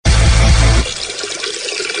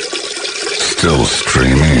Still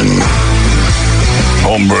streaming.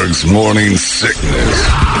 Holmbergs Morning Sickness.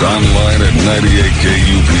 Online at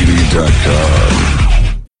 98kupd.com.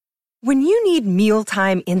 When you need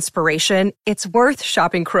mealtime inspiration, it's worth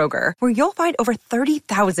shopping Kroger, where you'll find over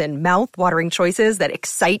 30,000 mouth-watering choices that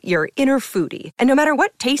excite your inner foodie. And no matter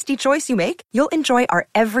what tasty choice you make, you'll enjoy our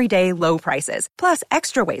everyday low prices, plus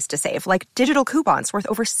extra ways to save, like digital coupons worth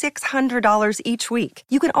over $600 each week.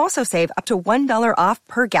 You can also save up to $1 off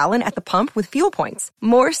per gallon at the pump with fuel points.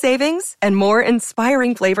 More savings and more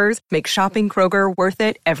inspiring flavors make shopping Kroger worth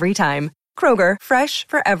it every time. Kroger, fresh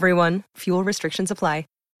for everyone. Fuel restrictions apply.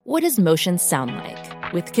 What does motion sound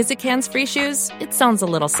like? With Kizikans free shoes, it sounds a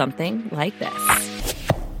little something like this.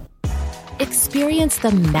 Experience the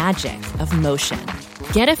magic of motion.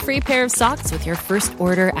 Get a free pair of socks with your first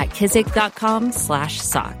order at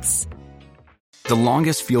kizik.com/socks. The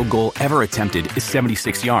longest field goal ever attempted is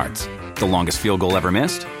 76 yards. The longest field goal ever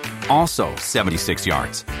missed? Also 76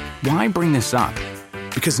 yards. Why bring this up?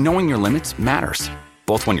 Because knowing your limits matters,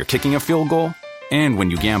 both when you're kicking a field goal and when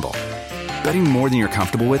you gamble. Betting more than you're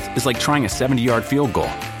comfortable with is like trying a 70-yard field goal.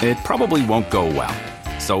 It probably won't go well.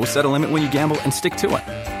 So set a limit when you gamble and stick to it.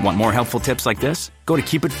 Want more helpful tips like this? Go to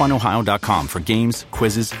keepitfunohio.com for games,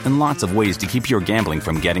 quizzes, and lots of ways to keep your gambling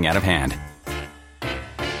from getting out of hand.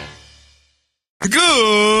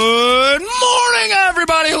 Good morning,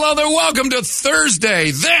 everybody. Hello there. Welcome to Thursday.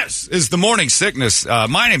 This is the Morning Sickness.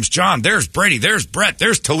 My name's John. There's Brady. There's Brett.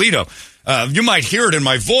 There's Toledo. You might hear it in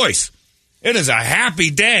my voice. It is a happy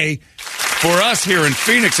day for us here in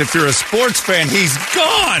Phoenix. If you're a sports fan, he's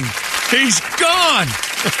gone. He's gone.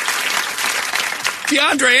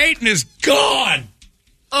 DeAndre Ayton is gone.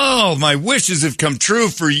 Oh, my wishes have come true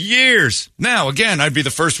for years. Now, again, I'd be the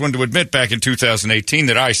first one to admit back in 2018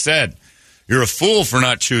 that I said, you're a fool for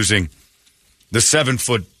not choosing the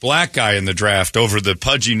 7-foot black guy in the draft over the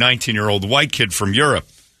pudgy 19-year-old white kid from Europe.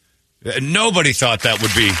 Nobody thought that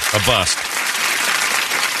would be a bust.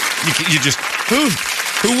 You just, who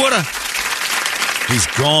would have? He's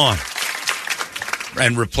gone.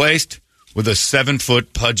 And replaced with a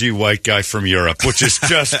 7-foot pudgy white guy from Europe, which is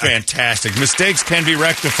just fantastic. Mistakes can be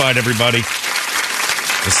rectified, everybody.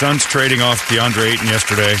 The Suns trading off DeAndre Ayton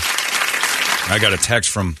yesterday. I got a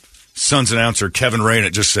text from Suns announcer Kevin Ray, and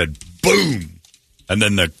it just said, boom. And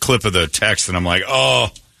then the clip of the text, and I'm like,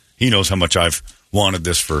 oh, he knows how much I've wanted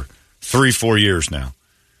this for 3-4 years now.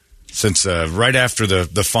 Since right after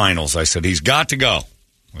the finals, I said, he's got to go.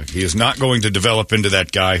 Like, he is not going to develop into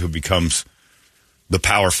that guy who becomes the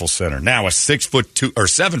powerful center. Now, a 7-foot,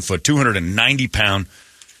 290-pound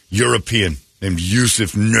European named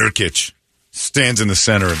Jusuf Nurkic stands in the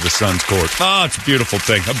center of the Suns' court. Oh, it's a beautiful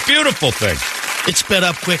thing. A beautiful thing. It sped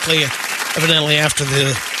up quickly, evidently after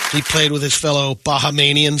he played with his fellow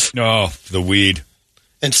Bahamanians. Oh, the weed.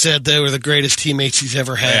 And said they were the greatest teammates he's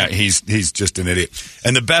ever had. Yeah, he's just an idiot.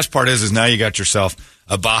 And the best part is now you got yourself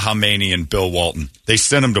a Bahamanian Bill Walton. They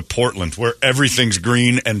sent him to Portland, where everything's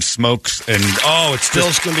green and smokes, and it's Bill's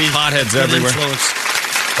just gonna be hotheads everywhere. Influence.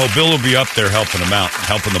 Oh, Bill will be up there helping him out,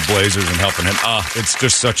 helping the Blazers and helping him. It's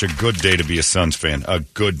just such a good day to be a Suns fan. A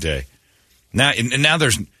good day. Now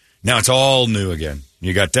it's all new again.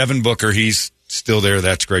 You got Devin Booker. He's still there.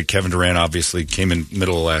 That's great. Kevin Durant obviously came in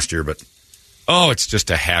middle of last year, but it's just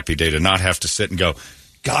a happy day to not have to sit and go,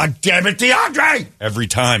 God damn it, DeAndre! Every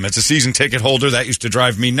time. As a season ticket holder, that used to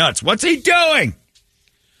drive me nuts. What's he doing?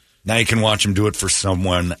 Now you can watch him do it for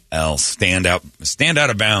someone else. Stand out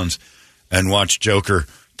of bounds and watch Joker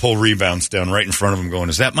pull rebounds down right in front of him going,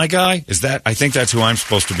 is that my guy? I think that's who I'm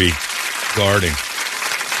supposed to be guarding.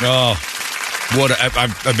 Oh,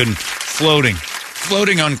 I've been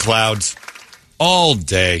floating on clouds all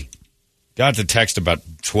day. Got the text about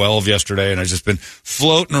 12 yesterday, and I've just been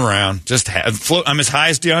floating around. I'm as high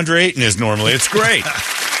as DeAndre Ayton is normally. It's great.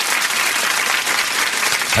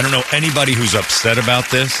 I don't know anybody who's upset about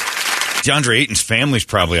this. DeAndre Ayton's family's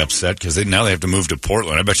probably upset because now they have to move to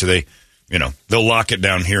Portland. I bet you they'll lock it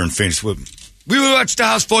down here in Phoenix. We will watch the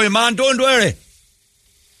house for you, man. Don't worry.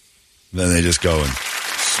 Then they just go and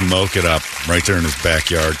smoke it up right there in his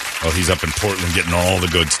backyard. Oh, he's up in Portland getting all the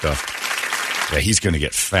good stuff. Yeah, he's going to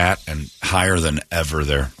get fat and higher than ever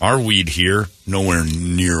there. Our weed here, nowhere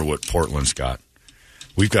near what Portland's got.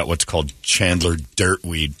 We've got what's called Chandler dirt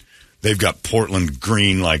weed. They've got Portland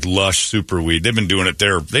green, like lush super weed. They've been doing it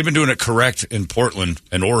there. They've been doing it correct in Portland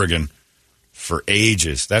and Oregon for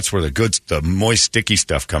ages. That's where the moist, sticky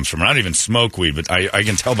stuff comes from. I don't even smoke weed, but I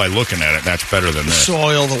can tell by looking at it that's better than this. The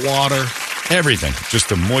soil, the water. Everything. Just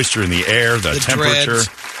the moisture in the air, the temperature. Dreads.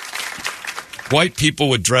 White people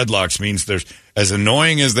with dreadlocks means there's, as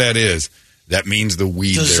annoying as that is, That means the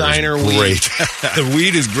weed Designer there is great. weed. The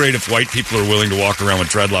weed is great if white people are willing to walk around with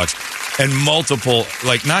dreadlocks. And multiple,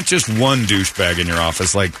 like not just one douchebag in your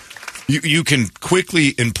office. Like you can quickly,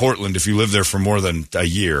 in Portland, if you live there for more than a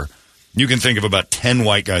year, you can think of about 10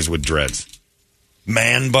 white guys with dreads.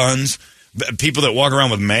 Man buns. People that walk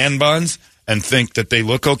around with man buns and think that they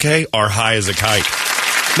look okay are high as a kite.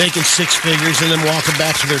 Making six figures and then walking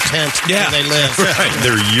back to their tent where they live. Right.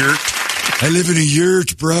 Their yurt. I live in a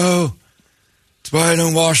yurt, bro. That's why I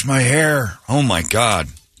don't wash my hair. Oh, my God.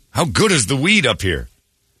 How good is the weed up here?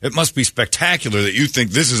 It must be spectacular that you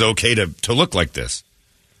think this is okay to look like this.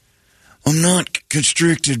 I'm not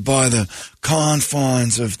constricted by the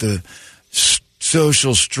confines of the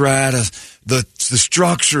social strata, the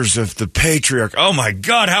structures of the patriarch. Oh, my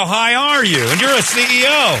God, how high are you? And you're a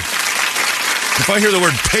CEO. If I hear the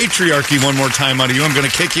word patriarchy one more time out of you, I'm going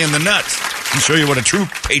to kick you in the nuts and show you what a true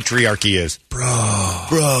patriarchy is.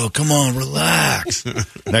 Bro, come on, relax.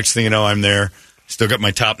 Next thing you know, I'm there. Still got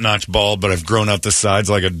my top-notch bald, but I've grown out the sides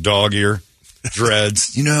like a dog ear.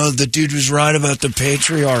 Dreads. You know, the dude was right about the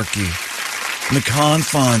patriarchy and the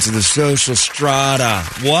confines of the social strata.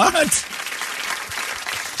 What?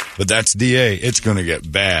 But that's DA. It's going to get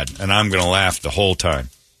bad, and I'm going to laugh the whole time.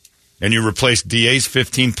 And you replace DA's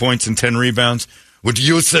 15 points and 10 rebounds with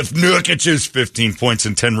Yusuf Nurkic's 15 points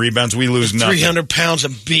and 10 rebounds. We lose nothing. 300 pounds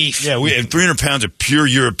of beef. Yeah, we have 300 pounds of pure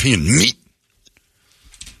European meat.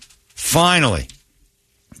 Finally.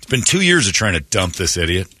 It's been 2 years of trying to dump this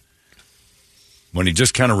idiot when he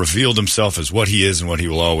just kind of revealed himself as what he is and what he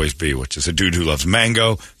will always be, which is a dude who loves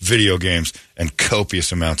mango, video games, and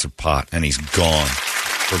copious amounts of pot. And he's gone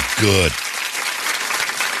for good.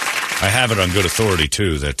 I have it on good authority,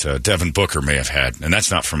 too, that Devin Booker may have had, and that's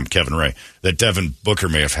not from Kevin Ray, that Devin Booker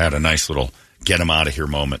may have had a nice little get-him-out-of-here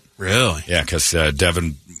moment. Really? Yeah, because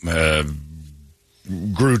Devin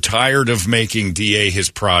grew tired of making DA his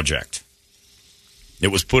project. It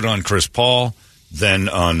was put on Chris Paul, then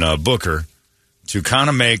on Booker, to kind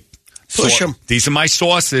of make... Push him. These are my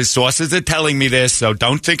sources. Sources are telling me this, so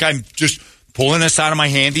don't think I'm just pulling this out of my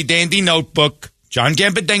handy-dandy notebook. John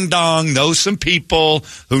Gambit Ding Dong knows some people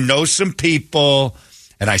who know some people.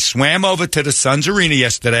 And I swam over to the Suns Arena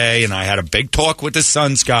yesterday, and I had a big talk with the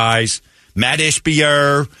Suns guys. Matt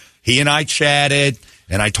Ishbier, he and I chatted.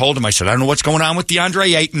 And I told him, I said, I don't know what's going on with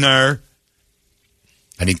DeAndre Ayton.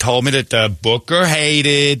 And he told me that Booker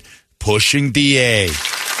hated pushing DA.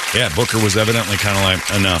 Yeah, Booker was evidently kind of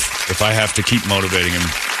like, enough. If I have to keep motivating him,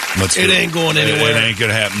 let's do it. It ain't going anywhere. It ain't going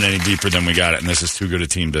to happen any deeper than we got it. And this is too good a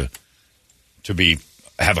team to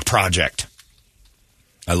have a project.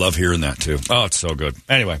 I love hearing that, too. Oh, it's so good.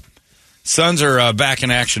 Anyway, Suns are back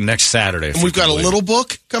in action next Saturday. And we've got a little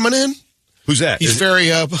book coming in. Who's that?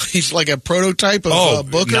 He's like a prototype of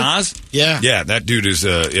Booker. Nas? Yeah. Yeah, that dude is,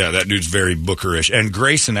 that dude's very Booker-ish. And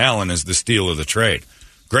Grayson Allen is the steal of the trade.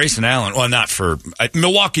 Grayson Allen, well, not for,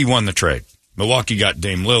 Milwaukee won the trade. Milwaukee got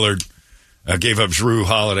Dame Lillard, gave up Jrue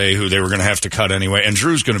Holiday, who they were going to have to cut anyway. And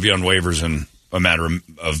Drew's going to be on waivers in a matter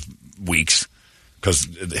of weeks, because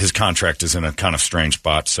his contract is in a kind of strange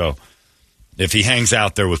spot. So if he hangs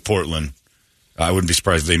out there with Portland, I wouldn't be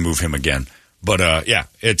surprised if they move him again. But,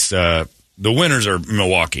 it's the winners are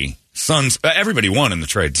Milwaukee. Suns, everybody won in the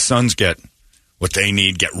trade. The Suns get what they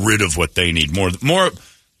need, get rid of what they need.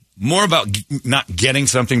 More about not getting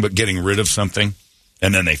something, but getting rid of something.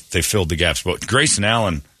 And then they filled the gaps. But Grayson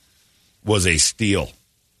Allen was a steal.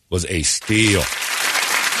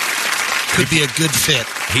 Could be a good fit.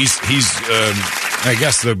 He's I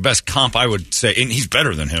guess the best comp I would say, and he's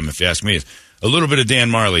better than him if you ask me, is a little bit of Dan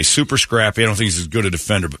Marley. Super scrappy. I don't think he's as good a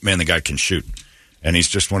defender, but man, the guy can shoot. And he's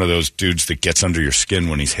just one of those dudes that gets under your skin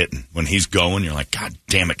when he's hitting. When he's going, you're like, God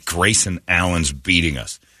damn it, Grayson Allen's beating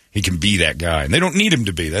us. He can be that guy. And they don't need him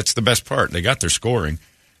to be. That's the best part. They got their scoring.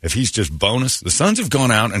 If he's just bonus, the Suns have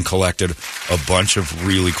gone out and collected a bunch of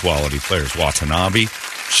really quality players. Watanabe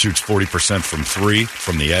shoots 40% from three,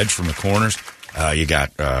 from the edge, from the corners. You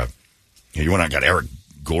went out and got Eric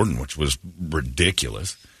Gordon, which was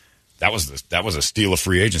ridiculous. That was a steal of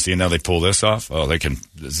free agency, and now they pull this off. Oh, they can.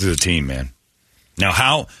 This is a team, man.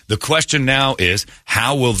 Now, the question now is,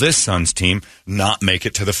 how will this Suns team not make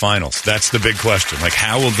it to the finals? That's the big question. Like,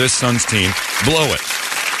 how will this Suns team blow it?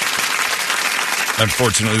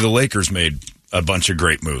 Unfortunately, the Lakers made a bunch of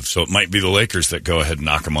great moves, so it might be the Lakers that go ahead and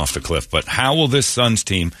knock them off the cliff. But how will this Suns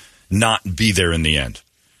team not be there in the end?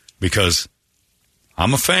 Because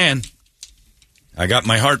I'm a fan. I got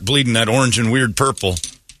my heart bleeding that orange and weird purple.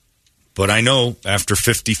 But I know after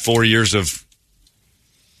 54 years of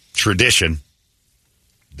tradition,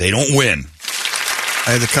 they don't win.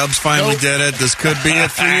 Hey, the Cubs finally did it. This could be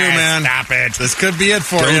it for you, man. Stop it. This could be it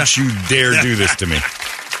for you. Don't you dare do this to me.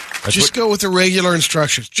 Just go with the regular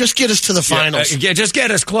instructions. Just get us to the finals. Just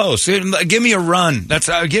get us close. Give me a run.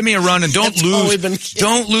 Give me a run, and don't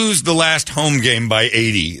lose the last home game by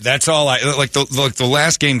 80. That's all I like. The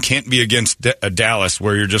last game can't be against Dallas,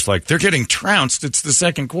 where you're just like, they're getting trounced. It's the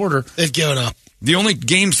second quarter. They've given up. The only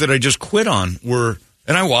games that I just quit on were,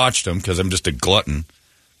 and I watched them because I'm just a glutton.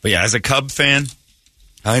 But yeah, as a Cub fan,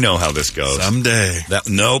 I know how this goes. Someday.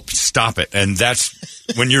 Nope, stop it. And that's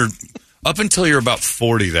when you're. Up until you're about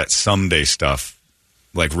 40, that someday stuff,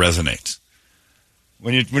 like, resonates.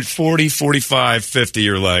 When you're 40, 45, 50,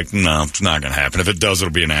 you're like, no, it's not going to happen. If it does,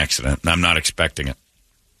 it'll be an accident, and I'm not expecting it.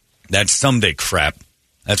 That someday crap,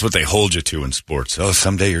 that's what they hold you to in sports. Oh,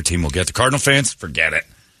 someday your team will get the Cardinal fans? Forget it.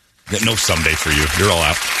 No someday for you. You're all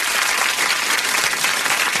out.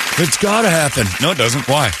 It's got to happen. No, it doesn't.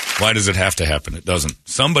 Why? Why does it have to happen? It doesn't.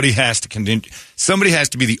 Somebody has to continue. Somebody has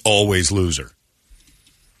to be the always loser.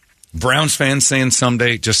 Browns fans saying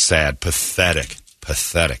someday, just sad, pathetic.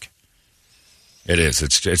 It is.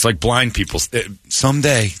 It's like blind people.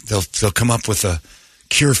 Someday they'll come up with a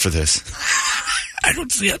cure for this. I don't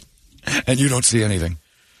see it, and you don't see anything.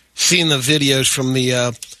 Seen the videos from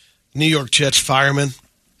the New York Jets fireman,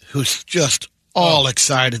 who's just all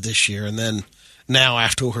excited this year, and then now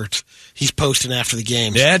afterwards he's posting after the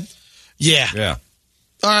games. Dead? Yeah.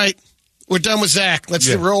 All right. We're done with Zach. Let's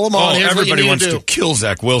roll him on. Here's everybody wants to kill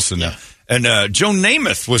Zach Wilson now. And Joe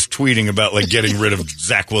Namath was tweeting about getting rid of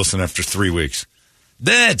Zach Wilson after 3 weeks.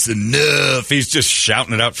 That's enough. He's just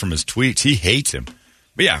shouting it out from his tweets. He hates him.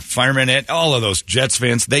 But yeah, Fireman Ed, all of those Jets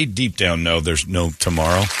fans, they deep down know there's no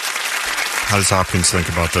tomorrow. How does Hopkins think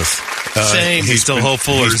about this? Same. He's still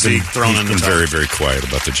hopeful, or is he thrown in the towel? Very, very quiet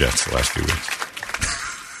about the Jets the last few weeks.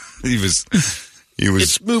 He was.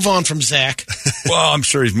 Let's move on from Zach. Well, I'm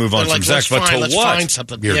sure he's moved on from Zach, but let's what? Find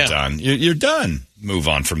something. You're done. You're done. Move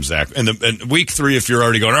on from Zach. And week 3, if you're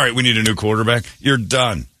already going, all right, we need a new quarterback, you're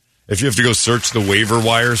done. If you have to go search the waiver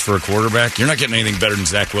wires for a quarterback, you're not getting anything better than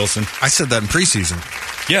Zach Wilson. I said that in preseason.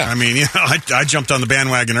 Yeah. I mean, I jumped on the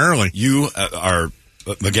bandwagon early. You are,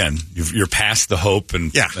 again, you're past the hope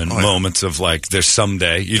and moments of like, there's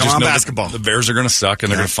someday. You Come just on, know basketball. The Bears are going to suck,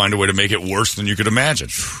 and they're going to find a way to make it worse than you could imagine.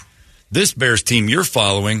 This Bears team you're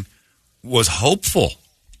following was hopeful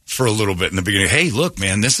for a little bit in the beginning. Hey, look,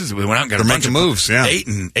 man, we went out and got a bunch of moves. Yeah,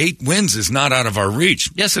 8 wins is not out of our reach.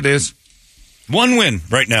 Yes, it is. 1 win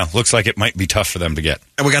right now looks like it might be tough for them to get.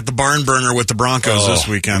 And we got the barn burner with the Broncos this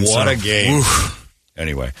weekend. What a game! Oof.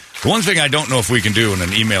 Anyway, the one thing I don't know if we can do, and an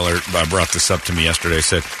emailer brought this up to me yesterday,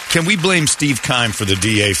 said, can we blame Steve Keim for the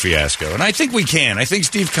DA fiasco? And I think we can. I think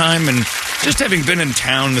Steve Keim, and just having been in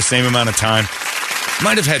town the same amount of time,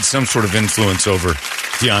 might have had some sort of influence over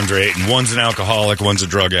DeAndre Ayton. One's an alcoholic, one's a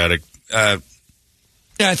drug addict. I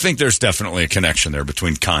think there's definitely a connection there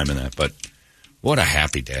between Keim and that. But what a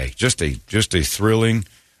happy day! Just a thrilling,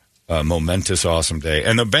 momentous, awesome day.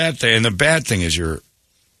 And the bad thing is your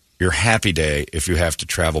happy day, if you have to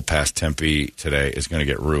travel past Tempe today, is going to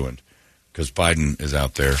get ruined because Biden is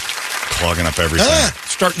out there clogging up everything.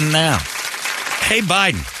 Starting now. Hey,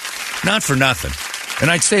 Biden, not for nothing. And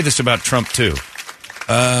I'd say this about Trump too.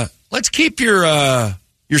 Let's keep your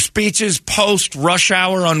speeches post rush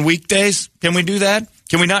hour on weekdays. Can we do that?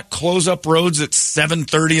 Can we not close up roads at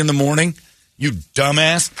 7:30 in the morning? You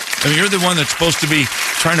dumbass. I mean, you're the one that's supposed to be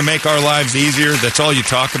trying to make our lives easier. That's all you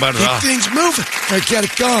talk about. Keep things moving. Get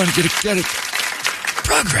it going. Get it.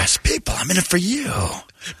 Progress, people. I'm in it for you.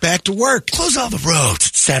 Back to work. Close all the roads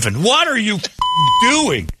at 7. What are you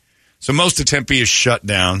doing? So most of Tempe is shut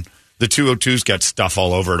down. The 202's got stuff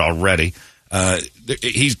all over it already.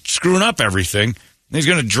 He's screwing up everything. He's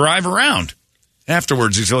going to drive around.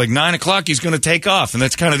 Afterwards, he's like 9 o'clock. He's going to take off, and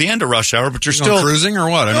that's kind of the end of rush hour. But you're still cruising or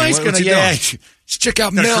what? I mean, he's going to check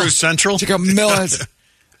out Mill. Cruise Central. Check out Mill.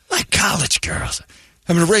 Like college girls.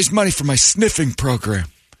 I'm going to raise money for my sniffing program.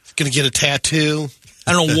 He's going to get a tattoo.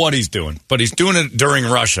 I don't know what he's doing, but he's doing it during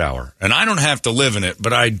rush hour, and I don't have to live in it.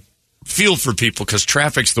 But I feel for people because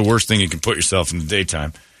traffic's the worst thing you can put yourself in the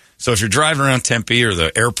daytime. So if you're driving around Tempe or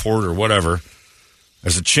the airport or whatever,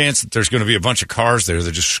 there's a chance that there's going to be a bunch of cars there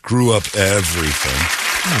that just screw up everything.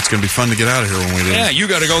 Oh, it's going to be fun to get out of here when we do. Yeah, you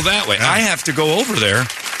got to go that way. Yeah. I have to go over there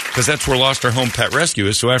because that's where Lost Our Home Pet Rescue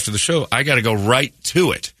is. So after the show, I got to go right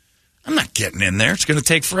to it. I'm not getting in there. It's going to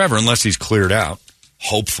take forever unless he's cleared out,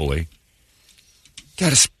 hopefully.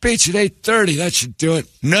 Got a speech at 8:30. That should do it.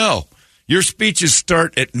 No. Your speeches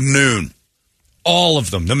start at noon. All of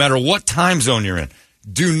them, no matter what time zone you're in.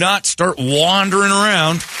 Do not start wandering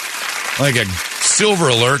around like a silver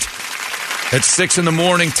alert at 6 in the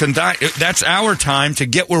morning tonight. That's our time to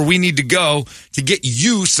get where we need to go to get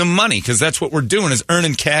you some money, because that's what we're doing, is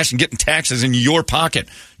earning cash and getting taxes in your pocket.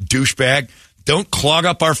 Douchebag, don't clog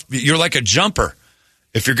up you're like a jumper.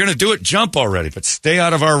 If you're going to do it, jump already, but stay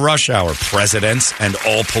out of our rush hour, presidents and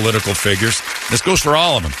all political figures. This goes for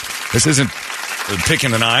all of them. This isn't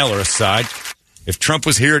picking an aisle or a side. If Trump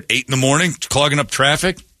was here at 8 in the morning clogging up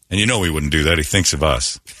traffic, and you know he wouldn't do that, he thinks of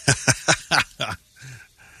us.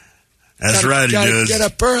 That's right, he does. Get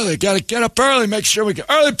up early. Got to get up early. Make sure we get...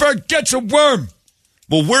 Early bird gets a worm.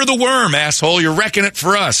 Well, we're the worm, asshole. You're wrecking it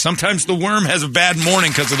for us. Sometimes the worm has a bad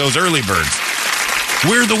morning because of those early birds.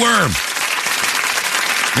 We're the worm.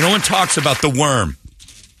 No one talks about the worm.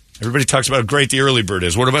 Everybody talks about how great the early bird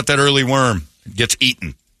is. What about that early worm? It gets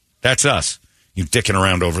eaten. That's us. You dicking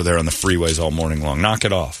around over there on the freeways all morning long. Knock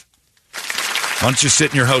it off. Why don't you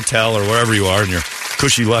sit in your hotel or wherever you are in your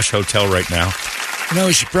cushy, lush hotel right now? You know,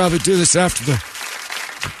 we should probably do this after the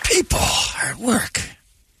people are at work.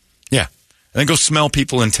 Yeah. And then go smell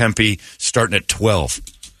people in Tempe starting at 12.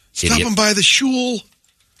 Stop them by the shul.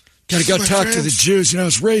 Got to go talk to the Jews. You know, I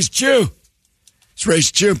was raised Jew. I was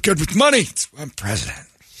raised Jew. I'm good with money. I'm president.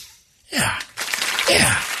 Yeah.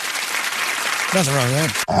 Nothing wrong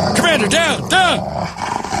with that. Commander, down.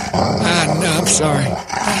 No, I'm sorry.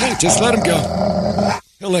 Just let him go.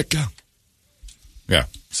 He'll let go. Yeah.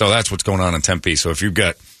 So that's what's going on in Tempe. So if you've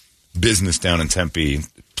got business down in Tempe,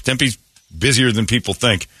 Tempe's busier than people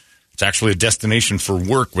think. It's actually a destination for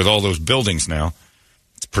work with all those buildings now.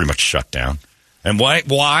 It's pretty much shut down. And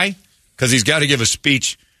why? Because he's got to give a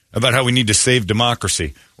speech about how we need to save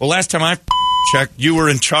democracy. Well, last time I checked, you were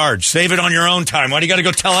in charge. Save it on your own time. Why do you got to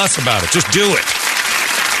go tell us about it? Just do it.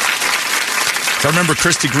 So I remember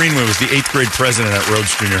Christy Greenway was the 8th grade president at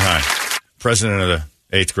Rhodes Junior High. President of the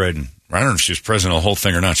 8th grade. And I don't know if she was president of the whole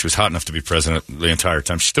thing or not. She was hot enough to be president the entire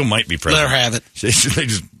time. She still might be president. Let her have She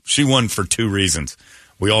it. she won for 2 reasons.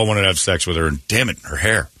 We all wanted to have sex with her, and damn it, her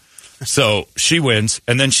hair. So she wins,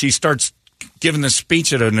 and then she starts giving this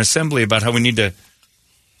speech at an assembly about how we need to,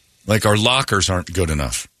 like, our lockers aren't good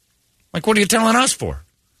enough. Like, what are you telling us for?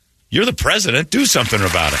 You're the president. Do something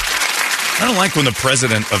about it. I don't like when the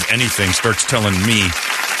president of anything starts telling me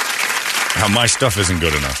how my stuff isn't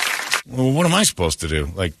good enough. Well, what am I supposed to do?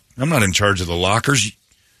 Like, I'm not in charge of the lockers.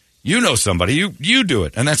 You know somebody. You do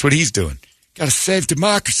it. And that's what he's doing. Got to save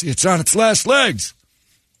democracy. It's on its last legs.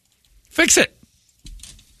 Fix it.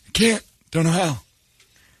 I can't. Don't know how.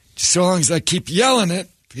 Just so long as I keep yelling it,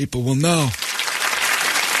 people will know.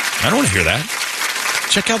 I don't want to hear that.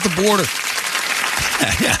 Check out the border.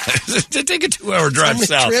 Yeah. Take a 2-hour drive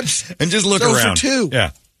south trips. and just look Go around. For 2.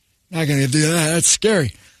 Yeah. Not going to do that. That's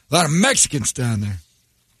scary. A lot of Mexicans down there.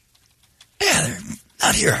 Yeah, they're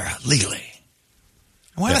not here legally.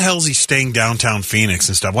 Why the hell is he staying downtown Phoenix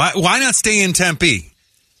and stuff? Why not stay in Tempe?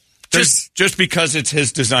 Just because it's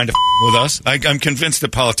his design to with us. I'm convinced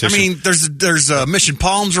that politicians... I mean, there's Mission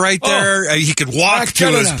Palms right there. He could walk to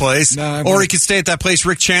his place. Or he could stay at that place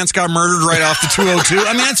Rick Chance got murdered right off the 202.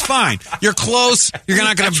 I mean, that's fine. You're close. You're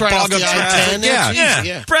not going to bog up traffic.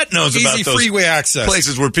 Yeah. Brett knows about easy those freeway access.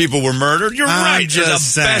 Places where people were murdered. You're right.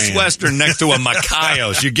 Just There's a Best saying. Western next to a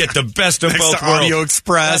Macayos. You get the best of Next both to worlds. Audio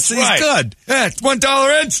Express. That's He's right. good. Yeah, it's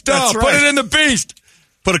 $1 install. That's right. Put it in the Beast.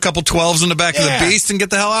 Put a couple 12s in the back of the Beast and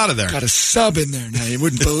get the hell out of there. Got a sub in there now. You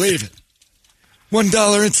wouldn't believe it.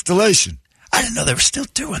 $1 installation. I didn't know they were still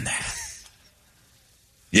doing that.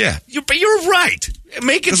 Yeah, but you're right.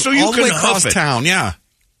 Make it so you all the can way across huff it. town. Yeah.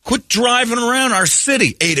 Quit driving around our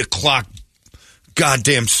city. 8 o'clock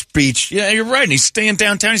goddamn speech. Yeah, you're right. And he's staying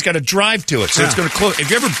downtown. He's got to drive to it. So it's going to close.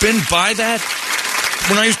 Have you ever been by that?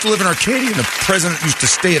 When I used to live in Arcadia, the president used to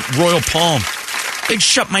stay at Royal Palm. They'd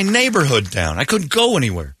shut my neighborhood down. I couldn't go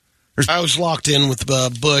anywhere. I was locked in with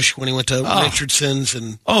Bush when he went to Richardson's.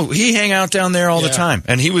 He hang out down there all the time.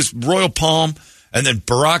 And he was Royal Palm, and then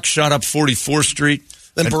Barack shot up 44th Street.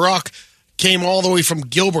 Then Barack came all the way from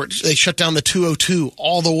Gilbert. They shut down the 202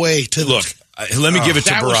 all the way to... Look, let me give it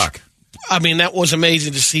to Barack. That was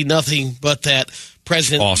amazing to see nothing but that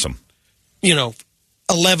president. Awesome.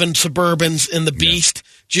 11 Suburbans in the Beast,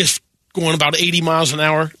 just going about 80 miles an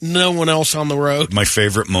hour. No one else on the road. My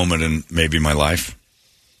favorite moment in maybe my life,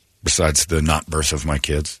 besides the not birth of my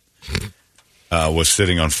kids, was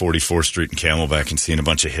sitting on 44th Street in Camelback and seeing a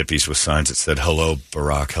bunch of hippies with signs that said, "Hello,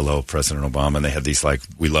 Barack, hello, President Obama." And they had these,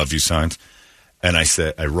 "We love you" signs. And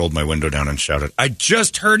I rolled my window down and shouted, "I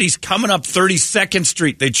just heard he's coming up 32nd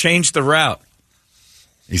Street. They changed the route."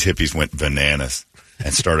 These hippies went bananas.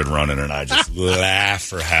 and started running, and I just laughed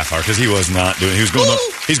for a half hour because he was not doing. He's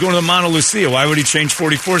going to the Monte Lucia. Why would he change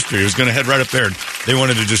 44th Street? He was going to head right up there. And they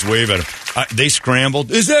wanted to just wave at him. They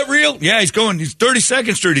scrambled. Is that real? Yeah, he's going. He's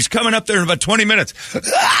 32nd Street. He's coming up there in about 20 minutes.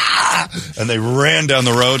 And they ran down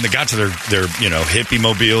the road, and they got to their hippie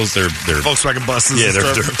mobiles, their Volkswagen buses. Yeah,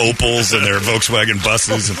 their Opals and their Volkswagen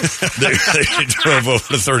buses. And they drove over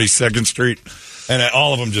to 32nd Street. And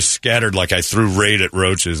all of them just scattered like I threw raid at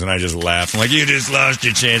roaches, and I just laughed. I'm like, you just lost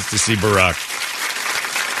your chance to see Barack.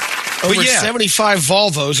 Over 75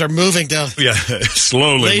 Volvos are moving down. Yeah,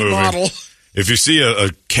 slowly late moving. Model. If you see a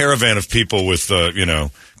caravan of people with,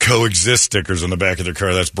 coexist stickers on the back of their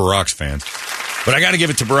car, that's Barack's fans. But I got to give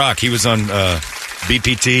it to Barack. He was on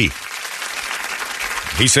BPT.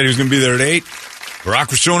 He said he was going to be there at 8. Barack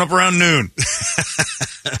was showing up around noon.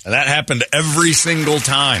 And that happened every single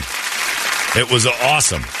time. It was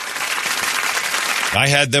awesome. I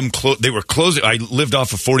had them they were closing. I lived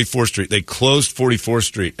off of 44th Street. They closed 44th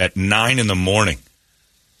Street at 9 in the morning.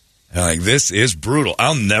 And I'm like, this is brutal.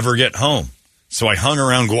 I'll never get home. So I hung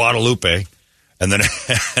around Guadalupe. And then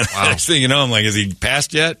next thing you know, I'm like, is he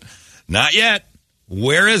passed yet? Not yet.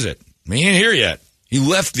 Where is it? He ain't here yet. He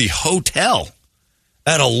left the hotel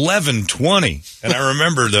at 11:20. And I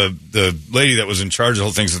remember the lady that was in charge of the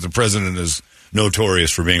whole thing said the president is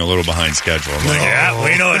notorious for being a little behind schedule. I'm like, yeah,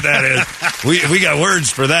 we know what that is. We got words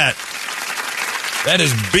for that. That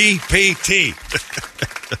is BPT.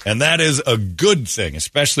 And that is a good thing,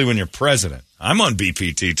 especially when you're president. I'm on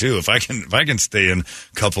BPT too. If I can stay in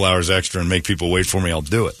a couple hours extra and make people wait for me, I'll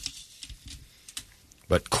do it.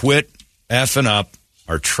 But quit effing up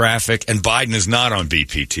our traffic. And Biden is not on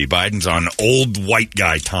BPT. Biden's on old white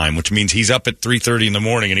guy time, which means he's up at 3:30 in the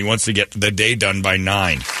morning and he wants to get the day done by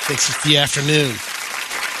 9. Thinks it's the afternoon.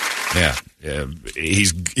 Yeah. He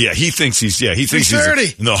thinks he's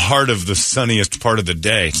in the heart of the sunniest part of the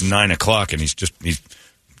day. It's 9 o'clock and he's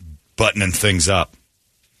buttoning things up.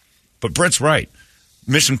 But Brett's right.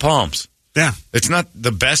 Mission Palms. Yeah. It's not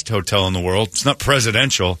the best hotel in the world. It's not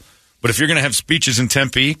presidential. But if you're going to have speeches in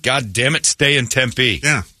Tempe, God damn it, stay in Tempe.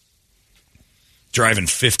 Yeah. Driving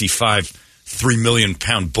 55 3 million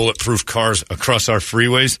pound bulletproof cars across our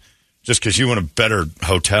freeways just because you want a better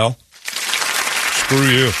hotel? Screw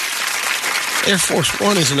you. Air Force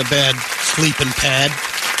One isn't a bad sleeping pad.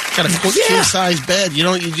 Got a king-size bed.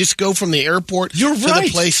 You just go from the airport to the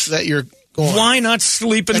place that you're going. Why not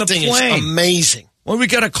sleep in the plane? That thing is amazing. Well, we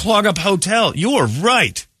got a clog-up hotel. You are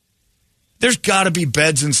right. There's got to be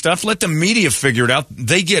beds and stuff. Let the media figure it out.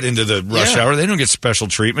 They get into the rush hour. They don't get special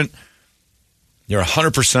treatment. You're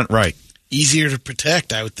 100% right. Easier to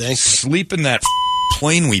protect, I would think. Sleep in that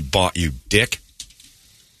plane we bought, you dick.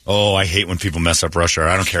 Oh, I hate when people mess up rush hour.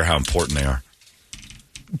 I don't care how important they are.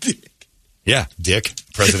 Dick. Yeah, Dick.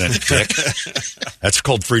 President Dick. That's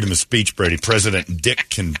called freedom of speech, Brady. President Dick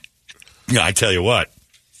can... I tell you what.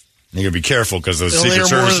 You're going to be careful because the Secret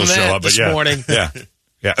Service will show up. This morning. Yeah.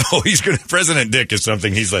 Yeah. Oh, President Dick is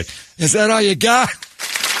something. He's like, is that all you got?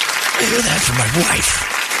 I do that for my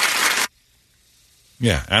wife.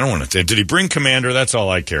 Yeah, I don't want to. Did he bring Commander? That's all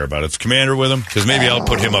I care about. It's Commander with him? Because maybe I'll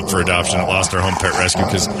put him up for adoption at Lost Our Home Pet Rescue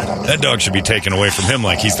because that dog should be taken away from him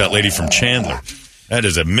like he's that lady from Chandler. That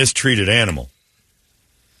is a mistreated animal.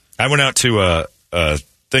 I went out to a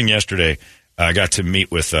thing yesterday. I got to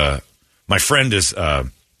meet with my friend is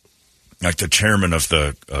like the chairman of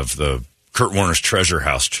the Kurt Warner's Treasure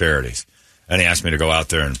House Charities, and he asked me to go out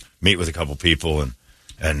there and meet with a couple people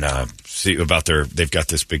and see about they've got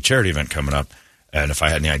this big charity event coming up, and if I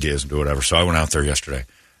had any ideas and do whatever. So I went out there yesterday,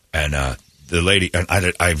 and the lady and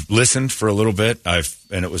I listened for a little bit,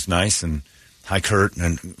 and it was nice. And hi, Kurt,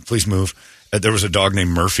 and please move. There was a dog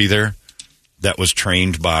named Murphy there that was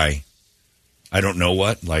trained by I don't know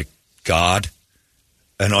what, like God,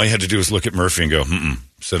 and all you had to do was look at Murphy and go,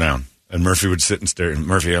 sit down. And Murphy would sit and stare. And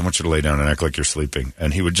Murphy, I want you to lay down and act like you're sleeping.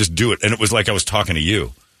 And he would just do it. And it was like I was talking to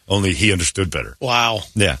you, only he understood better. Wow.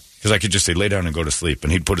 Yeah. Because I could just say, lay down and go to sleep.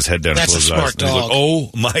 And he'd put his head down and close his eyes. That's a smart dog. Like, oh,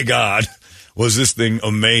 my God. Was this thing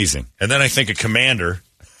amazing? And then I think a Commander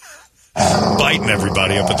biting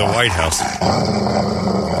everybody up at the White House.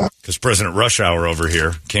 Because President Rush Hour over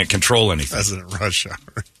here can't control anything. President Rush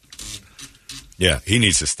Hour. Yeah, he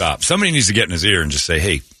needs to stop. Somebody needs to get in his ear and just say,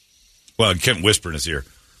 hey, well, you can't whisper in his ear.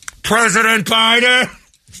 President Biden!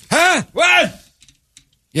 Huh? What?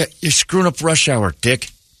 Yeah, you're screwing up rush hour,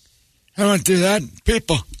 dick. I don't do that.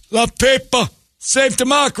 People. Love people. Save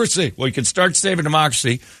democracy. Well, you can start saving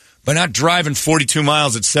democracy by not driving 42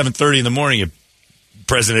 miles at 7:30 in the morning, you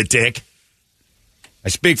President Dick. I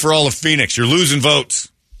speak for all of Phoenix. You're losing votes.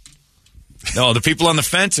 No, the people on the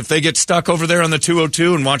fence, if they get stuck over there on the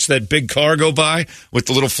 202 and watch that big car go by with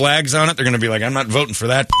the little flags on it, they're going to be like, I'm not voting for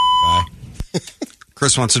that guy.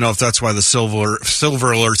 Chris wants to know if that's why the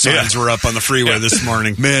silver alert signs were up on the freeway this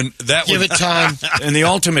morning. Man, that Give it time. In the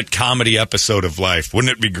ultimate comedy episode of life,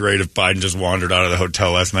 wouldn't it be great if Biden just wandered out of the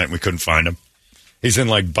hotel last night and we couldn't find him? He's in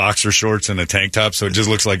like boxer shorts and a tank top, so it just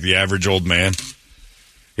looks like the average old man.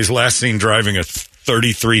 He's last seen driving a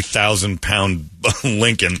 33,000-pound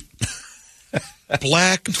Lincoln.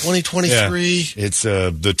 Black 2023. Yeah. It's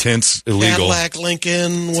the tint's illegal. Cadillac,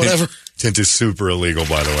 Lincoln, whatever. Tint is super illegal,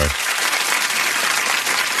 by the way.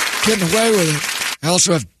 Getting away with it. I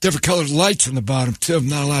also have different colored lights in the bottom too.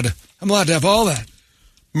 I'm allowed to have all that.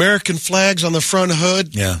 American flags on the front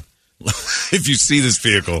hood. Yeah. If you see this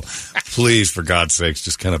vehicle, please, for God's sakes,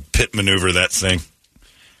 just kind of pit maneuver that thing.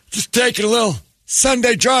 Just taking a little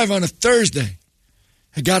Sunday drive on a Thursday.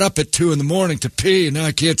 I got up at 2 a.m. to pee, and now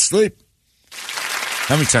I can't sleep.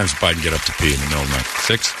 How many times did Biden get up to pee in the middle of the night?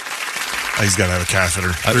 6? He's got to have a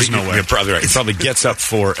catheter. There's no way. You're probably right. He probably gets up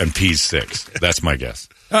 4 and pees 6. That's my guess.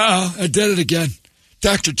 Uh-oh, I did it again.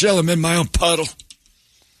 Dr. Jill, I'm in my own puddle.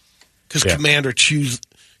 Because Commander chewed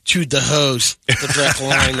the hose, the direct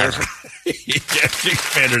line there. Yeah, she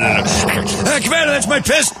expanded it up. Hey, Commander, that's my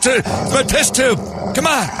piss tube. My piss tube. Come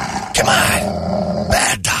on. Come on.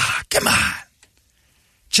 Bad dog. Come on.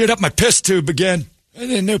 Chewed up my piss tube again. I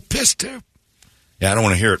need a new piss tube. Yeah, I don't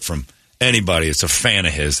want to hear it from anybody that's a fan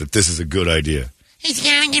of his that this is a good idea. He's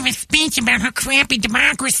going to give a speech about how crappy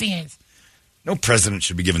democracy is. No president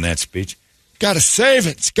should be giving that speech. Got to save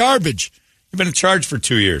it. It's garbage. You've been in charge for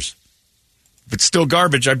 2 years. If it's still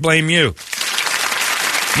garbage, I blame you.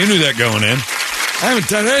 You knew that going in. I haven't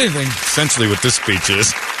done anything. Essentially what this speech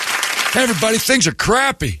is. Everybody, things are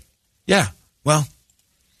crappy. Yeah, well,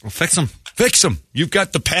 fix them. Fix them. You've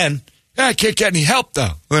got the pen. Yeah, I can't get any help, though.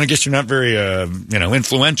 Well, then I guess you're not very,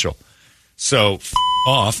 influential. So,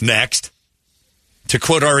 off. Next. To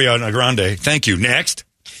quote Ariana Grande, thank you. Next.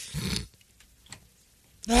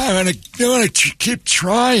 I want to keep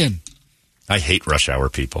trying. I hate rush hour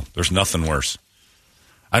people. There's nothing worse.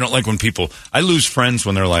 I don't like when I lose friends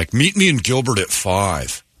when they're like, meet me in Gilbert at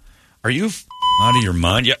 5. Are you out of your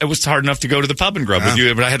mind? Yeah, it was hard enough to go to the pub and grub with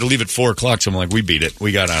you, but I had to leave at 4 o'clock, so I'm like, we beat it.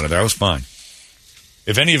 We got out of there. I was fine.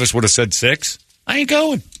 If any of us would have said 6, I ain't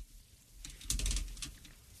going.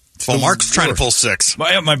 Well, Mark's trying to pull 6.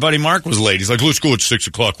 My buddy Mark was late. He's like, let's go at 6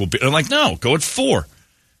 o'clock. I'm like, no, go at 4.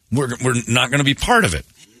 We're not going to be part of it.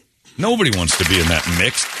 Nobody wants to be in that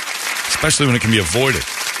mix, especially when it can be avoided.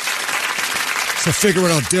 So I figure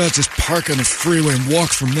what I'll do is just park on the freeway and walk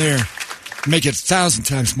from there. Make it 1,000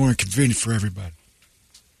 times more inconvenient for everybody.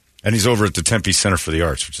 And he's over at the Tempe Center for the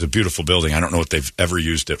Arts, which is a beautiful building. I don't know what they've ever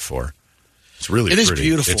used it for. It's really pretty. It is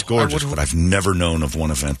beautiful. It's gorgeous, but I've never known of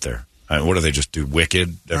one event there. What do they just do?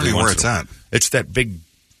 Wicked? I don't know where it's at. It's that big...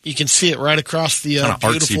 You can see it right across the kind of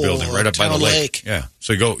artsy building right up by the lake. Yeah.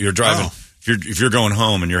 So you're driving. Oh. If you're going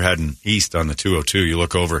home and you're heading east on the 202, you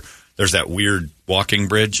look over. There's that weird walking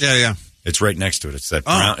bridge. Yeah. It's right next to it. It's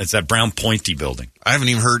that brown pointy building. I haven't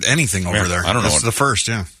even heard anything over there. I don't know. This is the first.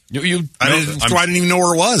 Yeah. I didn't even know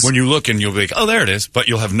where it was. When you look and you'll be like, oh, there it is. But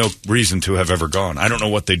you'll have no reason to have ever gone. I don't know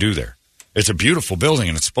what they do there. It's a beautiful building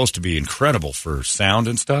and it's supposed to be incredible for sound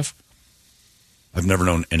and stuff. I've never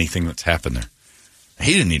known anything that's happened there.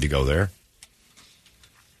 He didn't need to go there.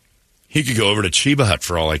 He could go over to Chiba Hut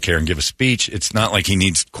for all I care and give a speech. It's not like he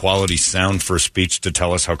needs quality sound for a speech to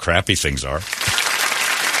tell us how crappy things are.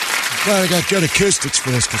 Glad I got good acoustics for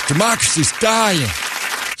this because democracy's dying.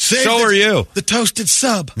 Are you. The toasted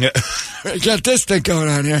sub. Yeah. I got this thing going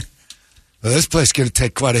on here. Well, this place is going to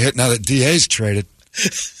take quite a hit now that DA's traded.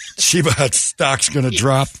 Chiba Hut stock's going to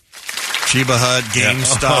drop. Chiba Hut,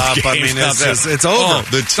 GameStop. I mean, it's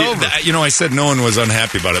over. It's over. I said no one was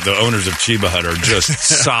unhappy about it. The owners of Chiba Hut are just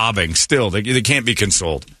sobbing still. They can't be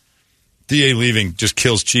consoled. DA leaving just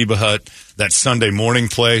kills Chiba Hut. That Sunday morning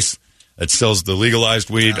place that sells the legalized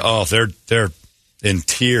weed. Yeah. Oh, they're in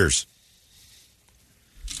tears.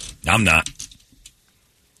 I'm not.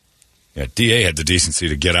 Yeah, DA had the decency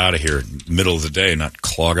to get out of here in the middle of the day and not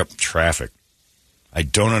clog up traffic. I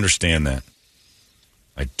don't understand that.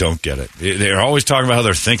 I don't get it. They're always talking about how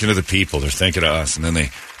they're thinking of the people. They're thinking of us. And then they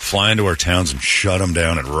fly into our towns and shut them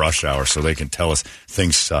down at rush hour so they can tell us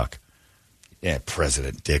things suck. Yeah,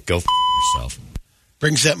 President Dick, go yourself.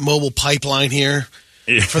 Brings that mobile pipeline here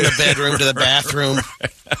from the bedroom to the bathroom.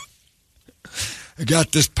 I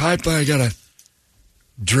got this pipeline. I got to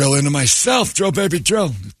drill into myself. Drill, baby,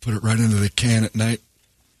 drill. Put it right into the can at night.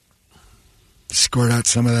 Squirt out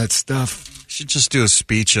some of that stuff. Should just do a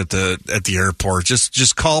speech at the airport.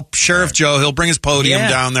 Just call Sheriff Joe. He'll bring his podium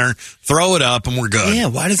down there, throw it up, and we're good. Yeah,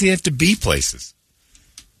 why does he have to be places?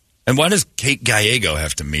 And why does Kate Gallego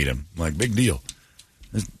have to meet him? Like, big deal.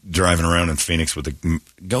 Driving around in Phoenix with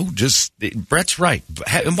Brett's right.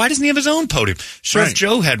 And why doesn't he have his own podium? Sheriff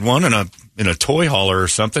Joe had one in a toy hauler or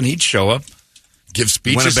something. He'd show up, give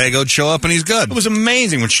speeches. Winnebago'd show up, and he's good. It was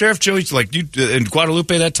amazing. When Sheriff Joe, in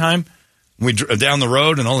Guadalupe that time, we down the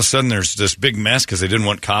road, and all of a sudden there's this big mess because they didn't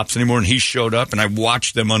want cops anymore, and he showed up, and I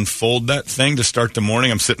watched them unfold that thing to start the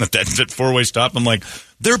morning. I'm sitting at that four-way stop. I'm like,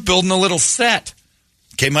 they're building a little set.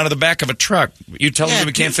 Came out of the back of a truck. You telling me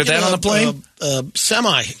we can't fit that on the plane?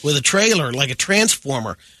 Semi with a trailer, like a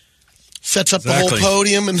transformer. Sets up the whole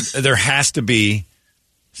podium. And there has to be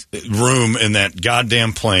room in that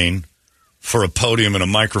goddamn plane for a podium and a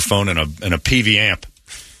microphone and a PV amp.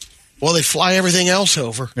 Well, they fly everything else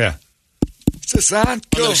over. Yeah. Is this on? On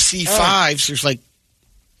those C5s, there's like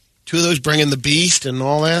 2 of those bringing the beast and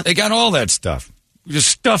all that. They got all that stuff. You just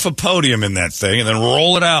stuff a podium in that thing and then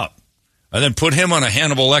roll it out. And then put him on a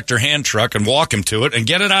Hannibal Lecter hand truck and walk him to it and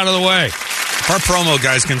get it out of the way. Our promo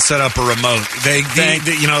guys can set up a remote.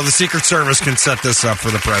 The Secret Service can set this up for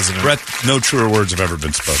the president. Brett, no truer words have ever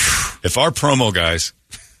been spoken. If our promo guys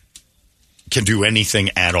can do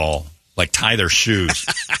anything at all, like tie their shoes,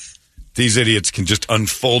 these idiots can just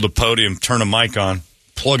unfold a podium, turn a mic on,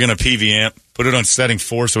 plug in a PV amp, put it on setting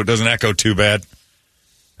 4 so it doesn't echo too bad.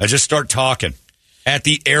 I just start talking at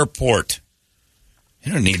the airport.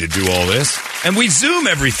 You don't need to do all this. And we Zoom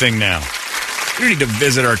everything now. You don't need to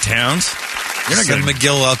visit our towns. Send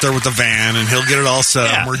McGill out there with the van, and he'll get it all set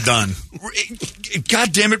up. We're done.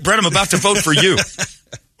 God damn it, Brett, I'm about to vote for you.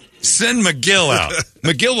 Send McGill out.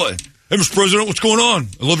 McGill, what? Hey, Mr. President, what's going on?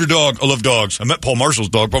 I love your dog. I love dogs. I met Paul Marshall's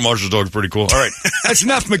dog. Paul Marshall's dog's pretty cool. All right. That's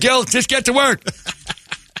enough, McGill. Just get to work.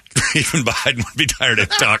 Even Biden would be tired of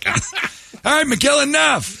talking. All right, McGill,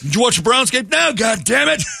 enough. Did you watch the Browns game? No, God damn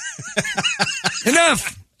it.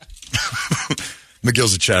 Enough.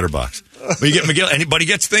 McGill's a chatterbox. But you get McGill, but he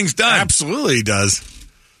gets things done. Absolutely he does.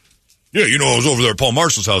 Yeah, I was over there at Paul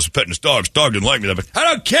Marshall's house petting his dog. His dog didn't like me that much. I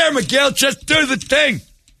don't care, McGill. Just do the thing.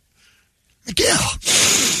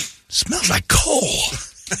 McGill, smells like coal.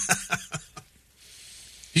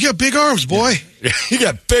 You got big arms, boy. You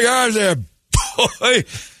got big arms there, boy.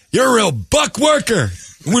 You're a real buck worker.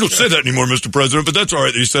 We don't say that anymore, Mr. President, but that's all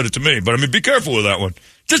right that you said it to me. But, be careful with that one.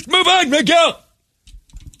 Just move on, Miguel.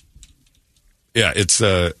 Yeah, it's,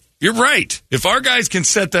 you're right. If our guys can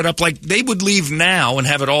set that up, like, they would leave now and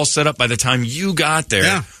have it all set up by the time you got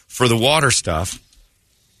there for the water stuff.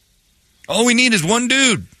 All we need is one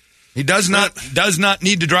dude. He does not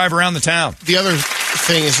need to drive around the town. The other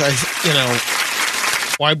thing is,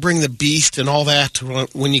 why bring the beast and all that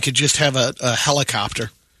when you could just have a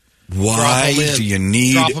helicopter? Why do you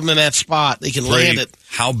need... Drop them in that spot. They can land it.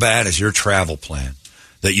 How bad is your travel plan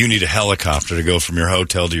that you need a helicopter to go from your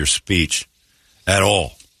hotel to your speech at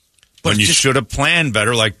all? When you should have planned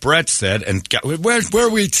better, like Brett said. And where are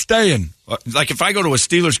we staying? Like if I go to a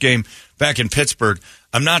Steelers game back in Pittsburgh,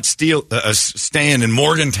 I'm not staying in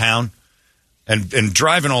Morgantown and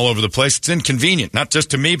driving all over the place. It's inconvenient, not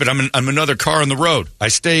just to me, but I'm another car on the road. I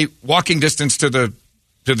stay walking distance to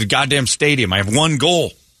the goddamn stadium. I have one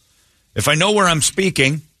goal. If I know where I'm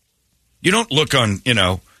speaking, you don't look on,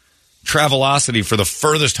 Travelocity for the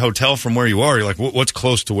furthest hotel from where you are. You're like, what's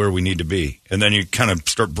close to where we need to be? And then you kind of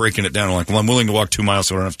start breaking it down. Like, well, I'm willing to walk 2 miles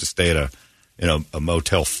so I don't have to stay at a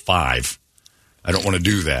Motel 5. I don't want to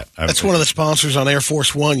do that. That's one of the sponsors on Air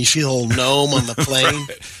Force One. You see the little gnome on the plane.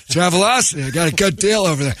 Right. Travelocity. I got a good deal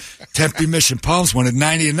over there. Tempe Mission Palms wanted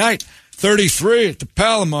 $90 a night, $33 at the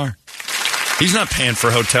Palomar. He's not paying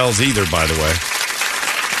for hotels either, by the way.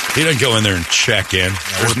 He doesn't go in there and check in.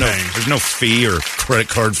 There's no fee or credit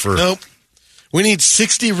card for... Nope. We need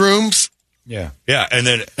 60 rooms. Yeah. Yeah, and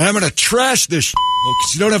I'm going to trash this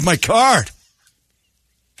because you don't have my card.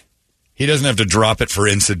 He doesn't have to drop it for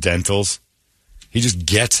incidentals. He just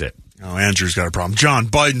gets it. Oh, Andrew's got a problem. John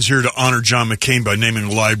Biden's here to honor John McCain by naming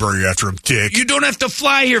a library after him, dick. You don't have to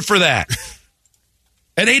fly here for that.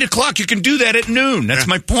 At 8 o'clock, you can do that at noon. That's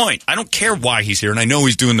my point. I don't care why he's here, and I know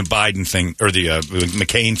he's doing the Biden thing, or the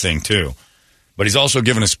McCain thing, too. But he's also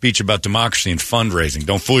giving a speech about democracy and fundraising.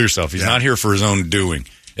 Don't fool yourself. He's not here for his own doing.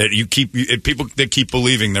 People that keep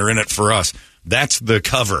believing they're in it for us. That's the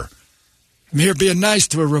cover. I'm here being nice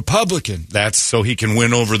to a Republican. That's so he can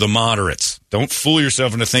win over the moderates. Don't fool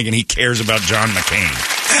yourself into thinking he cares about John McCain.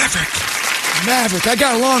 Maverick. I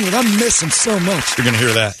got along with him. I miss him so much. You're going to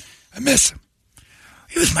hear that. I miss him.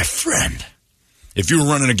 He was my friend. If you were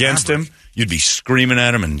running against him, you'd be screaming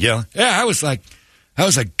at him and yelling. Yeah, I was I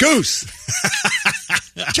was a goose.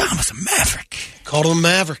 John was a maverick. Called him a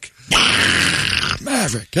Maverick.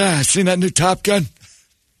 Maverick. I seen that new Top Gun.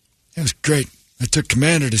 It was great. I took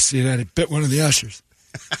Commander to see that. It bit one of the ushers.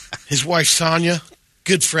 His wife, Sonia,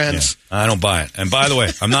 good friends. Yeah, I don't buy it. And by the way,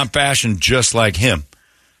 I'm not bashing just like him.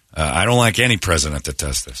 I don't like any president that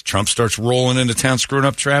does this. Trump starts rolling into town, screwing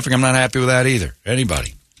up traffic. I'm not happy with that either.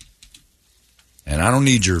 Anybody. And I don't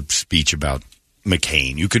need your speech about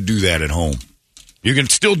McCain. You could do that at home. You can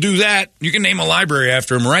still do that. You can name a library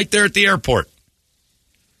after him right there at the airport.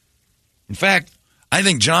 In fact, I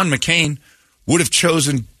think John McCain would have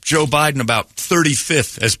chosen Joe Biden about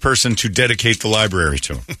 35th as person to dedicate the library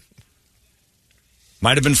to him.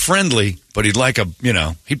 Might have been friendly, but he'd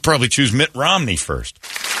he'd probably choose Mitt Romney first.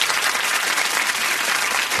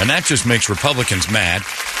 And that just makes Republicans mad,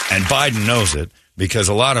 and Biden knows it, because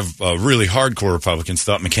a lot of really hardcore Republicans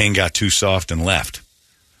thought McCain got too soft and left.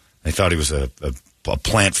 They thought he was a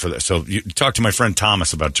plant for that. So you talk to my friend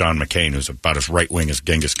Thomas about John McCain, who's about as right-wing as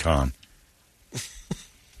Genghis Khan.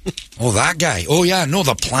 Oh, that guy. Oh, yeah, no,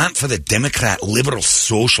 the plant for the Democrat liberal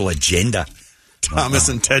social agenda. Thomas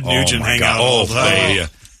and Ted Nugent hang out all the time.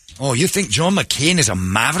 Oh, you think John McCain is a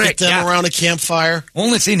maverick? Get them around a campfire.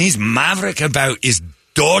 Only thing he's maverick about is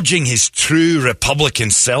dodging his true Republican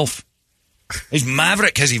self. He's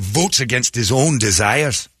maverick because he votes against his own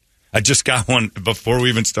desires. I just got one before we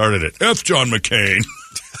even started it. F John McCain.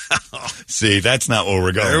 See, that's not where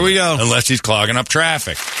we're going. There we go. Unless he's clogging up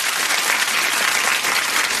traffic.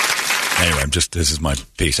 Anyway, this is my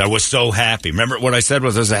piece. I was so happy. Remember what I said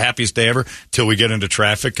was the happiest day ever till we get into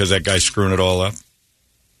traffic because that guy's screwing it all up?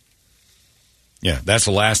 Yeah, that's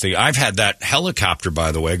the last thing. I've had that helicopter,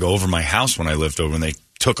 by the way, go over my house when I lived over, and they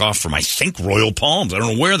took off from, I think, Royal Palms. I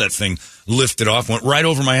don't know where that thing lifted off, went right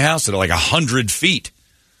over my house at like 100 feet.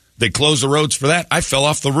 They closed the roads for that. I fell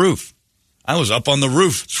off the roof. I was up on the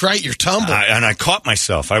roof. That's right, you're tumbling. And I caught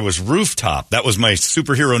myself. I was rooftop. That was my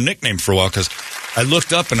superhero nickname for a while because I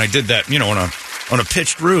looked up and I did that, on a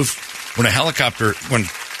pitched roof when a helicopter, when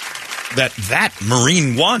that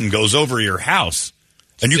Marine One goes over your house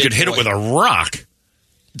and you could hit it with a rock.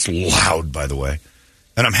 It's loud, by the way.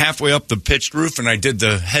 And I'm halfway up the pitched roof and I did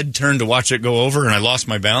the head turn to watch it go over and I lost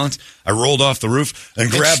my balance. I rolled off the roof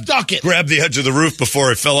and grabbed the edge of the roof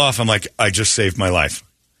before I fell off. I'm like, I just saved my life.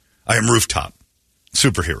 I am rooftop.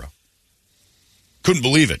 Superhero. Couldn't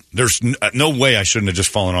believe it. There's no way I shouldn't have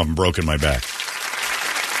just fallen off and broken my back.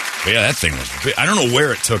 But yeah, that thing was big. I don't know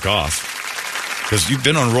where it took off. Because you've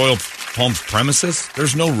been on Royal Palms premises.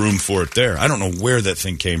 There's no room for it there. I don't know where that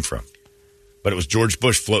thing came from. But it was George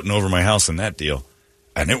Bush floating over my house in that deal.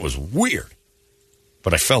 And it was weird.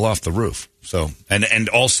 But I fell off the roof. So, and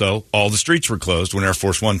also, all the streets were closed when Air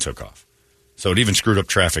Force One took off. So it even screwed up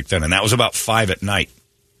traffic then. And that was about 5 at night.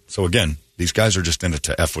 So again, these guys are just in it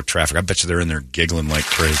to F with traffic. I bet you they're in there giggling like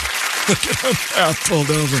crazy. Look at him now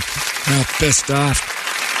pulled over, now pissed off.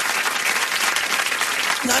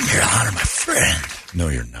 I'm here to honor my friend. No,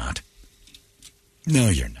 you're not. No,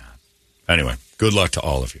 you're not. Anyway, good luck to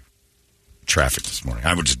all of you. Traffic this morning.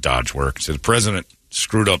 I would just dodge work. So the president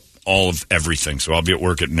screwed up all of everything, so I'll be at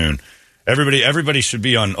work at noon. Everybody should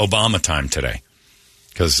be on Obama time today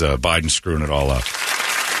because Biden's screwing it all up.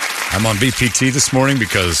 I'm on BPT this morning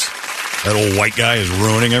because that old white guy is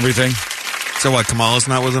ruining everything. So what, Kamala's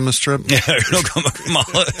not with him this trip? Yeah, no,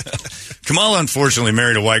 Kamala unfortunately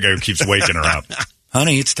married a white guy who keeps waking her up.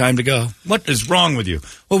 Honey, it's time to go. What is wrong with you?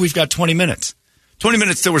 Well, we've got 20 minutes. 20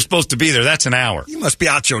 minutes till we're supposed to be there. That's an hour. You must be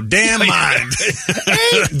out your damn mind.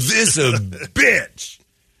 Ain't this a bitch?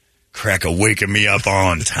 Cracker waking me up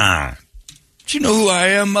on time. Do you know who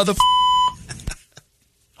I am, motherfucker?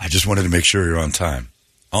 I just wanted to make sure you're on time.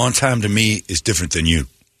 On time to me is different than you.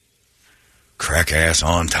 Crack ass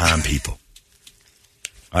on time people.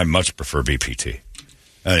 I much prefer BPT.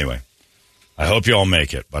 Anyway, I hope you all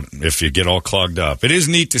make it, but if you get all clogged up, it is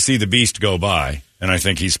neat to see the beast go by, and I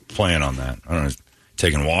think he's playing on that. I don't know if he's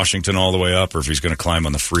taking Washington all the way up or if he's going to climb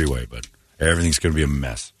on the freeway, but everything's going to be a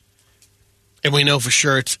mess. And we know for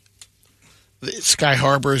sure Sky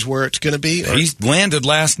Harbor is where it's going to be? He's landed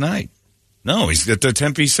last night. No, he's at the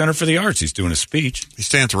Tempe Center for the Arts. He's doing a speech. He's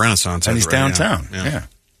staying at the Renaissance. And he's downtown. Yeah.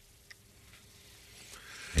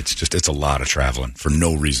 It's a lot of traveling for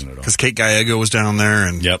no reason at all. Because Kate Gallego was down there.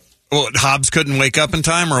 And yep. Well, Hobbs couldn't wake up in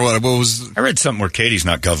time, or what was... I read something where Katie's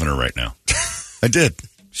not governor right now. I did.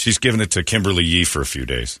 She's giving it to Kimberly Yee for a few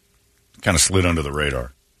days. Kind of slid under the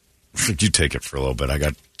radar. You take it for a little bit. I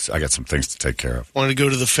got some things to take care of. Wanted to go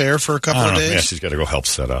to the fair for a couple of days? Yeah, she's got to go help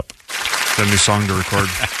set up. Got a new song to record.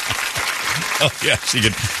 Oh, yeah,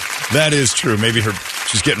 that is true. Maybe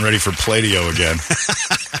she's getting ready for Play-Doh again.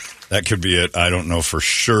 That could be it. I don't know for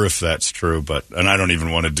sure if that's true, and I don't even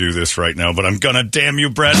want to do this right now, but I'm going to. Damn you,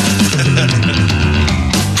 Brett. I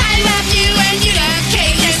love you and you love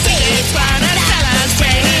Katie. It's one of Stella's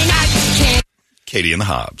training nights. Katie and the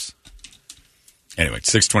Hobbs. Anyway,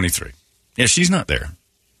 6:23. Yeah, she's not there.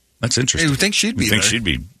 That's interesting. You would think she'd be there. She'd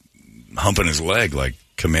be humping his leg like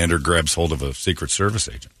Commander grabs hold of a Secret Service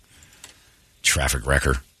agent. Traffic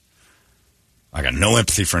wrecker. I got no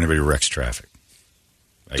empathy for anybody who wrecks traffic.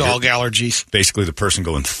 Dog allergies. Basically, the person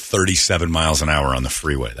going 37 miles an hour on the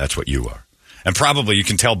freeway. That's what you are. And probably you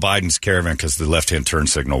can tell Biden's caravan because the left-hand turn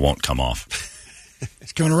signal won't come off.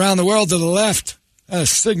 It's going around the world to the left. The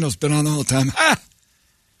signal's been on the whole time.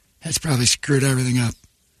 That's probably screwed everything up.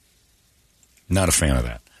 Not a fan of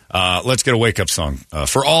that. Let's get a wake-up song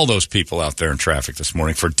for all those people out there in traffic this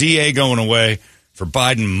morning. For DA going away. For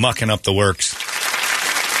Biden mucking up the works.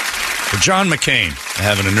 For John McCain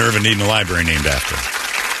having a nerve and needing a library named after him.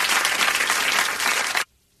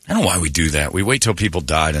 I don't know why we do that. We wait till people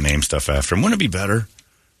die to name stuff after them. Wouldn't it be better?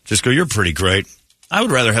 Just go, you're pretty great. I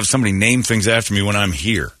would rather have somebody name things after me when I'm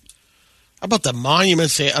here. How about the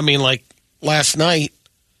monuments? I mean, like last night,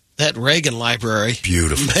 that Reagan library.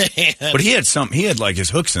 Beautiful. Man. But he had like his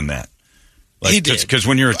hooks in that. Like, he did. Because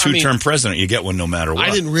when you're a two-term president, you get one no matter what.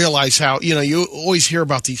 I didn't realize how, you always hear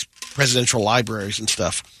about these presidential libraries and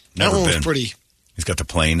stuff. Never that one been. was pretty. He's got the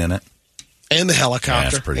plane in it. And the helicopter. Yeah,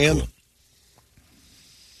 that's pretty cool.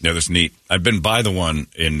 Yeah, that's neat. I've been by the one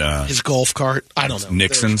in... his golf cart. I don't know.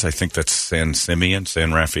 Nixon's. I think that's San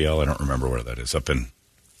Rafael. I don't remember where that is. Up in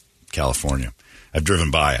California. I've driven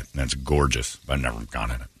by it, and it's gorgeous. But I've never gone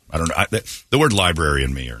in it. I don't know. The word library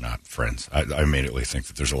and me are not friends. I immediately think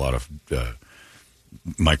that there's a lot of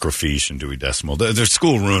microfiche and Dewey Decimal. There's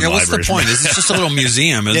school-ruined libraries. What's the point? It's just a little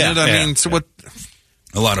museum, isn't it? I mean, so what...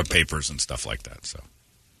 A lot of papers and stuff like that, so...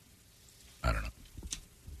 I don't know.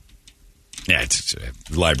 Yeah, it's a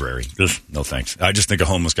library. No thanks. I just think a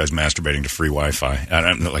homeless guy's masturbating to free Wi-Fi.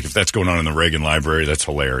 Like, if that's going on in the Reagan library, that's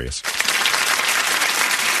hilarious.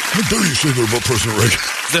 How dare you say that about President Reagan?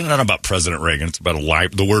 It's not about President Reagan. It's about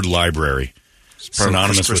the word library.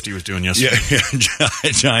 Synonymous Chris Christie was doing yesterday.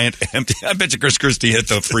 Yeah, giant empty. I bet you Chris Christie hit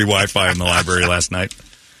the free Wi-Fi in the library last night.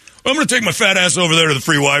 I'm going to take my fat ass over there to the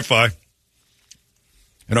free Wi-Fi.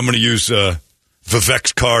 And I'm going to use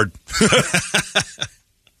Vivek's card.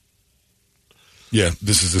 Yeah,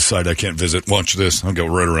 this is the site I can't visit. Watch this. I'll go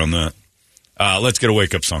right around that. Let's get a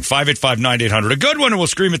wake-up song. 585-9800. A good one, and we'll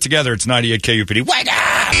scream it together. It's 98 KUPD. Wake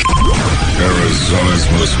up!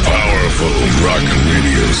 Arizona's most powerful rock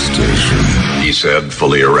radio station. He said,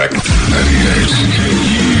 fully erect. 98 KUPD.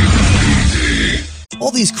 All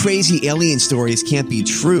these crazy alien stories can't be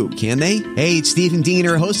true, can they? Hey, it's Stephen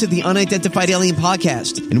Diener, host of the Unidentified Alien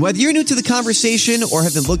Podcast. And whether you're new to the conversation or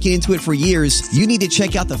have been looking into it for years, you need to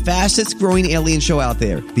check out the fastest growing alien show out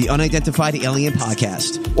there, the Unidentified Alien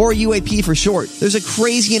Podcast, or UAP for short. There's a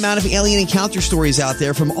crazy amount of alien encounter stories out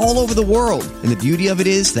there from all over the world. And the beauty of it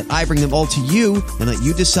is that I bring them all to you and let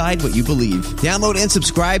you decide what you believe. Download and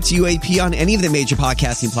subscribe to UAP on any of the major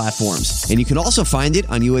podcasting platforms. And you can also find it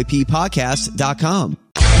on UAPpodcast.com.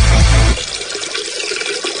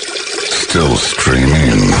 Still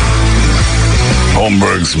streaming.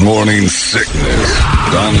 Holmberg's Morning Sickness.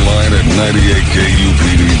 Online at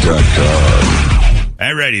 98kupd.com.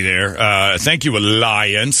 Alrighty there. Thank you,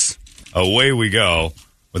 Alliance. Away we go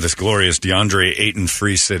with this glorious DeAndre Ayton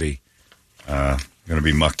Free City. Going to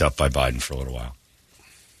be mucked up by Biden for a little while.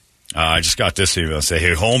 I just got this email. Say,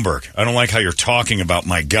 hey, Holmberg, I don't like how you're talking about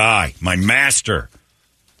my guy, my master,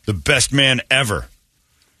 the best man ever.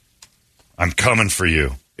 I'm coming for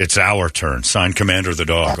you. It's our turn. Signed, Commander the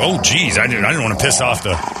Dog. Oh, geez. I didn't want to piss off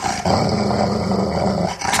the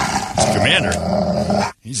Commander.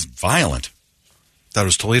 He's violent. That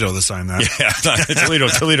was Toledo that signed that. Yeah,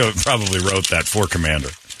 Toledo probably wrote that for Commander.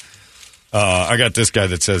 I got this guy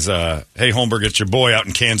that says, hey, Holmberg, it's your boy out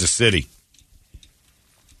in Kansas City.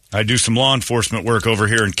 I do some law enforcement work over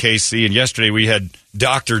here in KC, and yesterday we had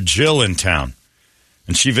Dr. Jill in town,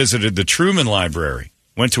 and she visited the Truman Library,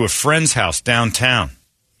 went to a friend's house downtown.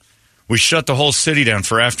 We shut the whole city down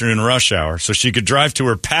for afternoon rush hour so she could drive to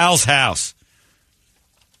her pal's house.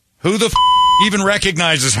 Who the even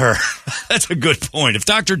recognizes her? That's a good point. If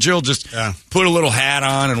Dr. Jill just put a little hat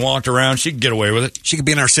on and walked around, she could get away with it. She could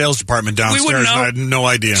be in our sales department downstairs. We wouldn't know. I had no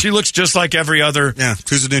idea. She looks just like every other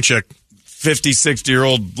who's a new chick. 50,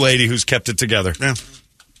 60-year-old lady who's kept it together. Yeah.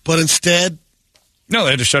 But instead... No, they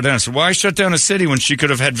had to shut down. So why shut down a city when she could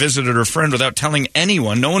have had visited her friend without telling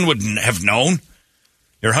anyone? No one would have known.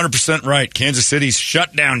 You're 100% right. Kansas City's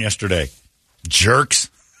shut down yesterday. Jerks.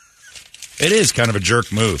 It is kind of a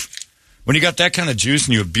jerk move. When you got that kind of juice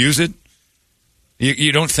and you abuse it,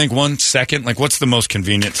 you don't think 1 second, like, what's the most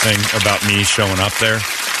convenient thing about me showing up there?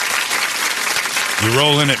 You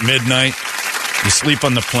roll in at midnight, you sleep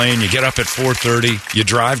on the plane, you get up at 4:30, you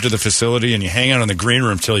drive to the facility, and you hang out in the green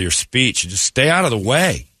room till your speech. You just stay out of the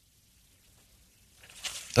way.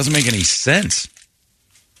 Doesn't make any sense.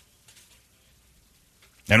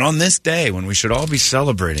 And on this day, when we should all be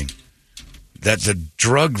celebrating that the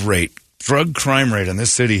drug crime rate in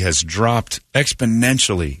this city has dropped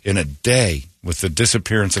exponentially in a day with the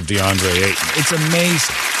disappearance of DeAndre Ayton. It's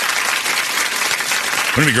amazing.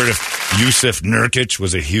 Wouldn't it be great if Yusuf Nurkic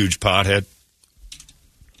was a huge pothead?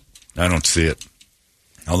 I don't see it.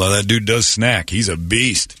 Although that dude does snack. He's a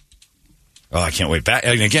beast. Oh, I can't wait.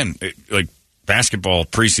 Again, like, basketball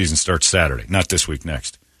preseason starts Saturday. Not this week,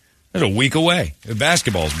 next. That's a week away. The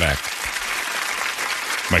basketball's back.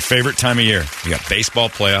 My favorite time of year. You got baseball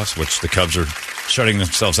playoffs, which the Cubs are shutting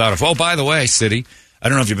themselves out of. Oh, by the way, City, I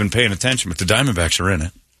don't know if you've been paying attention, but the Diamondbacks are in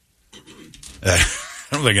it. I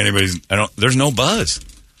don't think anybody's... There's no buzz.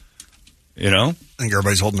 You know? I think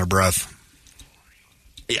everybody's holding their breath.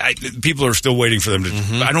 People are still waiting for them to...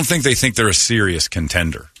 Mm-hmm. I don't think they think they're a serious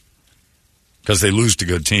contender because they lose to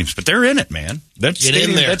good teams. But they're in it, man. That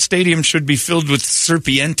stadium should be filled with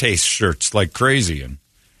Serpientes shirts like crazy, and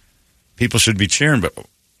people should be cheering, but...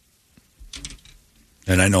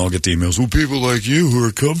 And I know I'll get the emails, well, people like you who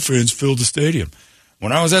are Cub fans filled the stadium.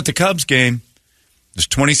 When I was at the Cubs game, there's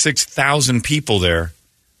 26,000 people there.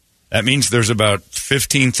 That means there's about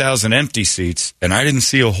 15,000 empty seats, and I didn't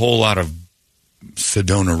see a whole lot of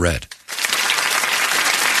Sedona red.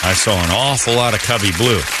 I saw an awful lot of Cubby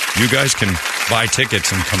blue. You guys can buy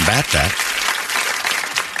tickets and combat that.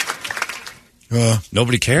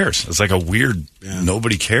 Nobody cares. It's like a weird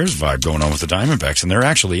nobody cares vibe going on with the Diamondbacks, and they're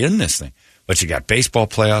actually in this thing. But you got baseball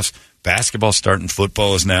playoffs, basketball starting,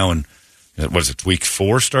 football is now, and what is it, week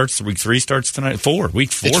 4 starts? Week 3 starts tonight?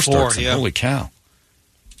 Week 4 starts. Yeah. Holy cow.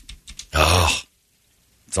 Oh,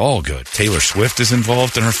 it's all good. Taylor Swift is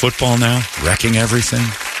involved in her football now, wrecking everything.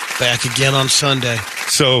 Back again on Sunday.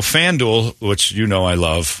 So FanDuel, which you know I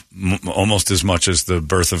love almost as much as the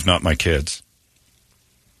birth of Not My Kids,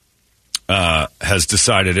 has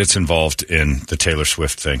decided it's involved in the Taylor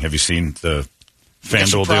Swift thing. Have you seen the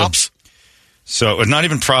FanDuel props deal? So, not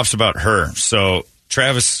even props about her. So,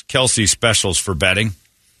 Travis Kelce specials for betting.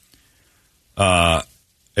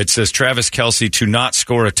 It says Travis Kelce to not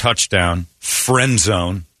score a touchdown, friend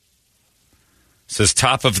zone. It says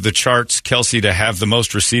top of the charts, Kelce to have the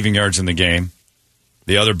most receiving yards in the game.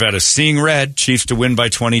 The other bet is seeing red, Chiefs to win by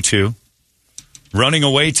 22. Running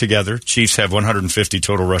away together, Chiefs have 150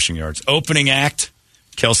 total rushing yards. Opening act,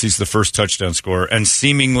 Kelce's the first touchdown scorer. And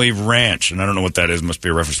seemingly ranch, and I don't know what that is, must be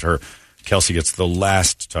a reference to her. Kelce gets the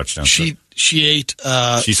last touchdown. She ate...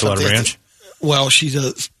 she still had a ranch? Well, she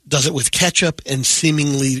does it with ketchup and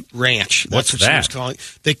seemingly ranch. That's what she was calling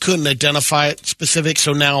it. They couldn't identify it specific,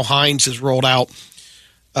 so now Heinz has rolled out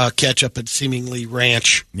ketchup and seemingly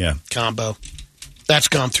ranch combo. That's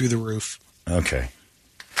gone through the roof. Okay.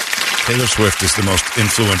 Taylor Swift is the most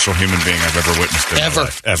influential human being I've ever witnessed in my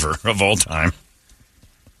life. Ever. Of all time.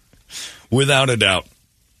 Without a doubt.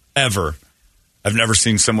 Ever. I've never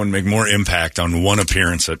seen someone make more impact on one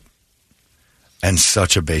appearance and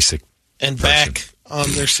such a basic And person. back,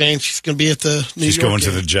 they're saying she's going to be at the New York She's going game.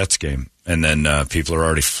 to the Jets game, and then people are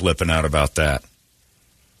already flipping out about that.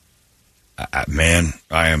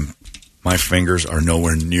 My fingers are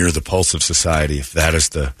nowhere near the pulse of society if that is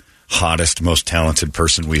the hottest, most talented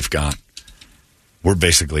person we've got. We're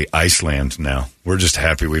basically Iceland now. We're just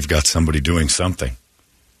happy we've got somebody doing something.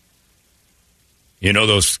 You know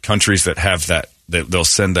those countries that have that, they'll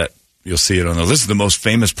send that, you'll see it on this is the most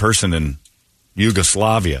famous person in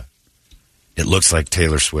Yugoslavia. It looks like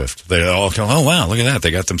Taylor Swift. They all go, oh, wow, look at that.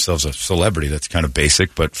 They got themselves a celebrity. That's kind of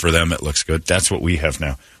basic, but for them it looks good. That's what we have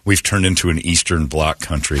now. We've turned into an Eastern Bloc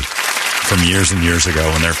country from years and years ago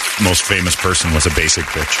when their most famous person was a basic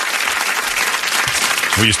bitch.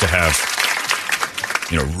 We used to have,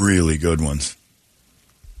 really good ones.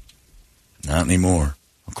 Not anymore.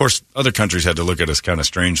 Of course, other countries had to look at us kind of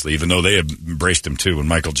strangely, even though they had embraced him too when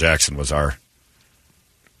Michael Jackson was our...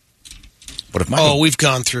 But if we've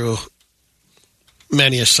gone through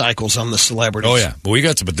many cycles on the celebrities. Oh, yeah.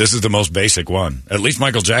 But this is the most basic one. At least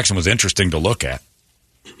Michael Jackson was interesting to look at.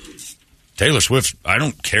 Taylor Swift, I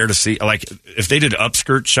don't care to see. Like, if they did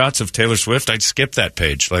upskirt shots of Taylor Swift, I'd skip that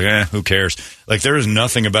page. Like, who cares? Like, there is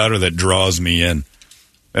nothing about her that draws me in.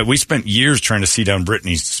 We spent years trying to see down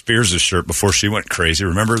Britney Spears' shirt before she went crazy.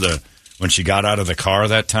 Remember when she got out of the car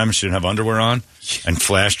that time and she didn't have underwear on and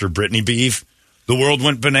flashed her Britney beef? The world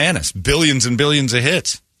went bananas. Billions and billions of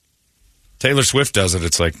hits. Taylor Swift does it.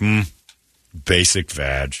 It's like, basic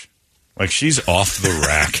vag. Like, she's off the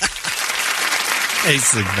rack.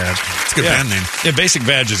 Basic Vag. It's a good band name. Yeah, Basic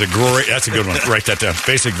Vag is that's a good one. Write that down.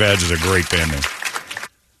 Basic Vag is a great band name.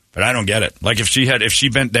 But I don't get it. Like, if she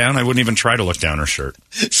bent down, I wouldn't even try to look down her shirt.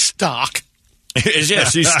 Stock. Yeah,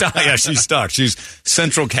 she's stock. Yeah, she's stock. She's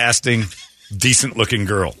central casting, decent looking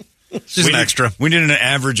girl. She's an extra. We need an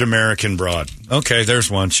average American broad. Okay,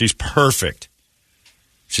 there's one. She's perfect.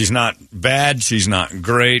 She's not bad. She's not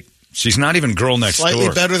great. She's not even girl next door.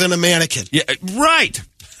 Slightly better than a mannequin. Yeah, right.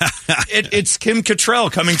 It's Kim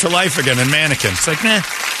Cattrall coming to life again in Mannequin. It's like,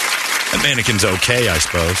 that mannequin's okay, I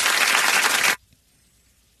suppose.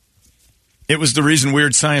 It was the reason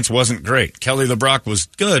Weird Science wasn't great. Kelly LeBrock was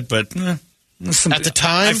good, but at the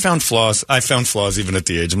time, I found flaws. Even at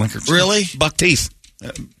the age. I'm like, really? Buck teeth.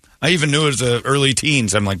 I even knew as the early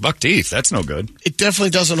teens. I'm like, buck teeth. That's no good. It definitely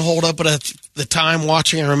doesn't hold up. But at the time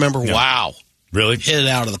watching, I remember, wow, really hit it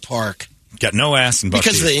out of the park. Got no ass and buck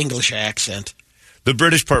because teeth. of the English accent. The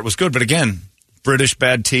British part was good, but again, British,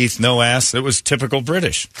 bad teeth, no ass. It was typical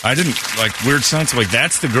British. I didn't like Weird Science. Like,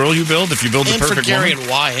 that's the girl you build if you build the perfect for Gary woman?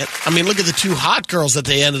 and Wyatt. I mean, look at the two hot girls that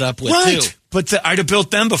they ended up with, right. too. But I'd have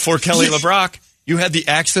built them before Kelly LeBrock. You had the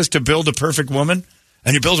access to build a perfect woman,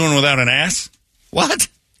 and you build one without an ass? What?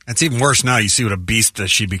 It's even worse now. You see what a beast that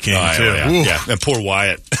she became, too. Yeah. And poor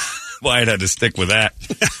Wyatt. Wyatt had to stick with that.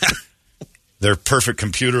 Their perfect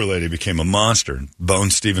computer lady became a monster and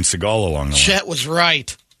boned Steven Seagal along the way. Chet was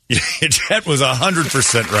right. Yeah, Chet was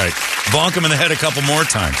 100% right. Bonk him in the head a couple more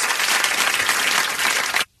times.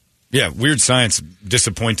 Yeah, Weird Science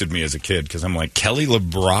disappointed me as a kid because I'm like, Kelly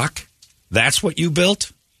LeBrock? That's what you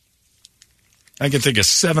built? I can think of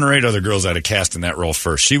 7 or 8 other girls I'd have cast in that role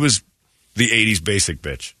first. She was the 80s basic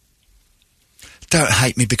bitch. Don't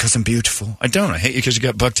hate me because I'm beautiful. I don't. I hate you because you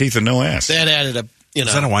got buck teeth and no ass. That added a,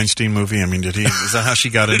 Is that a Weinstein movie? I mean, is that how she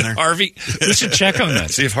got in there? Harvey? We should check on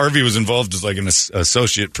that. See if Harvey was involved as like an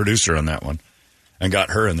associate producer on that one and got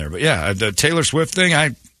her in there. But yeah, the Taylor Swift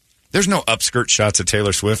thing, there's no upskirt shots of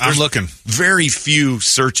Taylor Swift. I'm looking. Very few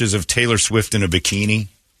searches of Taylor Swift in a bikini.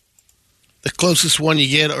 The closest one you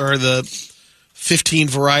get are the 15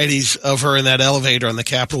 varieties of her in that elevator on the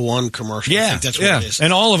Capital One commercial. Yeah, I think that's what it is.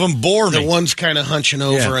 And all of them bore me. The one's kind of hunching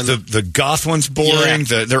over. Yeah, and the goth one's boring.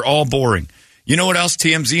 Yeah. They're all boring. You know what else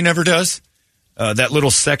TMZ never does? That little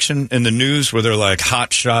section in the news where they're like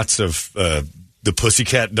hot shots of the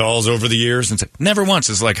Pussycat Dolls over the years. And never once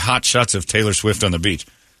is like hot shots of Taylor Swift on the beach.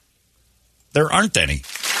 There aren't any.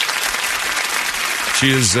 She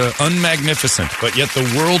is unmagnificent, but yet the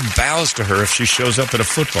world bows to her if she shows up at a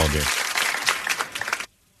football game.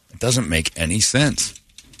 It doesn't make any sense.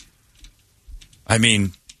 I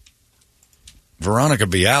mean, Veronica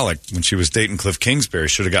Bialik, when she was dating Cliff Kingsbury,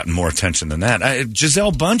 should have gotten more attention than that.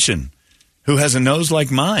 Gisele Bündchen, who has a nose like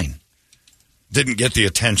mine, didn't get the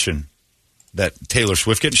attention that Taylor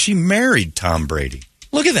Swift gets. She married Tom Brady.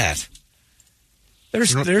 Look at that.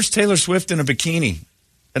 There's Taylor Swift in a bikini.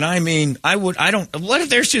 And I mean, what if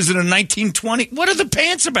there she is in a 1920? What are the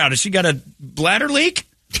pants about? Has she got a bladder leak?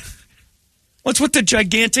 What's with the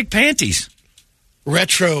gigantic panties?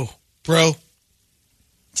 Retro, bro.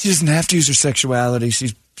 She doesn't have to use her sexuality.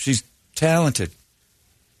 She's talented.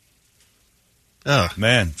 Oh,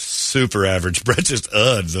 man. Super average. Brett just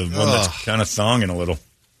the one that's kind of thonging a little.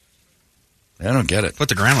 I don't get it. Put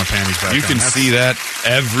the grandma panties back on. You can see that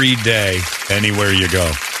every day, anywhere you go.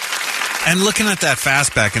 And looking at that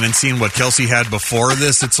fastback and then seeing what Kelsey had before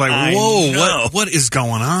this, it's like, whoa, what is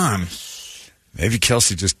going on? Maybe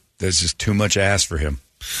Kelsey there's just too much ass for him.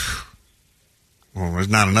 Well, there's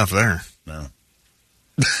not enough there. No.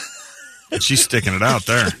 She's sticking it out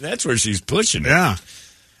there. That's where she's pushing it. Yeah.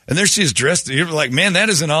 And there she is dressed. You're like, man, that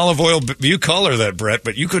is an olive oil. You color that, Brett,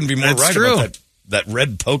 but you couldn't be more right about that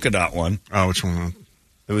red polka dot one. Oh, which one?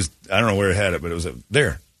 It was, I don't know where it had it, but it was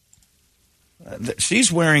there.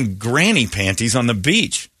 She's wearing granny panties on the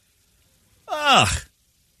beach. Ugh.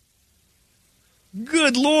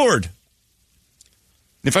 Good Lord.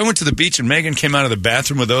 If I went to the beach and Megan came out of the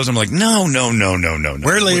bathroom with those, I'm like, no.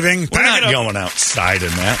 We're leaving. We're not going outside in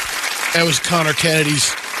that. That was Connor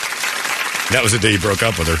Kennedy's. That was the day he broke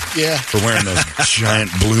up with her. Yeah. For wearing those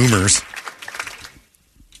giant bloomers.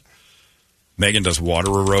 Megan does water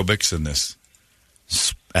aerobics in this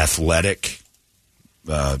athletic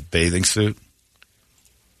bathing suit.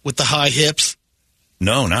 With the high hips?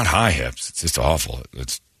 No, not high hips. It's just awful.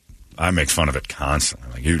 I make fun of it constantly.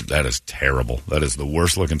 Like, that is terrible. That is the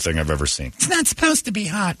worst looking thing I've ever seen. It's not supposed to be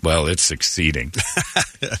hot. Well, it's succeeding.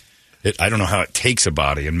 I don't know how it takes a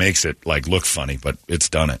body and makes it look funny, but it's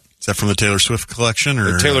done it. Is that from the Taylor Swift collection?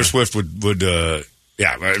 Or Taylor Swift would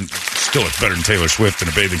Yeah, still it's better than Taylor Swift in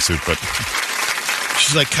a bathing suit, but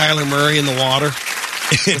she's like Kyler Murray in the water.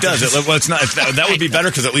 It does. Well, it's not. That would be better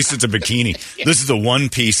because at least it's a bikini. This is a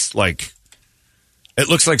one-piece, like, it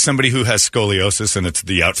looks like somebody who has scoliosis, and it's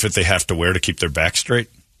the outfit they have to wear to keep their back straight.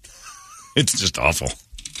 It's just awful.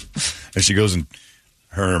 And she goes and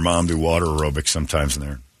her and her mom do water aerobics sometimes, and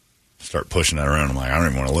they start pushing that around. I'm like, I don't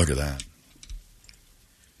even want to look at that.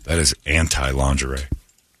 That is anti-lingerie.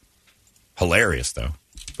 Hilarious, though.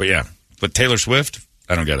 But yeah, but Taylor Swift,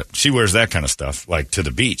 I don't get it. She wears that kind of stuff, like, to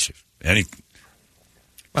the beach.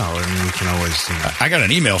 Well, I mean, we can always... I got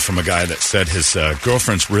an email from a guy that said his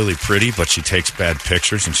girlfriend's really pretty, but she takes bad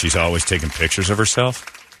pictures, and she's always taking pictures of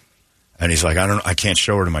herself. And he's like, I can't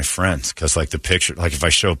show her to my friends, because, like, the picture... Like, if I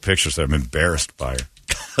show pictures, I'm embarrassed by her,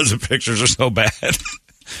 because the pictures are so bad.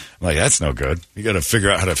 I'm like, that's no good. You got to figure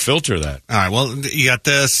out how to filter that. All right, well, you got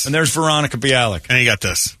this. And there's Veronica Bialik. And you got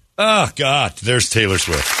this. Oh, God. There's Taylor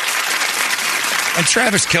Swift. And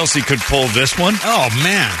Travis Kelce could pull this one. Oh,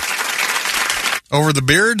 man. Over the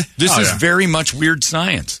beard? This is very much Weird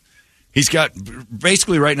Science. He's got,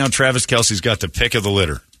 basically right now, Travis Kelce's got the pick of the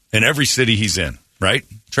litter in every city he's in, right?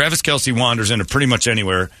 Travis Kelce wanders into pretty much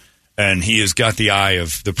anywhere, and he has got the eye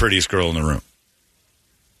of the prettiest girl in the room.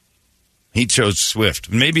 He chose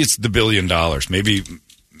Swift. Maybe it's the $1 billion. Maybe,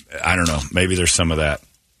 I don't know, maybe there's some of that.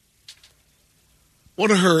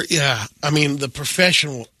 What are her, the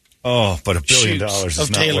professional but $1 billion is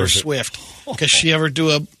of not Taylor worth it. Swift. Because she ever do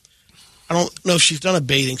I don't know if she's done a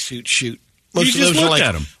bathing suit shoot. Most of those are like,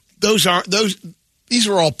 at them. These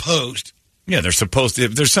are all posed. Yeah, they're supposed to.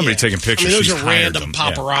 If there's somebody taking pictures, those she's are random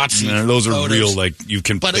paparazzi. Yeah. Those are photos. real, like, you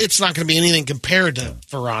can. But it's not going to be anything compared to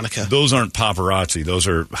Veronica. Those aren't paparazzi. Those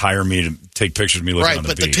are hire me to take pictures of me looking on the beach.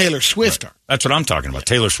 Right, but the Taylor Swift are. That's what I'm talking about.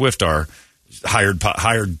 Taylor Swift are hired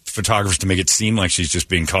photographers to make it seem like she's just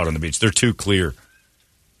being caught on the beach. They're too clear.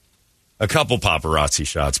 A couple paparazzi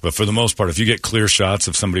shots, but for the most part, if you get clear shots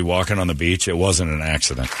of somebody walking on the beach, it wasn't an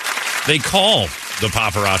accident. They call the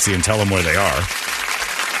paparazzi and tell them where they are.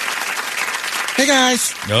 Hey,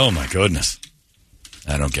 guys. Oh, my goodness.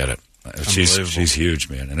 I don't get it. She's huge,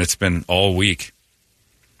 man, and it's been all week.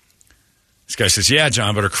 This guy says, yeah,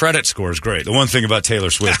 John, but her credit score is great. The one thing about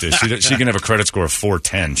Taylor Swift is she can have a credit score of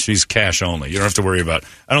 410. She's cash only. You don't have to worry about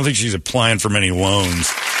I don't think she's applying for many loans.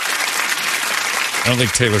 I don't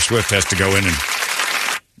think Taylor Swift has to go in and,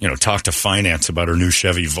 talk to finance about her new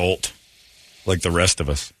Chevy Volt like the rest of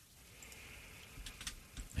us.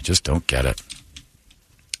 I just don't get it.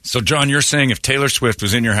 So, John, you're saying if Taylor Swift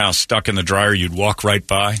was in your house stuck in the dryer, you'd walk right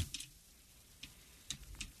by?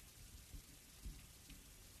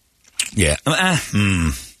 Yeah.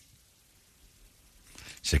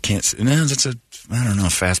 So I can't see. No, that's I don't know,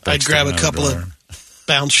 fastback. I'd grab a couple of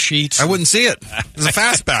bounce sheets. I wouldn't see it. It's a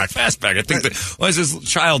fastback. Fastback. I think why is this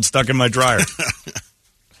child stuck in my dryer?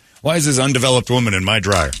 Why is this undeveloped woman in my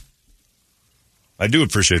dryer? I do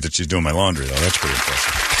appreciate that she's doing my laundry, though. That's pretty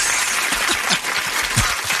impressive.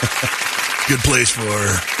 Good place for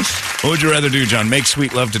her. What would you rather do, John? Make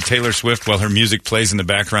sweet love to Taylor Swift while her music plays in the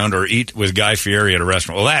background, or eat with Guy Fieri at a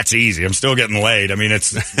restaurant? Well, that's easy. I'm still getting laid. I mean,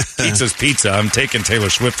 it's pizza's pizza. I'm taking Taylor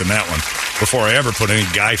Swift in that one before I ever put any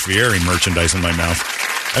Guy Fieri merchandise in my mouth.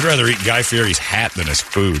 I'd rather eat Guy Fieri's hat than his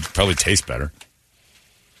food. Probably tastes better.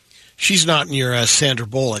 She's not in your Sandra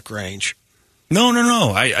Bullock range. No.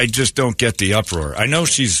 I just don't get the uproar. I know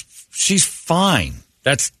she's fine.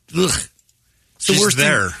 That's ugh. She's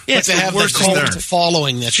there. Yeah, but to have the cult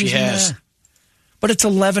following that she has. But it's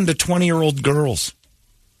 11 to 20-year-old girls.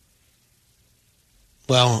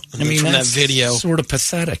 Well, I mean, from that video, sort of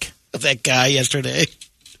pathetic. Of that guy yesterday.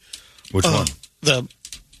 Which one? The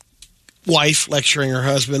wife lecturing her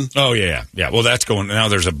husband. Oh, yeah. Well, that's going... Now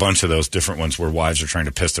there's a bunch of those different ones where wives are trying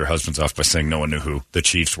to piss their husbands off by saying no one knew who the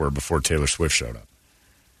Chiefs were before Taylor Swift showed up.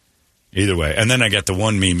 Either way. And then I got the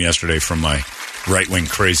one meme yesterday from my right-wing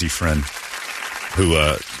crazy friend who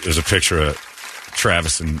there's a picture of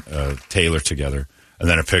Travis and Taylor together, and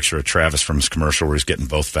then a picture of Travis from his commercial where he's getting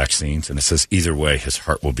both vaccines, and it says, either way, his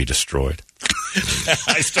heart will be destroyed.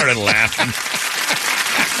 I started laughing.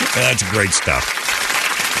 That's great stuff.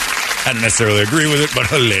 I don't necessarily agree with it, but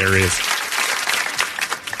hilarious.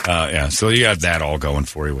 So you got that all going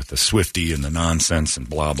for you with the Swiftie and the nonsense and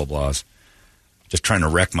blah, blah, blahs. Just trying to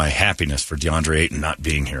wreck my happiness for DeAndre Ayton not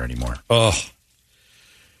being here anymore. Oh,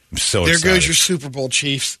 I'm so excited. There goes your Super Bowl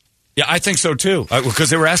Chiefs. Yeah, I think so, too. Because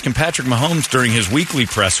they were asking Patrick Mahomes during his weekly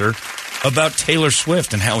presser about Taylor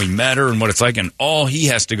Swift and how he met her and what it's like, and all he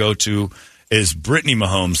has to go to is Brittany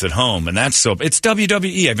Mahomes at home, and that's so... It's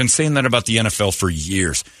WWE. I've been saying that about the NFL for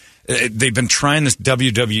years. They've been trying this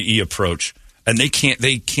WWE approach And they can't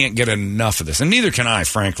get enough of this. And neither can I,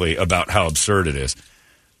 frankly, about how absurd it is.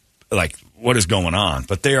 Like, what is going on?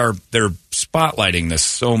 But they're spotlighting this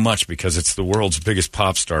so much because it's the world's biggest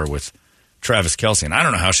pop star with Travis Kelce. And I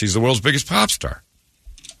don't know how she's the world's biggest pop star.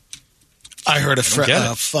 I heard a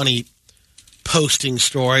funny posting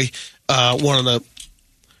story. Ronnie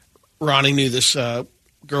knew this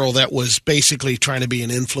girl that was basically trying to be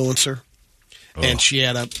an influencer. Oh. And she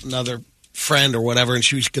had another friend or whatever, and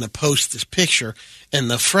she was going to post this picture. And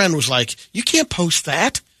the friend was like, "You can't post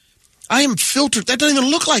that. I am filtered. That doesn't even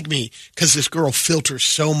look like me." Because this girl filters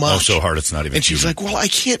so much. Oh, so hard it's not even. And she's like, "Well, I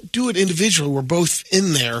can't do it individually. We're both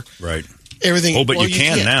in there." Right. Everything. Oh, but you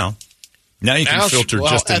can now. Now you can filter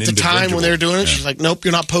just an individual. At the time when they were doing it, she's like, "Nope,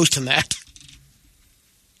 you're not posting that."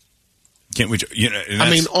 Can't we? I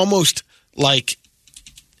mean, almost like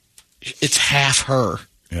it's half her.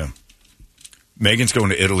 Yeah. Megan's going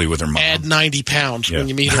to Italy with her mom. Add 90 pounds when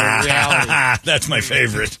you meet her in reality. That's my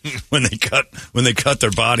favorite. when they cut their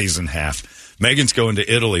bodies in half. Megan's going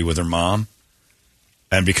to Italy with her mom.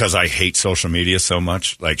 And because I hate social media so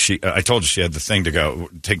much, like I told you she had the thing to go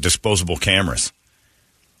take disposable cameras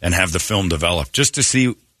and have the film developed just to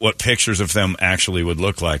see what pictures of them actually would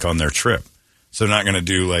look like on their trip. So they're not going to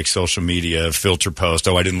do like social media filter post.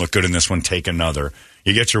 Oh, I didn't look good in this one. Take another.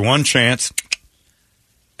 You get your one chance.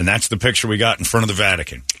 And that's the picture we got in front of the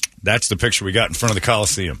Vatican. That's the picture we got in front of the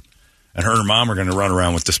Colosseum. And her and her mom are going to run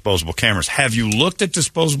around with disposable cameras. Have you looked at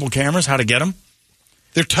disposable cameras, how to get them?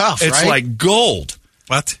 They're tough, It's like gold.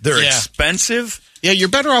 What? They're expensive. Yeah, you're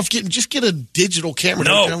better off get a digital camera.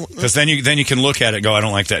 No, because then you can look at it and go, I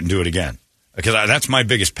don't like that, and do it again. Because that's my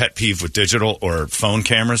biggest pet peeve with digital or phone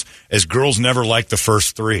cameras is girls never like the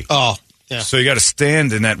first three. Oh, yeah. So you got to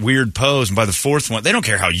stand in that weird pose, and by the fourth one, they don't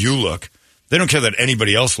care how you look. They don't care that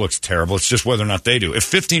anybody else looks terrible. It's just whether or not they do. If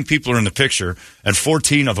 15 people are in the picture and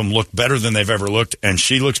 14 of them look better than they've ever looked and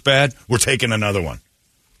she looks bad, we're taking another one.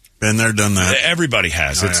 Been there, done that. Everybody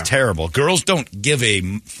has. It's terrible. Girls don't give a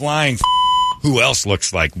flying who else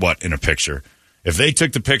looks like what in a picture. If they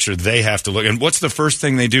took the picture, they have to look. And what's the first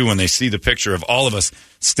thing they do when they see the picture of all of us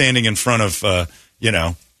standing in front of,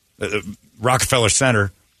 Rockefeller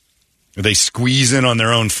Center? They squeeze in on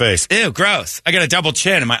their own face. Ew, gross. I got a double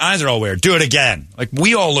chin and my eyes are all weird. Do it again. Like,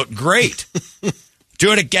 we all look great.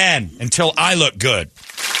 Do it again until I look good.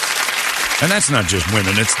 And that's not just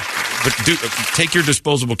women. Take your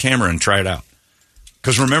disposable camera and try it out.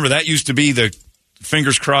 Because remember, that used to be the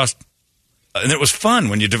fingers crossed. And it was fun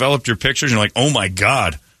when you developed your pictures. And you're like, oh, my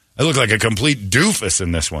God. I look like a complete doofus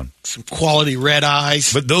in this one. Some quality red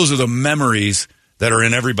eyes. But those are the memories that are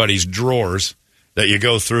in everybody's drawers that you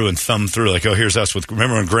go through and thumb through. Like, oh, here's us with,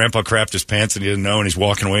 remember when Grandpa crapped his pants and he didn't know and he's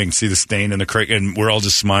walking away and see the stain in the creek and we're all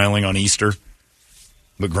just smiling on Easter.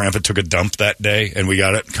 But Grandpa took a dump that day and we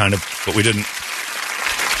got it kind of, but we didn't.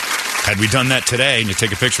 Had we done that today and you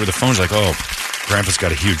take a picture with the phone, it's like, oh, Grandpa's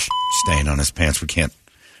got a huge stain on his pants.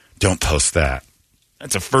 Don't post that.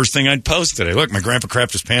 That's the first thing I'd post today. Look, my grandpa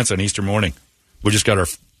crapped his pants on Easter morning. We just got our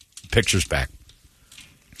pictures back.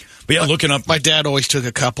 But yeah, looking up. My dad always took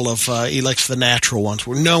a couple of, he likes the natural ones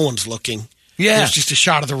where no one's looking. Yeah. It's just a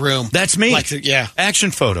shot of the room. That's me. Yeah.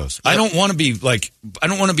 Action photos. Yep. I don't want to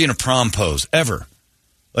be in a prom pose ever.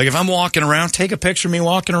 Like if I'm walking around, take a picture of me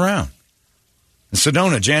walking around. In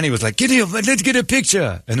Sedona, Janny was like, let's get a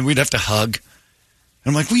picture. And then we'd have to hug.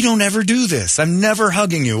 And I'm like, we don't ever do this. I'm never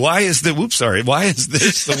hugging you. Why is this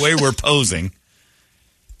the way we're posing?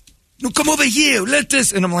 No, come over here. Let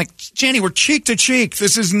this. And I'm like, Janny, we're cheek to cheek.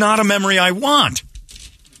 This is not a memory I want.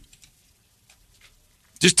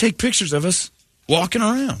 Just take pictures of us walking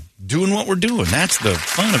around, doing what we're doing. That's the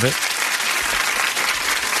fun of it.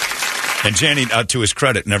 And Janny, to his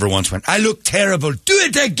credit, never once went, I look terrible. Do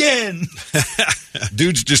it again.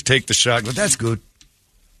 Dudes just take the shot. But that's good.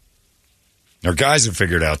 Our guys have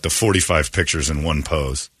figured out the 45 pictures in one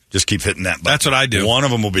pose. Just keep hitting that button. That's what I do. One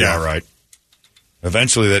of them will be all right.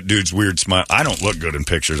 Eventually, that dude's weird smile. I don't look good in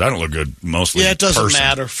pictures. I don't look good mostly. Yeah, it doesn't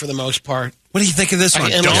matter for the most part. What do you think of this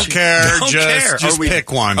one? Don't care. Just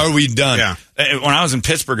pick one. Are we done? Yeah. When I was in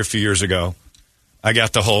Pittsburgh a few years ago, I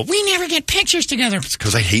got the whole, we never get pictures together. It's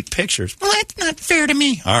because I hate pictures. Well, that's not fair to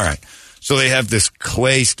me. All right. So they have this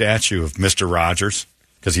clay statue of Mr. Rogers,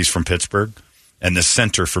 because he's from Pittsburgh, and the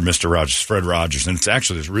center for Mr. Rogers, Fred Rogers. And it's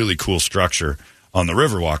actually this really cool structure on the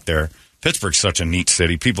Riverwalk there. Pittsburgh's such a neat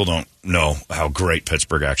city. People don't know how great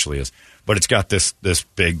Pittsburgh actually is. But it's got this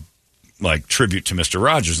big, like, tribute to Mr.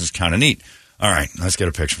 Rogers. It's kind of neat. All right, let's get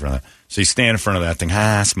a picture from that. So you stand in front of that thing,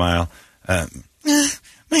 smile. My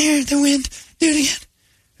hair in the wind. Do it again.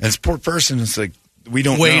 And this poor person is like, we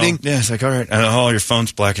don't waiting. Know. Yeah, it's like, all right. Oh, your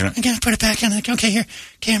phone's blacking out. I'm going to put it back on. Like, okay, here,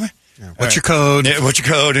 camera. Yeah. What's your code? Yeah, what's your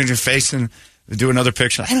code? And your face and do another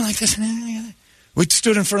picture. I don't like this. We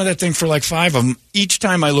stood in front of that thing for like 5 of them. Each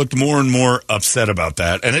time I looked more and more upset about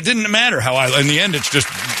that. And it didn't matter how in the end, it's just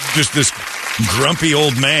this grumpy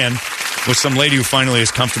old man with some lady who finally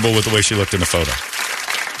is comfortable with the way she looked in the photo.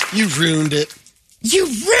 You ruined it. You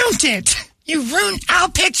ruined it. You ruined our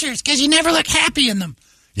pictures because you never look happy in them.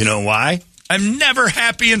 You know why? I'm never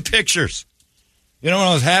happy in pictures. You know when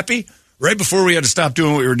I was happy? Right before we had to stop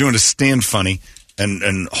doing what we were doing to stand funny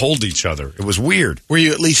and hold each other. It was weird. Were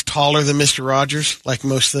you at least taller than Mr. Rogers, like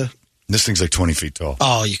most of the... This thing's like 20 feet tall.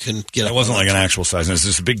 Oh, you couldn't get up. It wasn't like an actual size. It's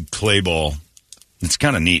this big clay ball. It's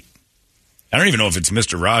kind of neat. I don't even know if it's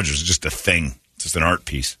Mr. Rogers. It's just a thing. It's just an art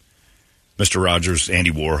piece. Mr. Rogers,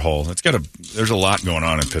 Andy Warhol. There's a lot going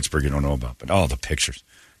on in Pittsburgh you don't know about. But the pictures.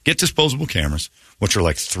 Get disposable cameras, which are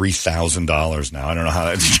like $3,000 now. I don't know how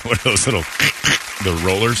that's what those little the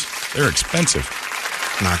rollers. They're expensive.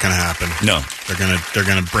 Not going to happen. No, they're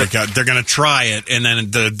gonna break out. They're gonna try it, and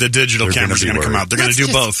then the digital cameras are gonna come out. They're gonna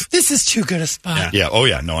do both. This is too good a spot. Yeah. Oh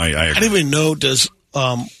yeah. No, I agree. I didn't even know. Does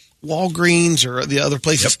Walgreens or the other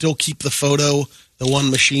places still keep the photo? The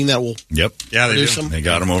one machine that will. Yep. Yeah, they do. Them? They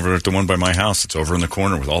got them over at the one by my house. It's over in the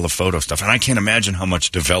corner with all the photo stuff, and I can't imagine how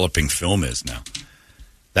much developing film is now.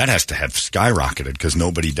 That has to have skyrocketed because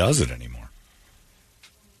nobody does it anymore.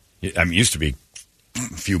 I mean, it used to be a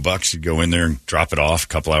few bucks. You'd go in there and drop it off. A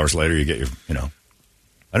couple hours later, you get your, I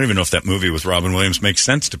don't even know if that movie with Robin Williams makes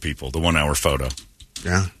sense to people, the 1 hour photo.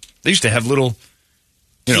 Yeah. They used to have little,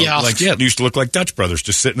 it used to look like Dutch Brothers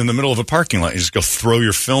just sitting in the middle of a parking lot. You just go throw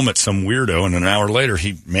your film at some weirdo, and an hour later,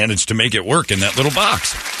 he managed to make it work in that little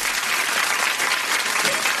box.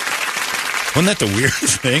 Wasn't that the weird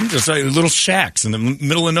thing? Just like little shacks in the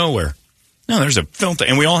middle of nowhere. No, there's a film thing.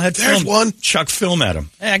 And we all had film. There's one. Chuck film at him.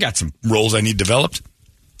 Hey, I got some rolls I need developed.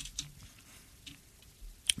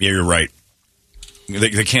 Yeah, you're right.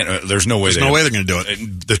 They can't. There's no way. There's no way they're going to do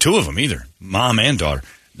it. The two of them either, mom and daughter.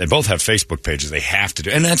 They both have Facebook pages. They have to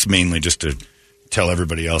do, and that's mainly just to tell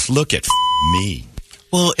everybody else, look at me.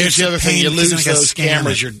 Well, here's the other thing: you lose those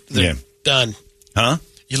cameras, they're done. Huh?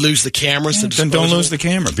 You lose the cameras. Then don't lose the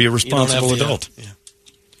camera. Be a responsible adult.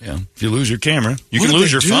 Yeah. If you lose your camera, you can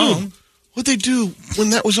lose your phone. What'd they do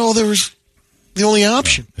when that was all there was? The only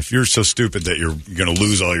option. If you're so stupid that you're going to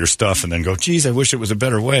lose all your stuff and then go, geez, I wish it was a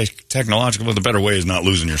better way. Technological, but the better way is not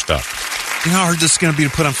losing your stuff. You know how hard this is going to be to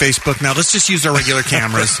put on Facebook now? Let's just use our regular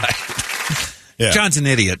cameras. Yeah. John's an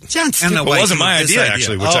idiot. It wasn't my idea,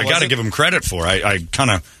 actually, which I got to give him credit for. I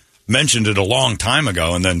kind of mentioned it a long time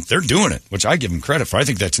ago, and then they're doing it, which I give them credit for. I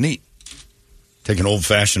think that's neat. Take an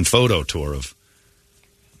old-fashioned photo tour of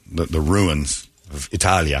the ruins of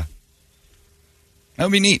Italia. That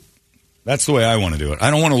would be neat. That's the way I want to do it.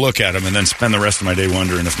 I don't want to look at them and then spend the rest of my day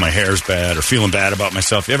wondering if my hair's bad or feeling bad about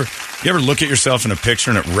myself. You ever look at yourself in a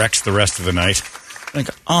picture and it wrecks the rest of the night? Like,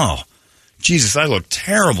 oh, Jesus, I look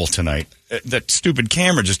terrible tonight. That stupid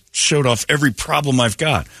camera just showed off every problem I've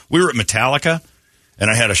got. We were at Metallica,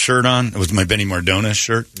 and I had a shirt on. It was my Benny Mardones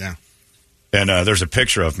shirt. Yeah. And there's a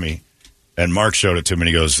picture of me, and Mark showed it to me, and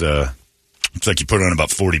he goes, it's like you put on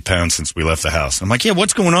about 40 pounds since we left the house. I'm like, yeah,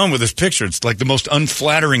 what's going on with this picture? It's like the most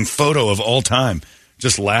unflattering photo of all time.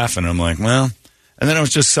 Just laughing. I'm like, well. And then I was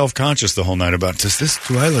just self-conscious the whole night about, do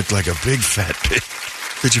I look like a big fat pig?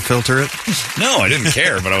 Did you filter it? No, I didn't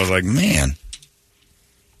care, but I was like, man.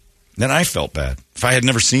 Then I felt bad. If I had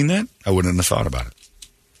never seen that, I wouldn't have thought about it.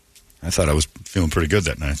 I thought I was feeling pretty good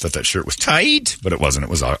that night. I thought that shirt was tight, but it wasn't. It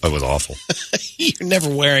was awful. You're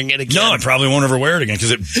never wearing it again. No, I probably won't ever wear it again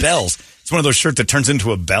because it bells. It's one of those shirts that turns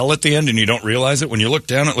into a bell at the end and you don't realize it. When you look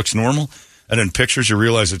down, it looks normal. And in pictures, you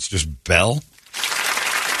realize it's just bell.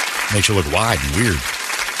 Makes you look wide and weird.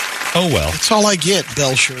 Oh, well. That's all I get,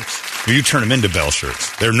 bell shirts. You turn them into bell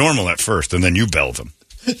shirts. They're normal at first, and then you bell them.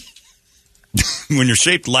 When you're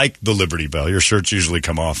shaped like the Liberty Bell, your shirts usually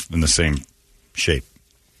come off in the same shape.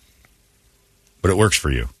 But it works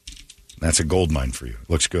for you. That's a gold mine for you. It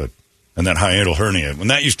looks good. And that hiatal hernia, when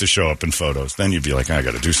that used to show up in photos, then you'd be like, I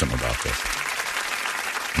got to do something about this.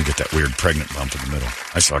 You get that weird pregnant bump in the middle.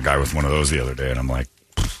 I saw a guy with one of those the other day, and I'm like,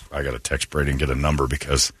 I got to text Brady and get a number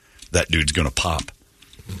because that dude's going to pop.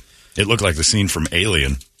 It looked like the scene from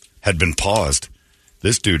Alien had been paused.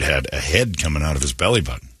 This dude had a head coming out of his belly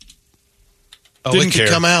button. Oh, it could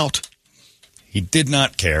come out. He did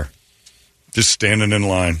not care. Just standing in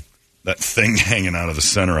line. That thing hanging out of the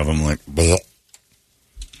center of him like, blah.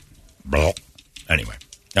 Blah. Anyway,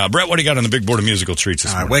 Brett, what do you got on the big board of musical treats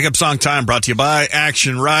this morning? Wake Up Song Time brought to you by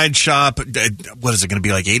Action Ride Shop. What is it going to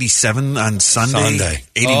be, like 87 on Sunday?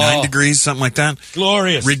 89 degrees, something like that.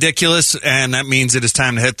 Glorious. Ridiculous, and that means it is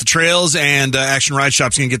time to hit the trails, and Action Ride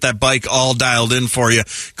Shop's going to get that bike all dialed in for you.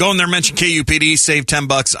 Go in there, mention KUPD, save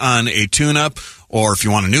 $10 on a tune-up, or if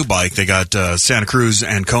you want a new bike, they got Santa Cruz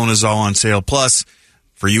and Kona's all on sale. Plus,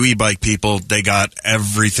 for you e-bike people, they got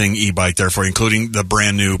everything e-bike there for you, including the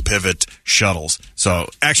brand new Pivot shuttles. So,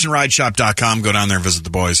 actionrideshop.com. Go down there and visit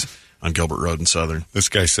the boys on Gilbert Road in Southern. This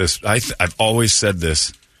guy says, I've always said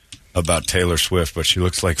this about Taylor Swift, but she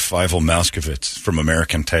looks like Fievel Mouskowitz from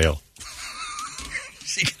American Tail.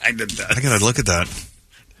 She kind of does. I got to look at that.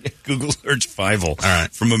 Google search Fievel. All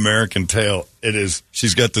right. From American Tail. It is.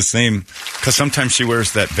 She's got the same, because sometimes she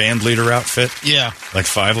wears that band leader outfit. Yeah. Like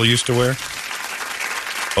Fievel used to wear.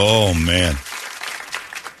 Oh, man.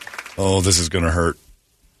 Oh, this is going to hurt.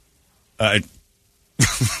 It's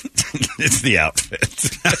the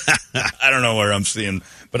outfit. I don't know where I'm seeing,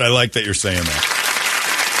 but I like that you're saying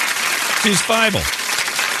that. She's Fievel.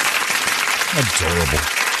 Adorable.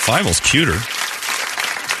 Fievel's cuter.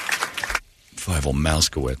 Fievel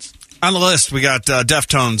Mouskowitz. On the list, we got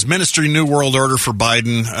Deftones, Ministry New World Order for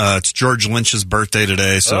Biden. It's George Lynch's birthday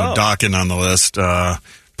today, so Dawkins on the list.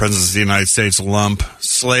 President of the United States lump.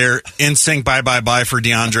 Slayer, NSYNC, Bye Bye Bye for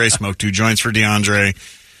DeAndre. Smoke 2 joints for DeAndre.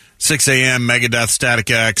 6 a.m. Megadeth, Static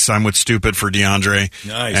X. I'm with Stupid for DeAndre.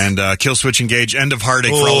 Nice. And Killswitch Engage, End of Heartache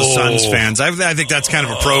for all the Suns fans. I think that's kind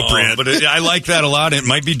of appropriate. But I like that a lot. It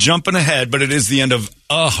might be jumping ahead, but it is the end of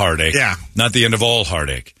a heartache. Yeah. Not the end of all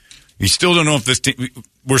heartache. You still don't know if this team...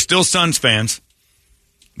 We're still Suns fans.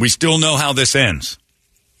 We still know how this ends.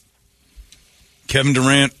 Kevin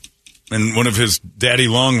Durant and one of his daddy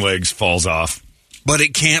long legs falls off. But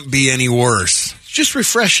it can't be any worse. It's just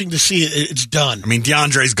refreshing to see it's done. I mean,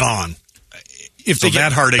 DeAndre's gone. If they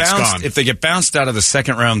that heartache's gone. If they get bounced out of the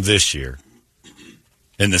second round this year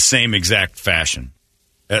in the same exact fashion,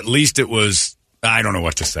 at least it was... I don't know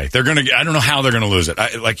what to say. I don't know how they're going to lose it.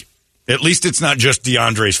 At least it's not just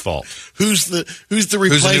DeAndre's fault. Who's the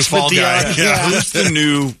replacement fall guy? Yeah. Who's the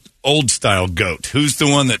new old style goat? Who's the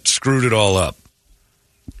one that screwed it all up?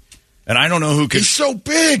 And I don't know who could. He's so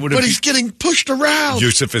big, but he's getting pushed around.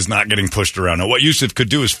 Yusuf is not getting pushed around. Now, what Yusuf could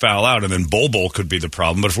do is foul out, and then Bol could be the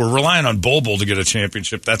problem. But if we're relying on Bol to get a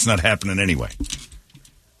championship, that's not happening anyway.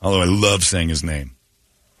 Although I love saying his name.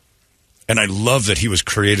 And I love that he was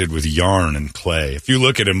created with yarn and clay. If you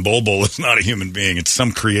look at him, Bol is not a human being. It's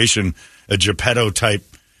some creation, a Geppetto type.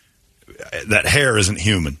 That hair isn't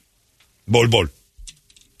human. Bol.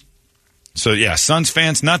 So, yeah, Suns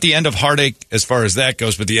fans, not the end of heartache as far as that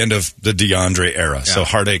goes, but the end of the DeAndre era. Yeah. So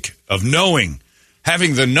heartache of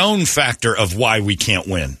having the known factor of why we can't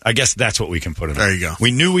win. I guess that's what we can put it on. There you go.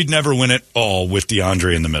 We knew we'd never win it all with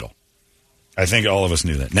DeAndre in the middle. I think all of us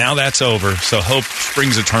knew that. Now that's over, so hope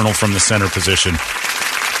springs eternal from the center position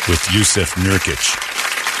with Yusuf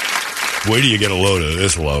Nurkic. Wait till you get a load of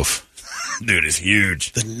this loaf. Dude is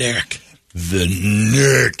huge. The neck.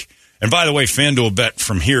 And by the way, FanDuel bet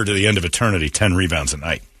from here to the end of eternity, 10 rebounds a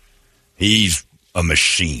night. He's a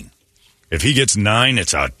machine. If he gets 9,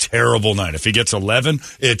 it's a terrible night. If he gets 11,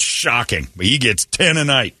 it's shocking. But he gets 10 a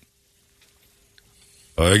night.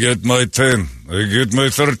 I get my 10. I get my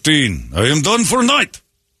 13. I am done for night.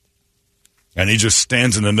 And he just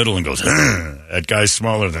stands in the middle and goes, that guy's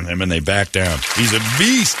smaller than him, and they back down. He's a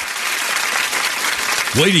beast.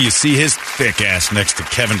 Wait till you see his thick ass next to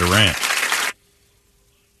Kevin Durant.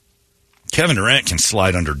 Kevin Durant can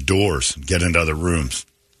slide under doors and get into other rooms.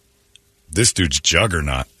 This dude's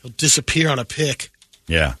juggernaut. He'll disappear on a pick.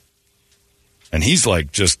 Yeah. And he's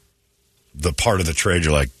like just the part of the trade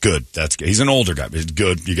you're like, good, that's good. He's an older guy, but he's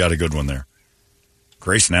good. You got a good one there.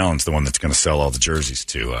 Grayson Allen's the one that's going to sell all the jerseys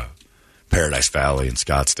to Paradise Valley and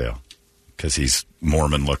Scottsdale because he's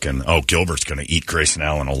Mormon looking. Oh, Gilbert's going to eat Grayson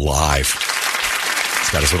Allen alive.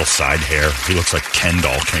 He's got his little side hair. He looks like Ken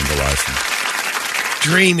doll came to life.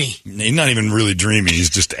 Dreamy. He's not even really dreamy. He's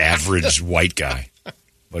just average white guy.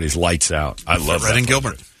 But he's lights out. I love that. Red and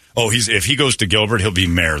Gilbert. Oh, if he goes to Gilbert, he'll be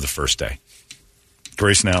mayor the first day.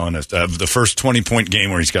 Grayson Allen, the first 20-point game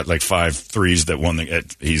where he's got like 5 threes that won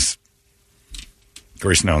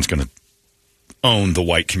Grayson Allen's going to own the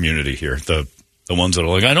white community here. The ones that are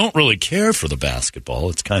like, I don't really care for the basketball.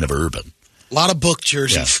 It's kind of urban. A lot of book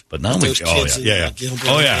jerseys. Yeah, but not those kids. Yeah.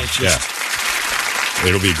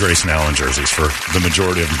 It'll be Grayson Allen jerseys for the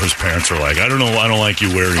majority of them whose parents are like, I don't like you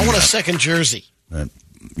wearing that. I want a second jersey. That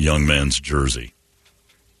young man's jersey.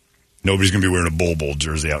 Nobody's going to be wearing a Bol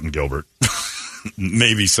jersey out in Gilbert.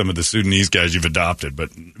 Maybe some of the Sudanese guys you've adopted, but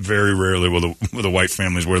very rarely will the white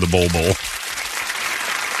families wear the Bol.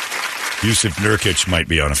 Yusuf Nurkic might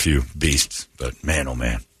be on a few beasts, but man, oh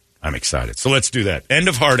man, I'm excited. So let's do that. End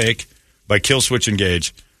of Heartache by Killswitch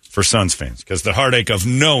Engage for Suns fans, because the heartache of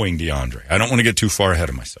knowing DeAndre, I don't want to get too far ahead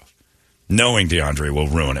of myself. Knowing DeAndre will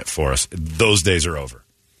ruin it for us. Those days are over.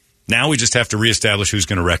 Now we just have to reestablish who's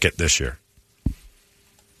going to wreck it this year.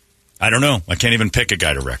 I don't know. I can't even pick a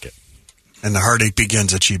guy to wreck it. And the heartache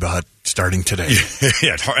begins at Chiba Hut starting today.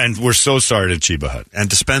 Yeah, and we're so sorry to Chiba Hut. And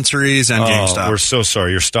dispensaries and GameStop. We're so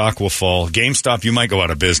sorry. Your stock will fall. GameStop, you might go out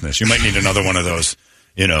of business. You might need another one of those,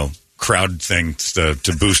 crowd things to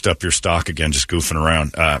boost up your stock again, just goofing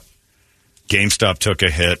around. GameStop took a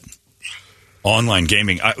hit. Online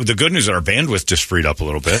gaming. The good news is our bandwidth just freed up a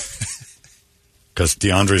little bit because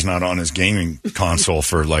DeAndre's not on his gaming console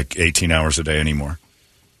for like 18 hours a day anymore.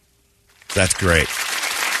 That's great.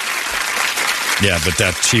 Yeah, but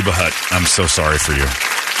that Chiba Hut, I'm so sorry for you.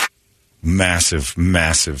 Massive,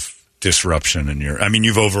 massive disruption in your... I mean,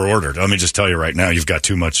 you've over-ordered. Let me just tell you right now, you've got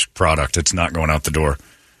too much product. It's not going out the door.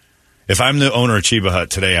 If I'm the owner of Chiba Hut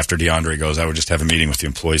today after DeAndre goes, I would just have a meeting with the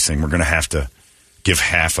employees saying we're going to have to give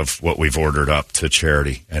half of what we've ordered up to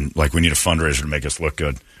charity. And, we need a fundraiser to make us look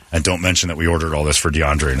good. And don't mention that we ordered all this for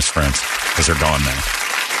DeAndre and his friends because they're gone now.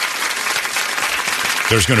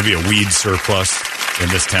 There's going to be a weed surplus in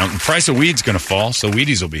this town. The price of weed's going to fall, so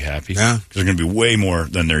weedies will be happy. Yeah. Because they're going to be way more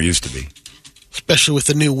than there used to be. Especially with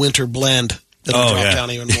the new winter blend. That'll drop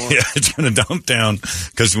down even more. Yeah, it's going to dump down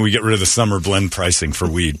because we get rid of the summer blend pricing for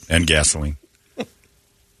weed and gasoline.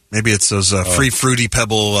 Maybe it's those free Fruity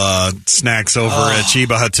Pebble snacks over at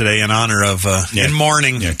Chiba Hut today in honor of in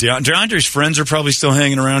mourning. Yeah, DeAndre's friends are probably still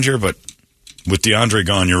hanging around here, but with DeAndre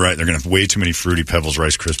gone, you're right. They're going to have way too many Fruity Pebbles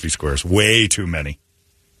Rice Krispie Squares. Way too many.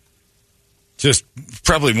 Just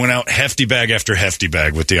probably went out hefty bag after hefty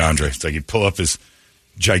bag with DeAndre. It's like he'd pull up his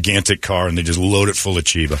gigantic car and they just load it full of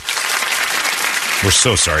Chiba. We're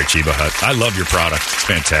so sorry, Chiba Hut. I love your product. It's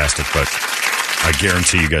fantastic, but I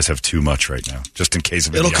guarantee you guys have too much right now, just in case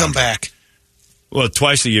of It'll come back. Well,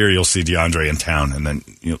 twice a year you'll see DeAndre in town, and then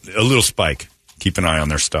a little spike. Keep an eye on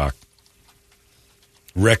their stock.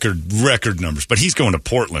 Record numbers. But he's going to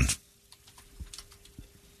Portland.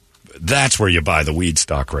 That's where you buy the weed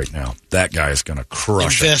stock right now. That guy is going to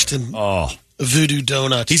crush Invest in Voodoo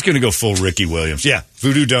Donuts. He's going to go full Ricky Williams. Yeah,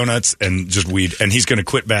 Voodoo Donuts and just weed. And he's going to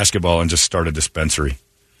quit basketball and just start a dispensary.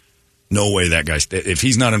 No way that guy's... If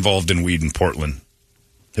he's not involved in weed in Portland,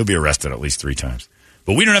 he'll be arrested at least 3 times.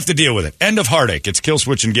 But we don't have to deal with it. End of heartache. It's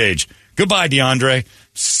Killswitch Engage. Goodbye, DeAndre.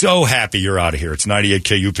 So happy you're out of here. It's 98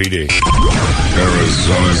 KUPD.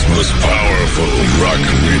 Arizona's most powerful rock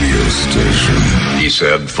radio station. He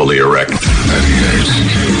said, fully erect. 98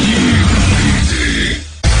 KUPD.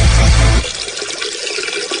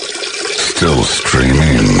 Still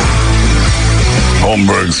streaming.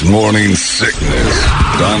 Holmberg's Morning Sickness.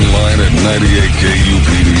 Online at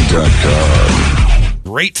 98kupd.com.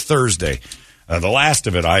 Great Thursday. The last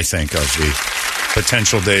of it, I think, of the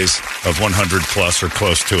potential days of 100 plus or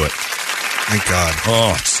close to it. Thank God.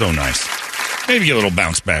 Oh, it's so nice. Maybe get a little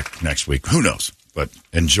bounce back next week. Who knows? But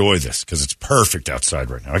enjoy this because it's perfect outside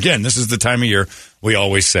right now. Again, this is the time of year we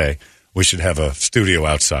always say we should have a studio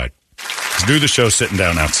outside. Let's do the show sitting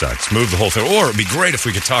down outside. Let's move the whole thing. Or it'd be great if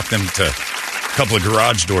we could talk them to a couple of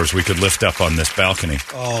garage doors we could lift up on this balcony.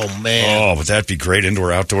 Oh, man. Oh, would that be great?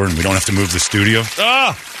 Indoor, outdoor, and we don't have to move the studio.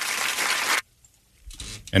 Ah!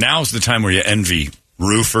 And now's the time where you envy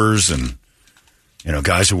roofers and,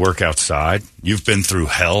 guys who work outside. You've been through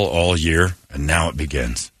hell all year, and now it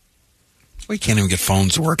begins. We can't even get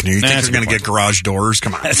phones working here. You think you're going to get garage doors?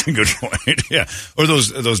 Come on. That's a good point. Yeah. Or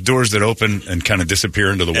those doors that open and kind of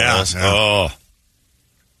disappear into the walls. Yeah. Oh.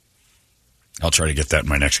 I'll try to get that in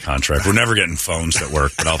my next contract. We're never getting phones that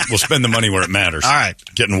work, but we'll spend the money where it matters. All right.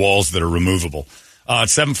 Getting walls that are removable. At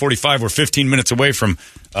 7:45, we're 15 minutes away from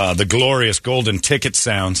the glorious golden ticket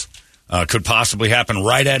sounds. Could possibly happen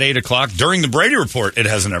right at 8 o'clock. During the Brady Report, it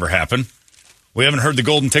hasn't ever happened. We haven't heard the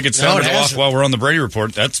golden ticket sound go off while we're on the Brady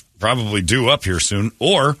Report. That's probably due up here soon.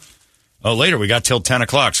 Or later, we got till 10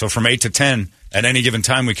 o'clock. So from 8 to 10, at any given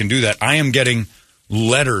time, we can do that. I am getting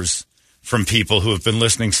letters from people who have been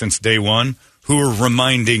listening since day one who are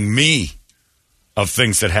reminding me of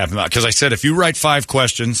things that happened. Because I said, if you write 5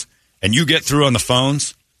 questions and you get through on the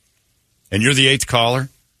phones and you're the 8th caller,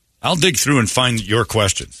 I'll dig through and find your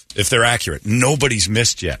questions if they're accurate. Nobody's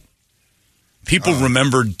missed yet. People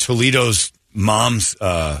remembered Toledo's mom's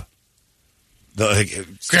grandmother's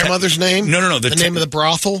name? No. The name of the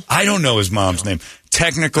brothel? I don't know his mom's name.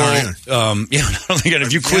 Technical. I don't think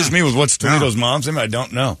if you quiz me with what's Toledo's mom's name, I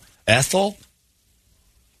don't know. Ethel?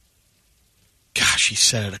 Gosh. gosh, he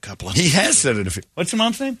said it a couple of times. He has said it. What's your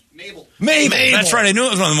mom's name? Mabel. That's right. I knew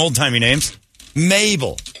it was one of the old-timey names.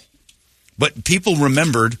 Mabel. But people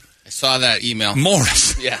remembered. I saw that email.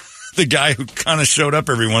 Morris. Yeah. The guy who kind of showed up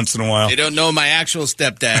every once in a while. They don't know my actual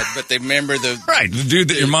stepdad, but they remember the right. The dude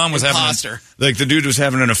that your mom was imposter. having, like the dude who was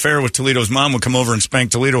having an affair with Toledo's mom would come over and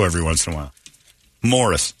spank Toledo every once in a while.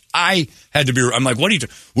 Morris. I had to be. I'm like, what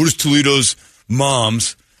is Toledo's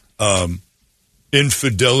mom's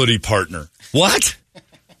infidelity partner? What?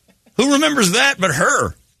 Who remembers that but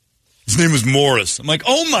her? His name was Morris. I'm like,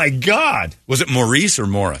 oh my God. Was it Maurice or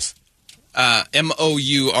Morris?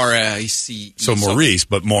 Mourice. So Maurice,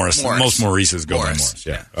 but Morris. Most Maurices go by Morris. Morris.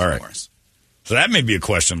 Yeah. All right. Morris. So that may be a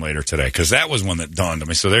question later today, because that was one that dawned on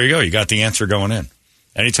me. So there you go. You got the answer going in.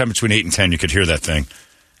 Anytime between 8 and 10, you could hear that thing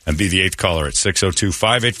and be the 8th caller at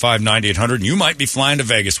 602-585-9800. And you might be flying to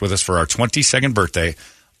Vegas with us for our 22nd birthday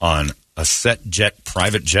on a set jet,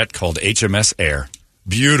 private jet called HMS Air.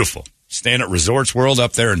 Beautiful. Staying at Resorts World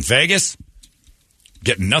up there in Vegas.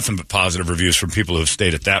 Getting nothing but positive reviews from people who have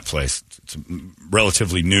stayed at that place. It's a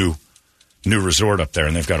relatively new resort up there,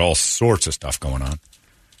 and they've got all sorts of stuff going on. And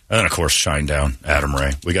then, of course, Shinedown, Adam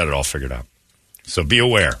Ray. We got it all figured out. So be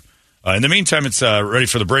aware. In the meantime, it's ready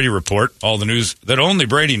for the Brady Report. All the news that only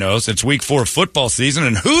Brady knows. It's week 4 of football season,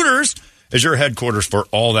 and Hooters is your headquarters for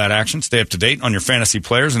all that action. Stay up to date on your fantasy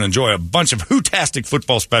players and enjoy a bunch of hootastic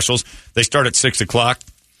football specials. They start at 6 o'clock.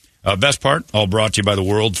 Best part, all brought to you by the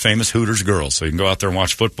world-famous Hooters girls. So you can go out there and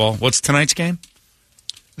watch football. What's tonight's game?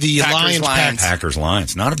 The Lions.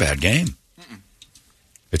 Packers-Lions. Not a bad game. Mm-mm.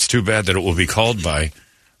 It's too bad that it will be called by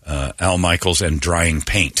Al Michaels and drying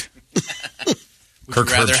paint. Would you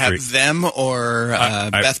rather have them or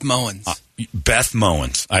Beth Mowens? Beth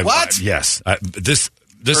Mowens. What? Yes. This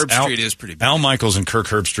Herb Street is pretty bad. Al Michaels and Kirk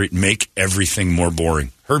Herbstreit make everything more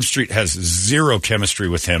boring. Herbstreit has zero chemistry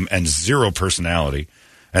with him and zero personality.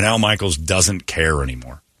 And Al Michaels doesn't care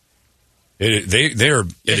anymore.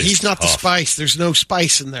 He's not the spice. There's no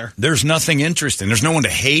spice in there. There's nothing interesting. There's no one to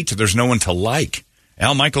hate. There's no one to like.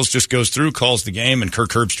 Al Michaels just goes through, calls the game, and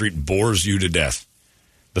Kirk Herbstreit bores you to death.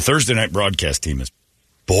 The Thursday night broadcast team is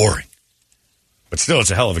boring. But still, it's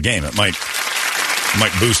a hell of a game. It might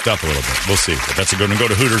boost up a little bit. We'll see. But that's a good one. Go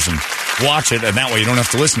to Hooters and watch it, and that way you don't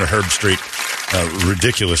have to listen to Herbstreit.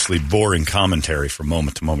 Ridiculously boring commentary from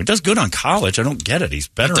moment to moment. It does good on college. I don't get it. He's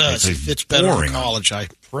better. It does. It's better on college.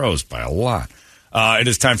 Pros by a lot. It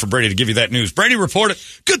is time for Brady to give you that news. Brady, report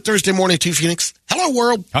it. Good Thursday morning to Phoenix. Hello,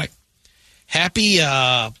 world. Hi. Happy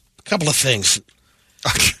couple of things.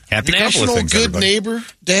 Happy National couple of things, Good everybody. Neighbor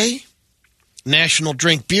Day, National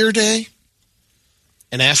Drink Beer Day,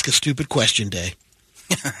 and Ask a Stupid Question Day.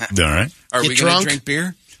 All right. Are we going to drink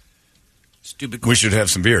beer? Stupid question. We should have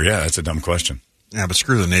some beer. Yeah, that's a dumb question. Yeah, but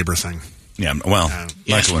screw the neighbor thing. Yeah, well,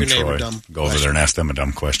 Michael and Troy go over there and ask them a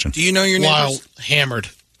dumb question. Do you know your neighbors? While hammered.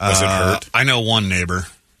 Was it hurt? I know one neighbor.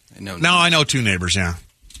 I know 2 neighbors, yeah.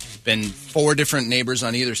 Been 4 different neighbors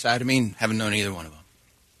on either side of me. Haven't known either one of them.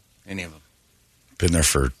 Any of them. Been there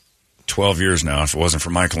for 12 years now. If it wasn't for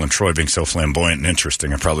Michael and Troy being so flamboyant and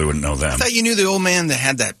interesting, I probably wouldn't know them. I thought you knew the old man that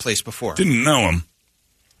had that place before. Didn't know him.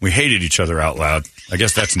 We hated each other out loud. I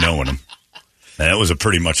guess that's knowing him. And that was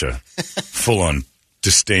pretty much a full-on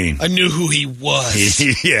disdain. I knew who he was.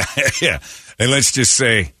 Yeah. And let's just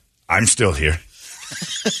say, I'm still here.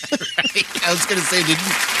 Right. I was going to say,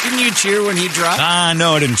 didn't you cheer when he dropped?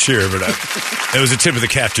 No, I didn't cheer, but it was a tip of the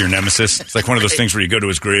cap to your nemesis. It's like one of those things where you go to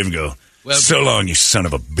his grave and go, so long, you son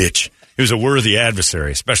of a bitch. He was a worthy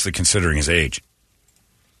adversary, especially considering his age.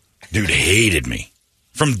 Dude hated me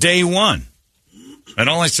from day one. And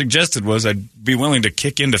all I suggested was I'd be willing to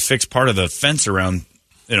kick in to fix part of the fence around,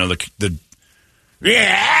 the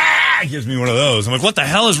yeah, gives me one of those. I'm like, what the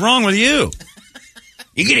hell is wrong with you?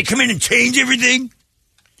 You gonna come in and change everything?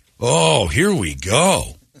 Oh, here we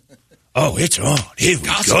go. Oh, it's on. Here we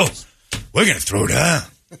go. We're gonna throw down.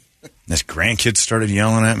 And this grandkid started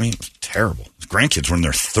yelling at me. It was terrible. His grandkids were in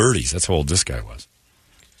their 30s. That's how old this guy was.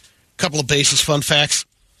 Couple of basis fun facts.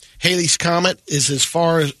 Halley's Comet is as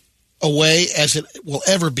far away as it will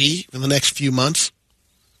ever be in the next few months.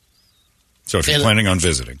 So if you're planning on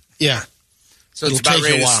visiting. Yeah. So it's about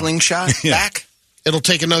ready to slingshot back? It'll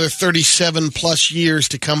take another 37 plus years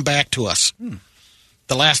to come back to us.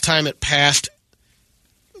 The last time it passed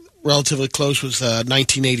relatively close was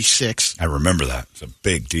 1986. I remember that. It's a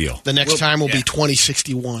big deal. The next time will be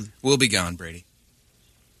 2061. We'll be gone, Brady.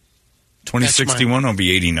 2061 will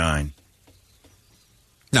be 89.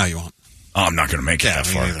 No, you won't. Oh, I'm not going to make it that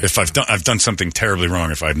far. If I've done something terribly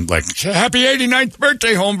wrong, if I'm like, happy 89th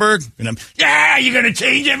birthday, Holmberg, and I'm, you're going to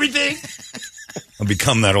change everything? I'll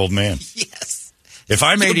become that old man. Yes. If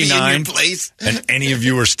I'm You'll be in your 89 place. and any of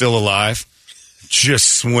you are still alive, just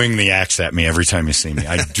swing the axe at me every time you see me.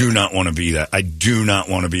 I do not want to be that. I do not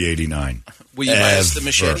want to be 89. Will you buy us the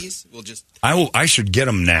machetes? We'll just. I should get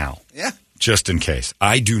them now. Yeah. Just in case.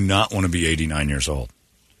 I do not want to be 89 years old.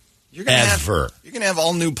 You're gonna have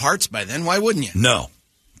all new parts by then. Why wouldn't you? No.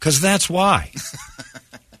 Because that's why.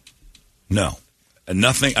 No.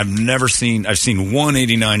 Nothing. I've seen one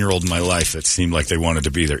 89-year-old in my life that seemed like they wanted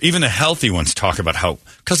to be there. Even the healthy ones talk about how,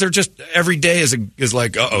 because they're just, every day is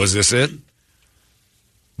like, uh-oh, is this it?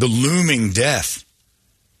 The looming death.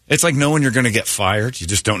 It's like knowing you're going to get fired. You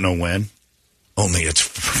just don't know when. Only it's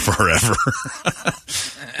forever.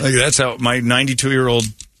 Like that's how my 92-year-old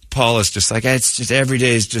Paula's just like, it's just every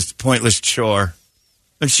day is just a pointless chore.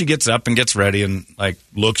 And she gets up and gets ready and like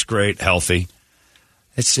looks great, healthy.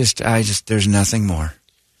 It's just, there's nothing more.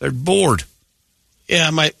 They're bored.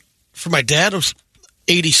 Yeah, for my dad, it was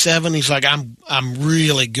 87. He's like, I'm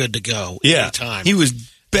really good to go. Yeah, anytime. He was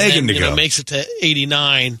begging to go. Makes it to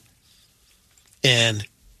 89, and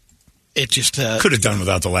it just could have done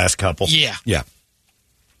without the last couple. Yeah.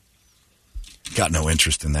 Got no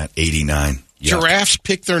interest in that 89. Giraffes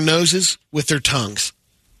pick their noses with their tongues.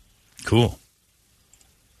 Cool.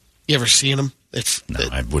 You ever seen them?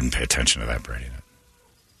 I wouldn't pay attention to that, Brady.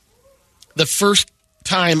 The first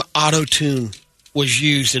time auto-tune was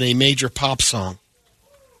used in a major pop song,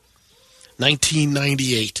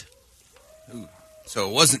 1998. Ooh, so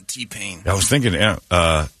it wasn't T-Pain. I was thinking, it had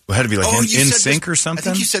to be like In Sync or something. I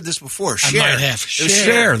think you said this before. I might have.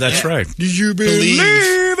 Cher, that's right. Do you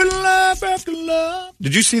believe in life after love?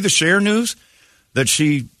 Did you see the Cher news that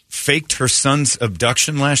she faked her son's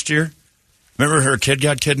abduction last year? Remember her kid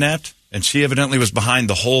got kidnapped? And she evidently was behind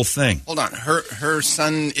the whole thing. Hold on. Her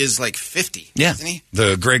son is like 50, isn't he?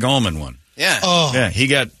 The Greg Allman one. Yeah. Oh. Yeah, he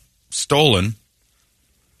got stolen.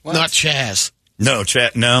 What? Not Chaz. No,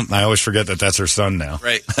 No, I always forget that that's her son now.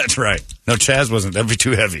 Right. That's right. No, Chaz wasn't. That'd be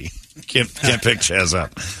too heavy. Can't pick Chaz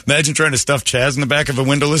up. Imagine trying to stuff Chaz in the back of a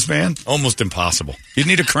windowless van. Almost impossible. You'd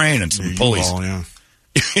need a crane and some pulleys. Yeah.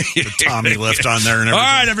 The Tommy lift on there and everything.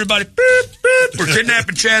 All right, everybody. Beep, beep. We're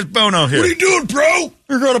kidnapping Chaz Bono here. What are you doing, bro?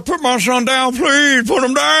 You're going to put my son down, please. Put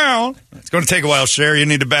him down. It's going to take a while, Cher. You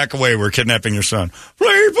need to back away. We're kidnapping your son.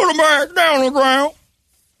 Please put him back down on the ground.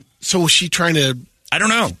 So was she trying to... I don't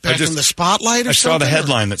know. Back in the spotlight or something? I saw the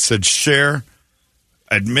headline that said Cher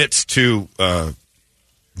admits to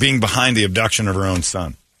being behind the abduction of her own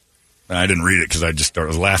son. And I didn't read it because I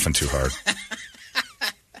was laughing too hard.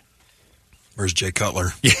 Where's Jay Cutler?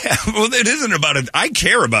 Yeah, well, it isn't about it. I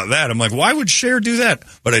care about that. I'm like, why would Cher do that?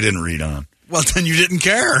 But I didn't read on. Well, then you didn't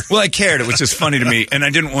care. Well, I cared. It was just funny to me, and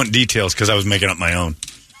I didn't want details because I was making up my own.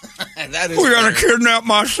 That is We're going to kidnap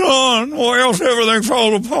my son, or else everything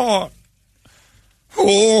falls apart.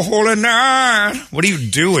 Oh, holy night. What are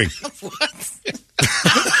you doing?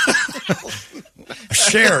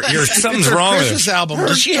 Cher, something's wrong with Christmas it. album.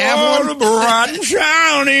 Does she have one? Bright and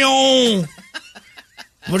shiny on.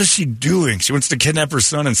 What is she doing? She wants to kidnap her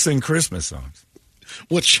son and sing Christmas songs.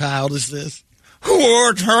 What child is this?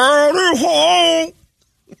 What child is home?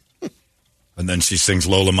 And then she sings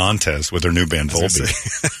Lola Montez with her new band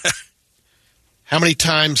Volbeat. How many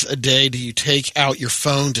times a day do you take out your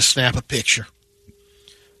phone to snap a picture?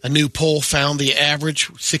 A new poll found the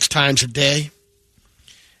average 6 times a day.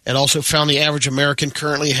 It also found the average American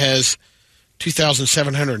currently has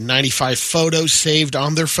 2,795 photos saved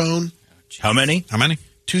on their phone. How many?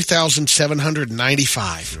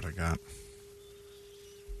 2,795. That's what I got.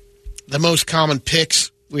 The most common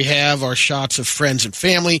pics we have are shots of friends and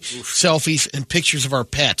family, selfies, and pictures of our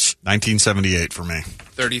pets. 1978 for me.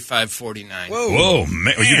 3549. Whoa,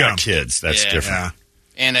 man. Well, you got kids. That's different. Yeah.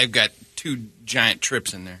 And I've got 2 giant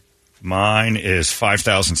trips in there. Mine is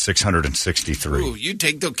 5,663. Ooh, you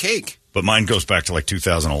take the cake. But mine goes back to like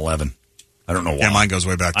 2011. I don't know why. Yeah, mine goes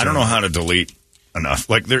way back. I don't know how to delete enough.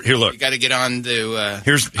 Like here, look. You got to get on to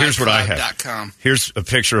here's what I have. .com. Here's a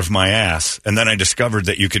picture of my ass, and then I discovered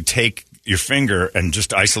that you could take your finger and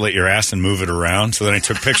just isolate your ass and move it around. So then I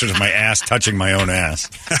took pictures of my ass touching my own ass.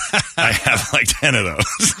 I have like 10 of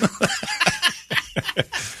those.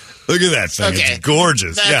 Look at that thing. Okay. It's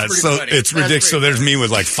gorgeous. That's so funny. it's ridiculous. So there's me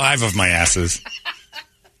with like 5 of my asses.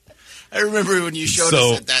 I remember when you showed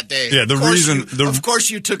us it that day. Yeah, of course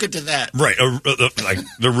you took it to that. Right. Like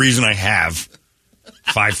the reason I have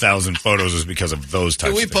 5,000 photos is because of those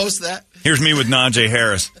types of things. Can we post that? Here's me with Najee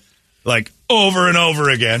Harris, like over and over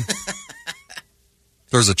again.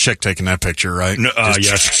 There's a chick taking that picture, right? No,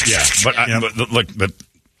 yes, yeah. But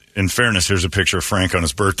in fairness, here's a picture of Frank on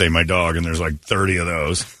his birthday, my dog, and there's like 30 of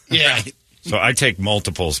those. Yeah. So I take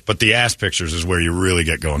multiples, but the ass pictures is where you really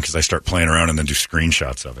get going because I start playing around and then do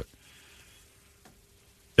screenshots of it.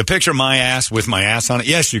 The picture of my ass with my ass on it,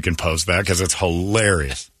 yes, you can post that because it's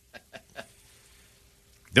hilarious.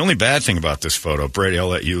 The only bad thing about this photo, Brady, I'll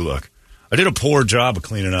let you look. I did a poor job of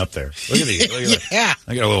cleaning up there. Look at these. Yeah.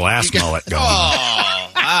 I got a little ass mullet going.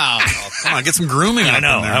 Oh, wow. Oh, come on, get some grooming I up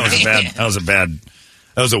know. in there.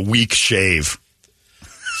 That was a weak shave.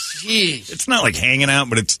 Jeez. It's not like hanging out,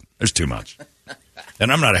 but there's too much.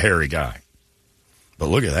 And I'm not a hairy guy. But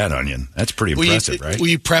look at that onion. That's pretty impressive, right? Were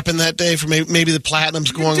you prepping that day for maybe the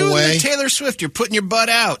platinum's going away? Taylor Swift, you're putting your butt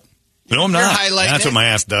out. No, I'm not. Highlighting That's what my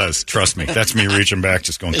ass does. Trust me. That's me reaching back,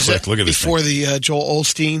 just going click. Look at this before thing. the Joel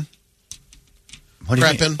Osteen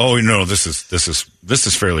prepping? Oh no, this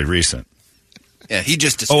is fairly recent. Yeah, he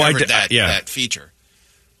just discovered that feature.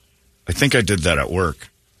 I think I did that at work.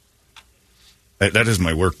 That is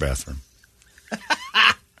my work bathroom.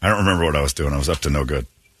 I don't remember what I was doing. I was up to no good.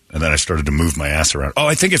 And then I started to move my ass around. Oh,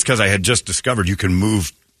 I think it's because I had just discovered you can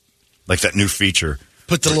move, like that new feature.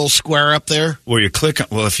 Put the little square up there? Where you click,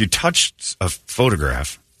 well, if you touch a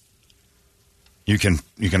photograph, you can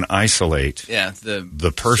isolate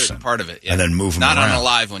the person. Part of it, yeah. And then move them Not around. on a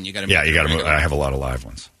live one. You got to move you got to move. I have a lot of live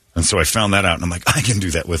ones. And so I found that out, and I'm like, I can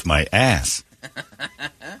do that with my ass.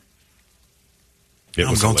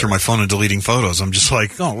 I'm going through my phone and deleting photos. I'm just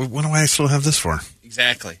like, oh, what do I still have this for?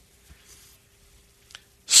 Exactly.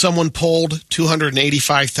 Someone polled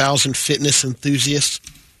 285,000 fitness enthusiasts,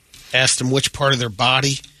 asked them which part of their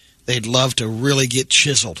body they'd love to really get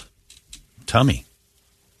chiseled. Tummy.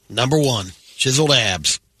 Number 1, chiseled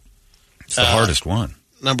abs. It's the hardest one.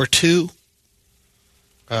 Number 2,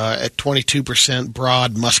 at 22%,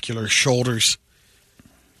 broad, muscular shoulders.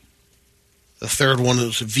 The third one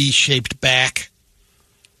was a V-shaped back,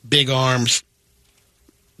 big arms,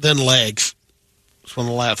 then legs. This one,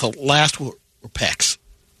 the last were pecs.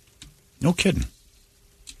 No kidding.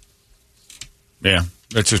 Yeah,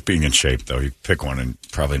 that's just being in shape, though. You pick one and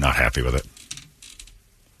probably not happy with it.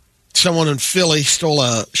 Someone in Philly stole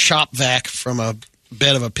a shop vac from a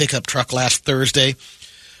bed of a pickup truck last Thursday.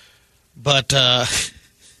 But the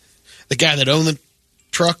guy that owned the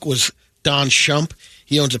truck was Don Shump.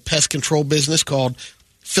 He owns a pest control business called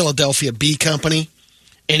Philadelphia Bee Company.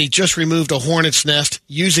 And he just removed a hornet's nest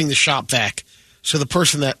using the shop vac. So the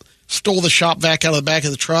person that stole the shop vac out of the back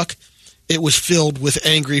of the truck, it was filled with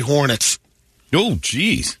angry hornets. Oh,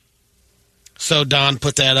 jeez. So Don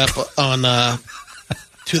put that up on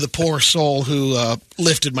to the poor soul who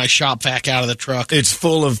lifted my shop vac out of the truck. It's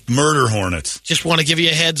full of murder hornets. Just want to give you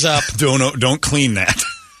a heads up. Don't clean that.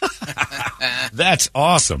 That's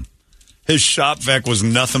awesome. His shop vac was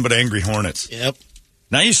nothing but angry hornets. Yep.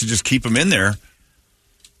 Now you should just keep them in there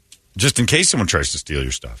just in case someone tries to steal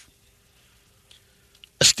your stuff.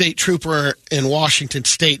 A state trooper in Washington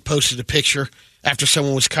State posted a picture after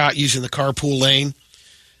someone was caught using the carpool lane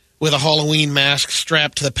with a Halloween mask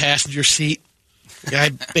strapped to the passenger seat. The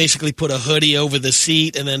guy basically put a hoodie over the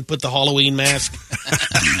seat and then put the Halloween mask.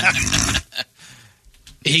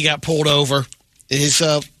 He got pulled over.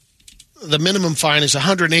 The minimum fine is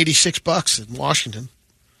 $186 in Washington.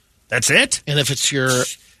 That's it? And if you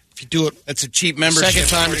do it, that's a cheap membership. Second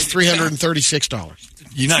time, it's $336.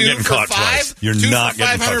 You're not getting caught twice. You're not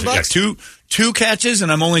getting caught twice. Yeah, two catches,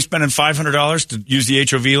 and I'm only spending $500 to use the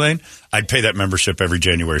HOV lane. I'd pay that membership every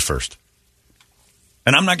January 1st.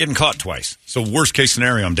 And I'm not getting caught twice. So worst case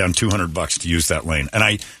scenario, I'm down $200 to use that lane.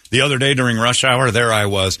 And the other day during rush hour, there I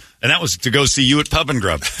was, and that was to go see you at Pub and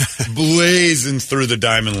Grub, blazing through the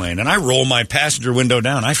diamond lane. And I roll my passenger window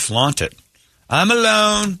down. I flaunt it. I'm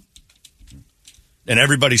alone. And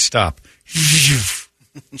everybody stop.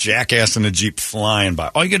 Jackass in a Jeep flying by.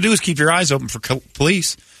 All you got to do is keep your eyes open for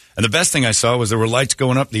police. And the best thing I saw was there were lights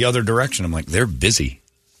going up the other direction. I'm like, they're busy.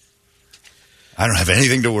 I don't have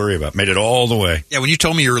anything to worry about. Made it all the way. Yeah, when you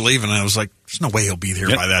told me you were leaving, I was like, there's no way he'll be here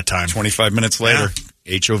by that time. 25 minutes later,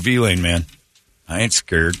 HOV lane, man. I ain't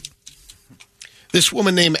scared. This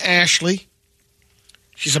woman named Ashley,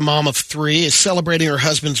 she's a mom of 3, is celebrating her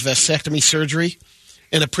husband's vasectomy surgery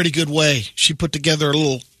in a pretty good way. She put together a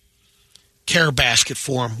little care basket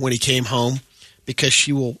for him when he came home because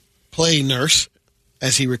she will play nurse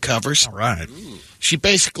as he recovers. All right. She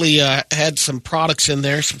basically had some products in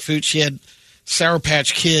there, some food. She had Sour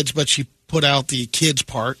Patch Kids, but she put out the kids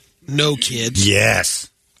part. No kids. Yes.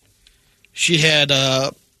 She had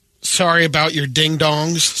Sorry About Your Ding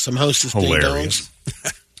Dongs, some Hostess Ding Dongs.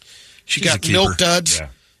 She got Milk Duds,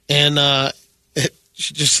 and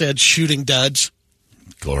she just said Shooting Duds.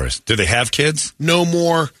 Glorious. Do they have kids? No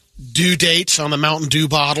more due dates on the Mountain Dew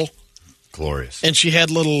bottle. Glorious. And she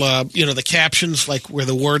had little, the captions, like where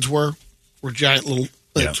the words were. were giant little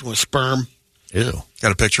with sperm. Ew.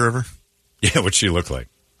 Got a picture of her? Yeah, what'd she look like?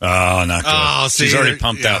 Oh, not good. Oh, she's already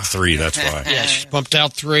pumped out 3, that's why. Yeah, she's pumped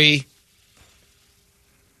out 3.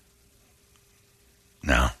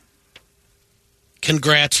 No.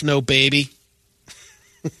 Congrats, no baby.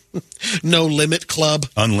 No limit club.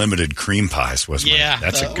 Unlimited cream pies was mine. Yeah.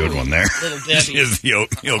 That's a good one there. Little Debbie. Is the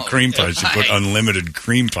oatmeal cream pies. She put unlimited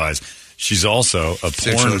cream pies. She's also a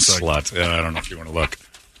porn slut. I don't know if you want to look.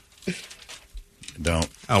 Don't.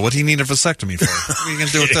 Oh, what do you need a vasectomy for? What are you going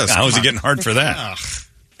to do with this? How is it getting hard for that?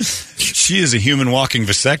 She is a human walking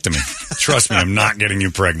vasectomy. Trust me, I'm not getting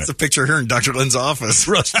you pregnant. It's a picture of her in Dr. Lynn's office.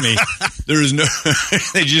 Trust me, there is no...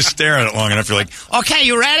 They just stare at it long enough. You're like, okay,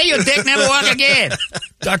 you ready? Your dick never walk again.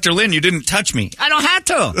 Dr. Lynn, you didn't touch me. I don't have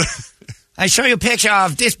to. I show you a picture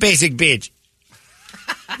of this basic bitch.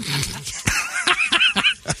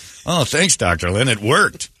 Oh, thanks, Dr. Lynn. It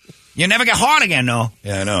worked. You never get hard again, though.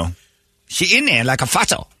 Yeah, I know. She in there like a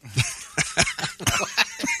fossil.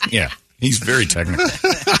 Yeah, he's very technical.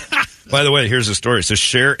 By the way, here's the story. It says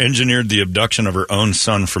Cher engineered the abduction of her own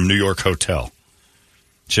son from New York hotel.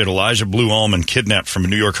 She had Elijah Blue Allman kidnapped from a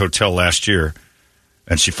New York hotel last year,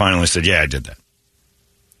 and she finally said, yeah, I did that.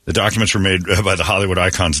 The documents were made by the Hollywood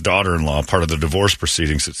icon's daughter-in-law, part of the divorce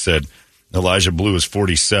proceedings. It said Elijah Blue is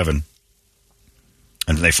 47,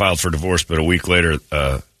 and they filed for divorce, but a week later,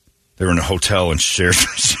 they were in a hotel and Cher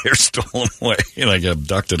stole him away. Like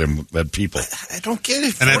abducted him with people. I don't get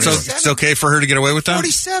it. And it's okay for her to get away with that?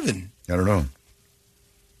 47. I don't know.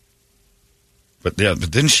 But yeah, but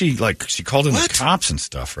didn't she called in the cops and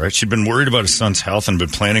stuff, right? She'd been worried about his son's health and been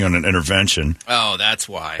planning on an intervention. Oh, that's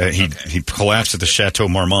why. He collapsed at the Chateau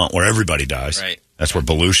Marmont where everybody dies. Right. That's where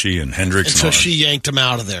Belushi and Hendricks and so she yanked him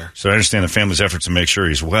out of there. So I understand the family's efforts to make sure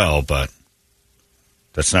he's well, but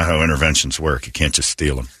that's not how interventions work. You can't just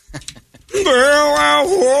steal him. There I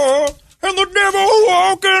was, and the devil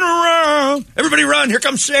walking around. Everybody run, here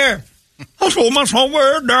comes Cher. I sold my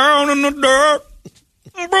somewhere down in the dirt.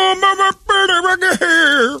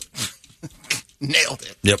 Nailed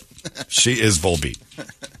it. Yep. She is Volbeat.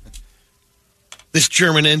 This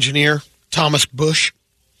German engineer, Thomas Busch,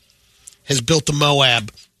 has built the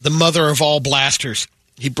Moab, the mother of all blasters.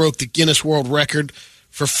 He broke the Guinness World Record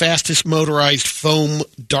for fastest motorized foam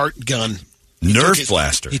dart gun. Nerf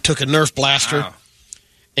blaster. He took a Nerf blaster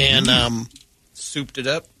and souped it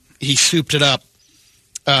up. He souped it up.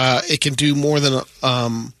 It can do more than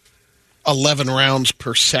 11 rounds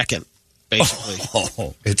per second, basically.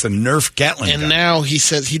 Oh, it's a Nerf Gatling gun. And now he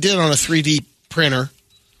says he did it on a 3D printer,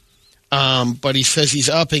 but he says he's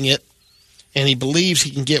upping it, and he believes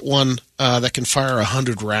he can get one that can fire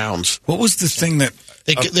 100 rounds. What was the thing that...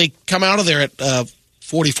 They come out of there at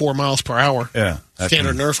 44 miles per hour. Yeah.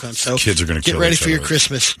 Standard Nerf gun. So kids are going to get ready for your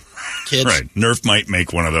Christmas, kids. Right. Nerf might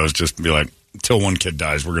make one of those just be like, until one kid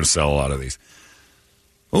dies, we're going to sell a lot of these.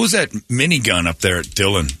 What was that minigun up there at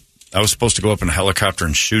Dillon? I was supposed to go up in a helicopter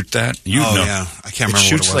and shoot that. Yeah. I can't remember what it was. It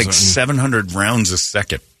shoots like 700 rounds a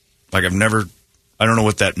second. Like I don't know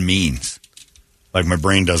what that means. Like my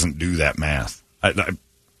brain doesn't do that math. I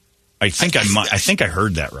think I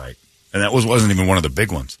heard that right. And that wasn't even one of the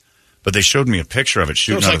big ones. But they showed me a picture of it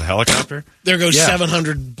shooting out of the helicopter. There goes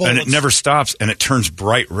 700 bullets. And it never stops, and it turns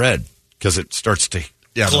bright red because it starts to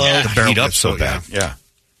heat up so bad. Yeah.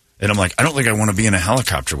 And I'm like, I don't think I want to be in a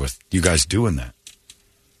helicopter with you guys doing that.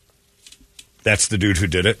 That's the dude who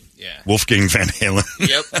did it? Yeah. Wolfgang Van Halen.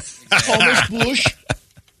 Yep. Thomas Busch.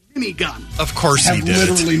 Minigun. Of course he did. I have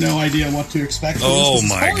literally no idea what to expect. Oh,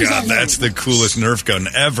 my God. That's the coolest Nerf gun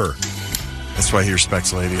ever. That's why he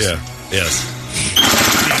respects ladies. Yeah. Yes.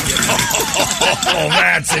 Oh,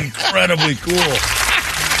 that's incredibly cool.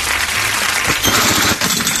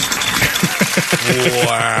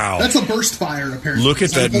 Wow. That's a burst fire, apparently. Look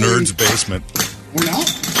at that nerd's basement. Or not?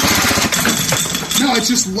 No, it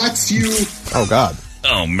just lets you... Oh, God.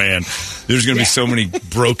 Oh, man. There's going to be so many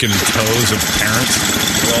broken toes of parents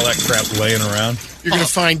with all that crap laying around. You're going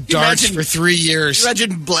to find darts for 3 years.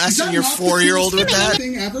 Imagine blasting your 4-year-old with that.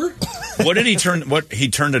 Thing ever? What did he turn? He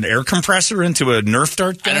turned an air compressor into a Nerf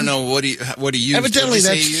dart gun? I don't know what he used. Evidently,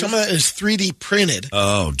 some of that is 3D printed.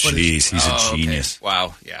 Oh, jeez, he's a genius. Okay.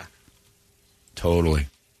 Wow, yeah, totally.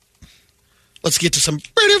 Let's get to some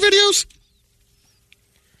radio videos.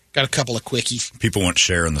 Got a couple of quickies. People want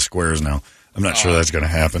Cher in the squares now. I'm not sure that's going to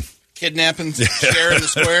happen. Kidnapping Cher in the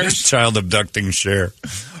squares. Child abducting Cher.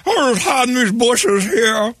 I'm just hiding these bushes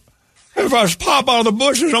here. If I pop out of the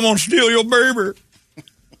bushes, I'm going to steal your baby.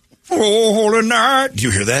 Oh, holy night. Do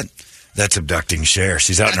you hear that? That's abducting Cher.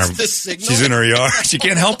 She's out she's in her yard. She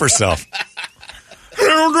can't help herself.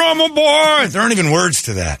 Little drama boy. There aren't even words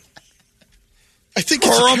to that. I think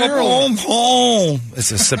it's a carol.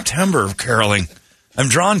 It's a September caroling. I'm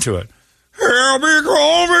drawn to it. I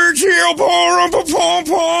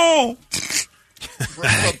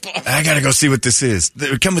gotta go see what this is.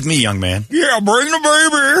 Come with me, young man. Yeah, bring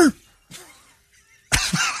the baby.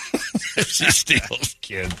 She steals,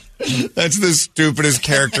 kid. That's the stupidest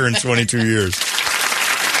character in 22 years.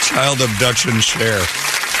 Child abduction share.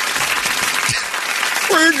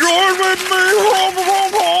 Rejoice with me.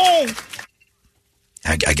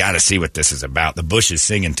 I gotta see what this is about. The bush is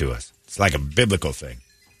singing to us. It's like a biblical thing.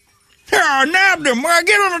 Here, I nabbed him. Get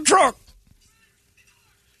in the truck.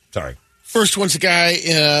 Sorry. First one's a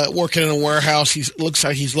guy working in a warehouse. He looks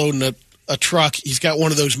like he's loading a truck. He's got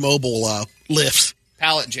one of those mobile lifts.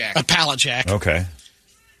 Pallet jack. A pallet jack. Okay.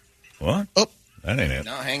 What? Oh. That ain't it.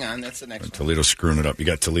 No, hang on. That's the next one. Toledo's screwing it up. You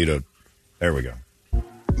got Toledo. There we go.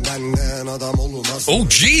 Oh,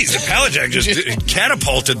 geez. The pallet jack just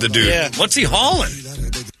catapulted the dude. Yeah. What's he hauling?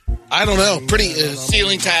 I don't know. Pretty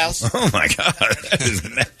ceiling tiles. Oh, my God. That is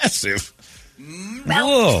massive.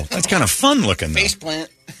 Whoa. That's kind of fun looking, though. Face plant.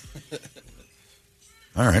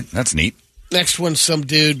 All right. That's neat. Next one's some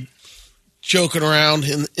dude joking around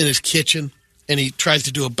in his kitchen, and he tries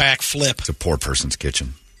to do a backflip. It's a poor person's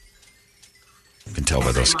kitchen. You can tell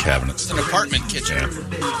by those cabinets. It's an apartment kitchen. Yeah.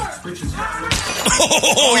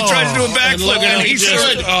 Oh, he tries to do a backflip, and he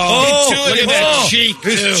should. Look at that cheek,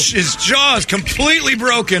 his jaw is completely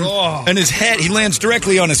broken, and his head, he lands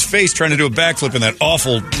directly on his face trying to do a backflip in that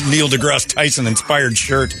awful Neil deGrasse Tyson-inspired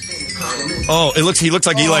shirt. Oh, he looks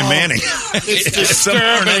like Eli Manning. It's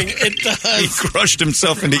disturbing. It does. He crushed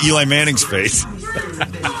himself into Eli Manning's face.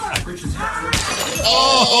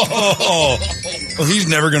 Well, he's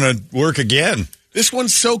never going to work again. This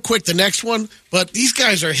one's so quick, the next one, but these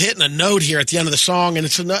guys are hitting a note here at the end of the song, and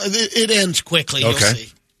it ends quickly. Okay. You'll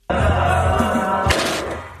see.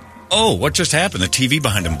 Oh, what just happened? The TV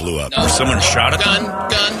behind him blew up. Or someone shot at him?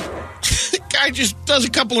 Gun. The guy just does a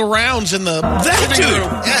couple of rounds in the That living dude.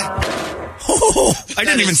 room. Yeah. Oh, I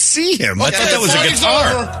didn't even see him. I thought that was a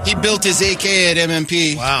guitar. He built his AK at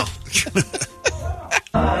MMP. Wow.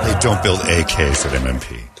 They don't build AKs at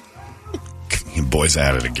MMP. You boys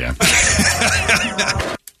at it again.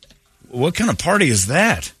 What kind of party is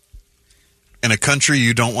that? In a country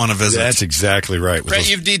you don't want to visit. That's exactly right. Brett,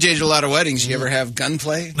 you've DJ'd a lot of weddings. You ever have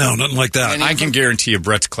gunplay? No, nothing like that. I can guarantee you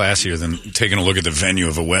Brett's classier than taking a look at the venue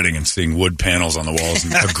of a wedding and seeing wood panels on the walls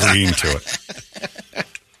and agreeing to it.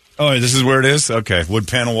 Oh, this is where it is? Okay, wood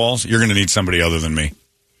panel walls. You're going to need somebody other than me.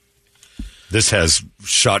 This has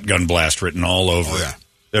shotgun blast written all over it.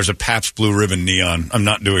 There's a Pabst Blue Ribbon neon. I'm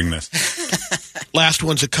not doing this. Last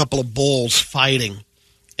one's a couple of bulls fighting,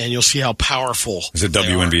 and you'll see how powerful. Is it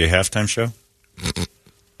WNBA halftime show?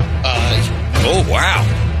 Oh, wow.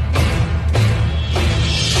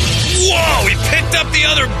 Whoa, he picked up the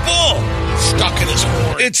other bull. Stuck in his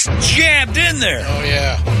horn. It's jabbed in there. Oh,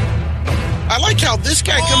 yeah. I like how this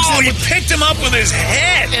guy comes in. Oh, he picked him up with his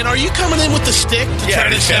head. And are you coming in with the stick to try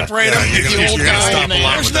to separate him? You're The old gonna guy. stop a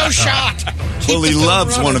lot There's with no that, shot. Well, he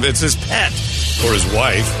loves one of it. It's his pet. Or his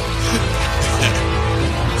wife.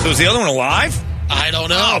 So is the other one alive? I don't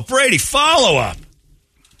know. Oh, Brady, follow up.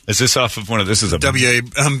 Is this off of one of this? Is a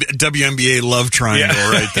WNBA love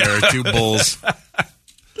triangle right there. Two bulls.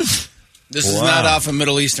 This is not off a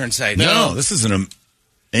Middle Eastern site. No, this is an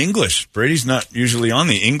English. Brady's not usually on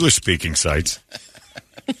the English-speaking sites.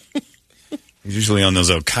 He's usually on those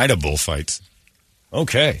Al-Qaeda bullfights.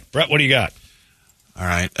 Okay. Brett, what do you got? All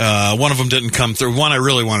right. One of them didn't come through. One I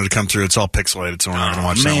really wanted to come through. It's all pixelated, so we're not going to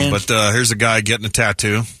watch that one. But here's a guy getting a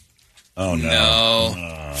tattoo. Oh,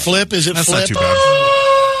 no. Flip? Is it That's flip? not too bad.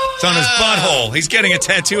 It's on his butthole. He's getting a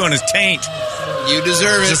tattoo on his taint. You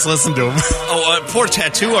deserve it. Just listen to him. Oh, poor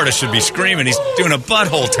tattoo artist should be screaming. He's doing a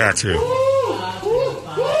butthole tattoo.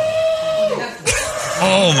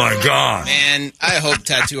 Oh, my God. Man, I hope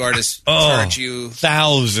tattoo artists charge you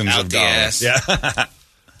thousands out of the dollars. ass Yeah.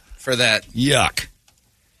 for that. Yuck.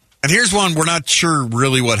 And here's one we're not sure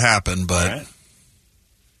really what happened, but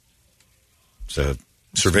It's a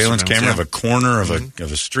surveillance camera of a corner of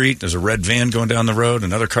a street. There's a red van going down the road.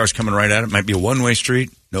 Another car's coming right at it. Might be a one-way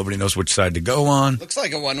street. Nobody knows which side to go on. Looks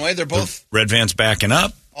like a one-way. They're both. Red van's backing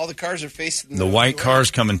up. All the cars are facing The white car's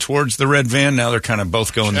coming towards the red van. Now they're kind of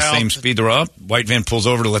both going the same speed. They're up. White van pulls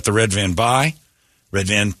over to let the red van by. Red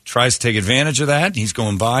van tries to take advantage of that. He's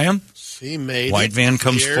going by him. He made White it. van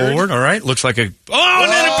comes Weird. forward. All right. Looks like a... Oh,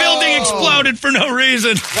 and then a building exploded for no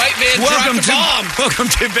reason. White van dropped a bomb. Welcome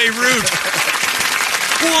to Beirut.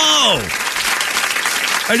 Whoa.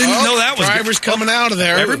 I didn't know that was... Driver's coming out of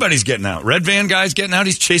there. Everybody's getting out. Red van guy's getting out.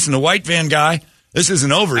 He's chasing the white van guy. This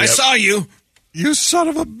isn't over yet. I saw you. You son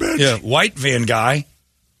of a bitch. Yeah, white van guy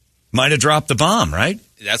might have dropped the bomb, right?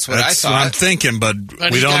 That's what I That's thought. what I'm thinking, but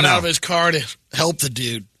But we he don't got know. out of his car to help the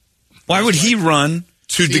dude. Why would he run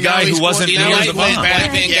to the guy who wasn't near the bomb?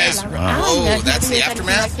 Oh, that's the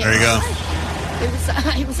aftermath? There you go.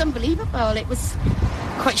 It was unbelievable. It was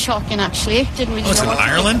quite shocking, actually. Didn't really Oh, it's know in what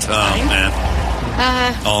to Ireland? do Oh, at the time.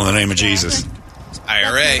 man. All in the name of Jesus.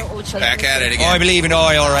 IRA. Back at it again. I believe in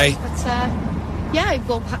IRA. But, yeah, I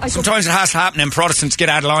go Sometimes it has to happen and Protestants get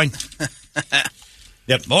out of line.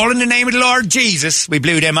 Yep. All in the name of the Lord Jesus. We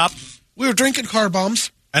blew them up. We were drinking car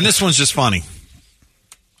bombs. And this one's just funny.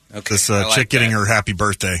 Okay, This I like chick getting that. her happy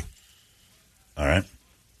birthday. All right.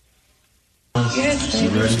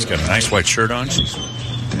 She's got a nice white shirt on. She's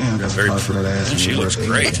very pretty. And she looks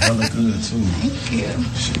great. I look good too. Thank you.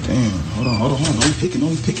 Shit, damn. Hold on. Don't be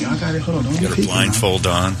picking. I got it. Hold on. Don't be Got her picking. blindfold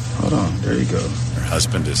on. Hold on. There you go. Her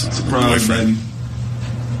husband is Surprise, baby.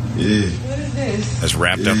 Yeah. What is this? has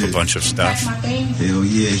wrapped up a bunch of stuff. Hell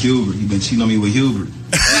yeah, Hubert. He been cheating on me with Hubert.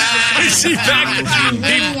 She he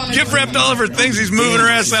gift wrapped all of her things. He's moving her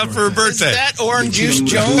ass out for her birthday. Is that orange juice,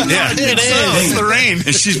 Joe? Yeah, It is. It's Lorraine.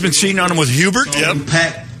 And she's been cheating on him with Hubert. Yep.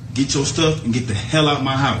 Pack, get your stuff and get the hell out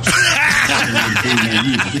my house. Get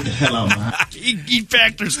the hell out my house. He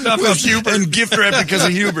packed her stuff up and gift wrapped because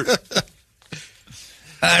of Hubert.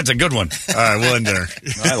 That's a good one. All right, we'll end there.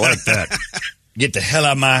 I like that. Get the hell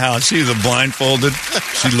out of my house. She was blindfolded.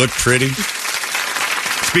 She looked pretty.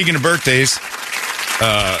 Speaking of birthdays,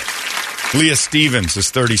 Leah Stevens is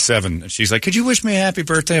 37. She's like, could you wish me a happy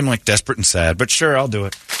birthday? I'm like, desperate and sad, but sure, I'll do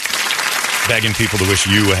it. Begging people to wish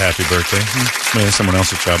you a happy birthday. Someone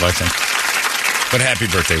else's job, I think. But happy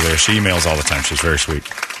birthday, Leah. She emails all the time. She's very sweet.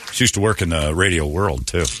 She used to work in the radio world,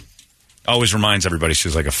 too. Always reminds everybody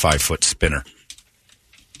she's like a 5-foot spinner.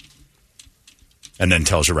 And then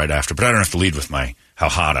tells you right after, but I don't have to lead with my how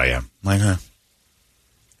hot I am. I'm like, huh?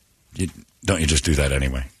 Don't you just do that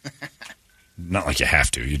anyway? Not like you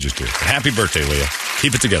have to. You just do it. But happy birthday, Leah.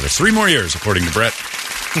 Keep it together. 3 more years, according to Brett,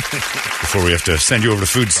 before we have to send you over to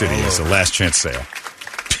Food City as a last chance sale.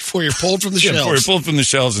 Before you're pulled from the shelves. Before you're pulled from the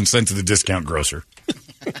shelves and sent to the discount grocer.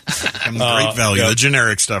 Great value. Yeah. The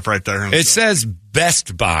generic stuff right there. It says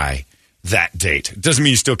Best Buy that date. It doesn't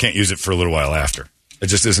mean you still can't use it for a little while after. It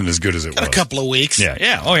just isn't as good as it was. A couple of weeks.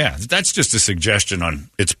 Yeah. Oh, yeah. That's just a suggestion on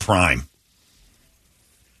its prime.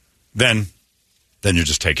 Then you're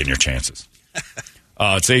just taking your chances.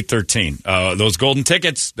 It's 8:13. Those golden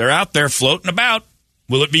tickets, they're out there floating about.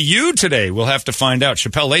 Will it be you today? We'll have to find out.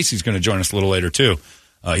 Chappelle Lacey's going to join us a little later, too.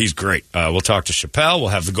 He's great. We'll talk to Chappelle. We'll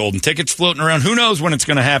have the golden tickets floating around. Who knows when it's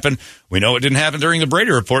going to happen? We know it didn't happen during the Brady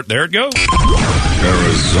Report. There it goes.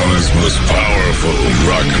 Arizona's most powerful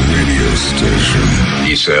rock radio station.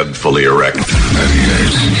 He said, fully erect. 98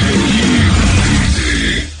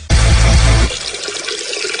 KUPD.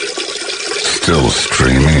 Still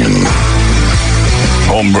streaming.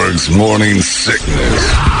 Holmberg's Morning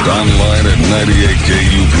Sickness. Online at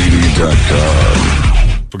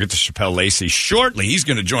 98KUPD.com. We'll get to Chappelle Lacey shortly. He's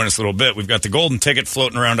going to join us a little bit. We've got the golden ticket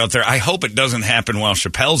floating around out there. I hope it doesn't happen while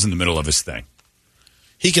Chappelle's in the middle of his thing.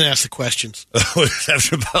 He can ask the questions. We'll have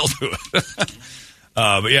Chappelle do it.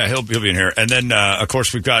 But yeah, he'll be in here. And then, of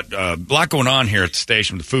course, we've got a lot going on here at the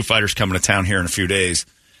station. The Foo Fighters coming to town here in a few days.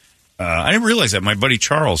 I didn't realize that. My buddy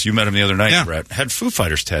Charles, you met him the other night, Brett, had Foo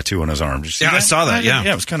Fighters tattoo on his arm. Did you see that? I saw that, yeah.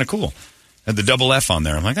 Yeah, it was kind of cool. Had the double F on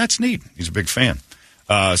there. I'm like, that's neat. He's a big fan.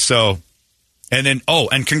 And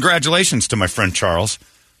congratulations to my friend Charles.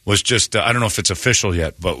 Was just, I don't know if it's official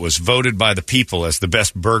yet, but was voted by the people as the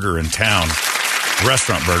best burger in town,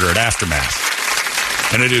 restaurant burger at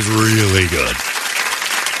Aftermath. And it is really good.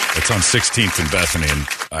 It's on 16th and Bethany, and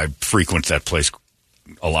I frequent that place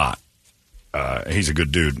a lot. He's a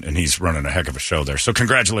good dude, and he's running a heck of a show there. So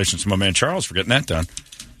congratulations to my man Charles for getting that done.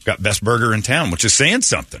 Got best burger in town, which is saying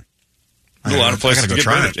something. There's a lot of places to get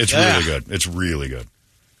burgers. It's really good. It's really good.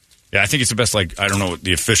 Yeah, I think it's the best, I don't know what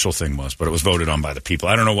the official thing was, but it was voted on by the people.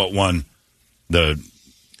 I don't know what won the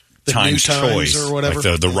Times choice. Or whatever.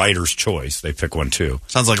 Like the writer's choice. They pick one, too.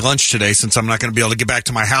 Sounds like lunch today since I'm not going to be able to get back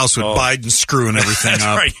to my house with Biden screwing everything That's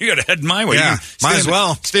up. right. You got to head my way. Yeah, might as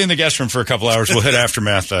well. Stay in the guest room for a couple hours. We'll hit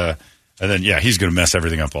Aftermath. And then, he's going to mess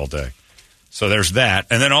everything up all day. So there's that.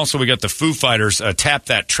 And then also we got the Foo Fighters Tap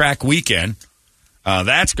That Track weekend.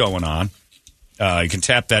 That's going on. You can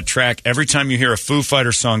tap that track every time you hear a Foo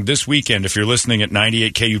Fighter song this weekend. If you're listening at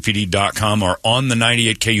 98KUPD.com or on the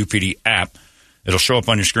 98KUPD app, it'll show up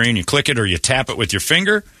on your screen. You click it or you tap it with your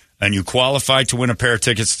finger, and you qualify to win a pair of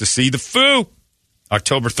tickets to see the Foo.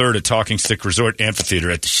 October 3rd at Talking Stick Resort Amphitheater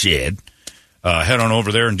at the Shed. head on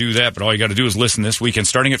over there and do that. But all you got to do is listen this weekend.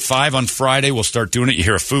 Starting at 5 on Friday, we'll start doing it. You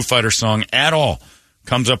hear a Foo Fighters song at all,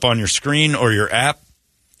 comes up on your screen or your app.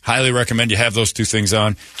 Highly recommend you have those two things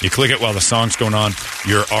on. You click it while the song's going on,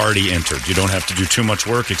 you're already entered. You don't have to do too much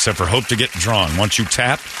work except for hope to get drawn. Once you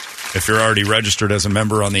tap, if you're already registered as a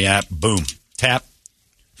member on the app, boom, tap,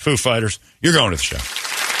 Foo Fighters, you're going to the show.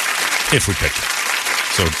 If we pick you.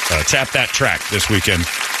 So tap that track this weekend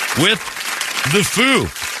with the Foo.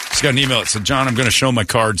 Just got an email that said, John, I'm going to show my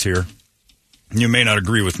cards here. You may not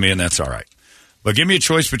agree with me, and that's all right. But give me a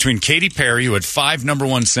choice between Katy Perry, who had 5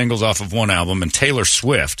 #1 singles off of one album, and Taylor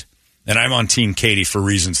Swift. And I'm on Team Katy for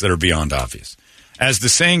reasons that are beyond obvious. As the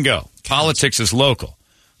saying goes, politics is local.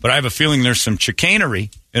 But I have a feeling there's some chicanery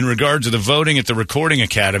in regard to the voting at the Recording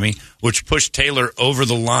Academy, which pushed Taylor over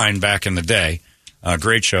the line back in the day.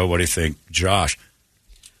 Great show. What do you think, Josh?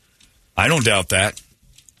 I don't doubt that.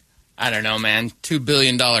 I don't know, man. $2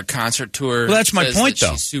 billion concert tour. Well, that's my point,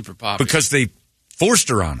 though. She's super popular. Because they forced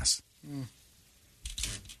her on us.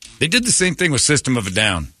 They did the same thing with System of a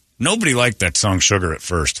Down. Nobody liked that song Sugar at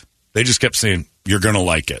first. They just kept saying, you're going to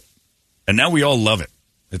like it. And now we all love it.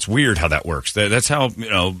 It's weird how that works. That's how,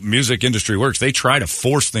 music industry works. They try to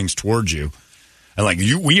force things towards you.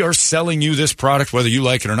 And we are selling you this product whether you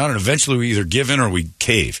like it or not. And eventually we either give in or we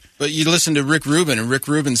cave. But you listen to Rick Rubin, and Rick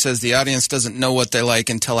Rubin says the audience doesn't know what they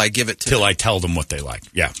like until I give it to them. Till I tell them what they like.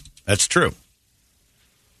 Yeah, that's true.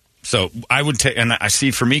 So I would take, and I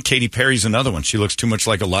see for me, Katy Perry's another one. She looks too much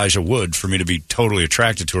like Elijah Wood for me to be totally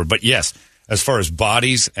attracted to her. But yes, as far as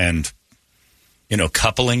bodies and,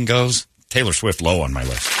 coupling goes, Taylor Swift low on my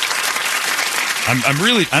list.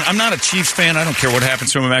 I'm not a Chiefs fan. I don't care what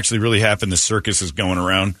happens to him. I'm actually really happy the circus is going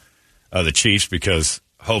around the Chiefs because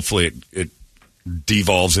hopefully it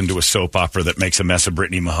devolves into a soap opera that makes a mess of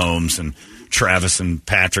Brittany Mahomes and Travis and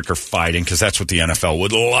Patrick are fighting because that's what the NFL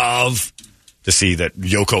would love. To see that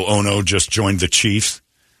Yoko Ono just joined the Chiefs.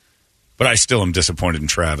 But I still am disappointed in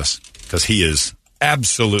Travis because he is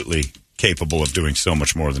absolutely capable of doing so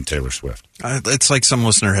much more than Taylor Swift. It's like some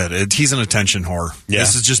listener head. He's an attention whore. Yeah.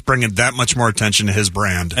 This is just bringing that much more attention to his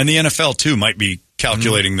brand. And the NFL, too, might be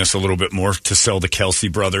calculating this a little bit more to sell the Kelsey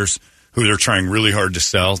brothers, who they're trying really hard to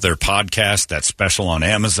sell. Their podcast, that special on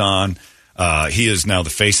Amazon. He is now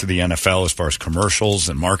the face of the NFL as far as commercials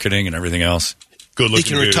and marketing and everything else. Good-looking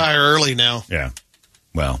He can retire early now. Yeah.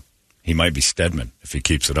 Well, he might be Stedman if he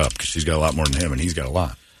keeps it up because she's got a lot more than him and he's got a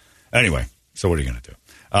lot. Anyway, so what are you going to do?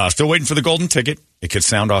 Still waiting for the golden ticket. It could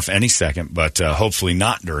sound off any second, but hopefully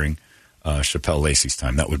not during Chappelle Lacey's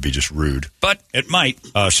time. That would be just rude. But it might.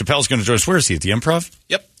 Chappelle's going to join us. Where is he? At the Improv?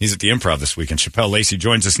 Yep. He's at the Improv this weekend. Chappelle Lacey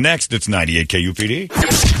joins us next. It's 98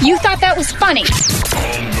 KUPD. You thought that was funny.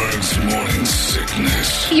 Holmbergs Morning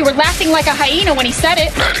Sickness. You were laughing like a hyena when he said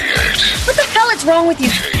it. 98 What the hell is wrong with you?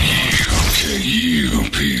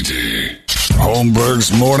 KUPD.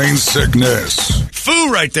 Holmbergs Morning Sickness.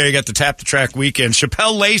 Foo right there. You got the Tap the Track weekend.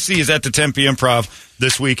 Chappelle Lacey is at the Tempe Improv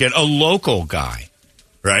this weekend. A local guy,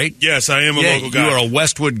 right? Yes, I am a local guy. You are a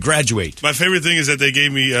Westwood graduate. My favorite thing is that they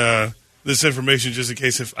gave me this information just in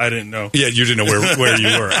case if I didn't know. Yeah, you didn't know where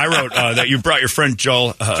you were. I wrote that you brought your friend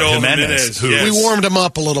Joel Jimenez. Who We warmed him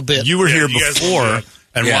up a little bit. You were here before.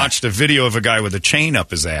 And watched a video of a guy with a chain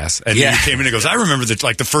up his ass. And he came in and goes, I remember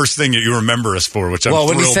the first thing that you remember us for, which I'm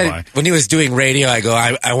thrilled by. When he was doing radio, I go,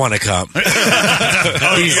 I want to come.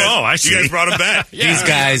 I see. You guys brought him back. These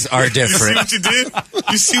guys are different. You see what you did?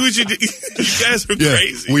 You see what you did? You guys are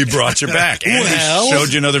crazy. We brought you back. And we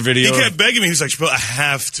showed you another video. He kept begging me. He was like, I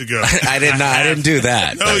have to go. I didn't do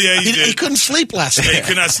that. Oh, yeah, you did. He couldn't sleep last night. Yeah, he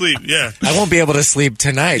could not sleep, yeah. I won't be able to sleep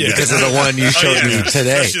tonight because of the one you showed me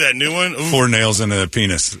today. Especially that new one. Ooh. 4 nails in a penis.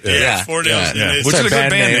 Yeah, 4 nails in it. Which is a good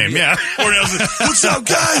band name. Yeah. 4 nails in it. What's up,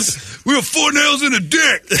 guys? We have 4 nails in a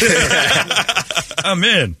dick. I'm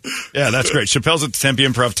in. Yeah, that's great. Chappelle's at the Tempe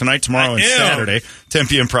Improv tonight, tomorrow, and Saturday.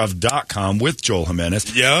 TempeImprov.com with Joel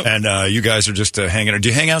Jimenez. Yeah. And you guys are just hanging out. Do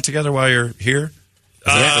you hang out together while you're here? Is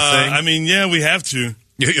that the thing? I mean, yeah, we have to.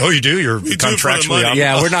 Oh, you do? You're contractually obligated?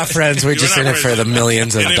 Yeah, we're not friends. We're just in it for the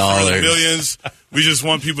millions of dollars. Millions. We just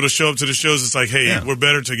want people to show up to the shows. It's like, hey, we're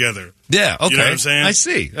better together. Yeah, okay. You know what I'm saying? I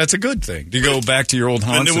see. That's a good thing. Do you go back to your old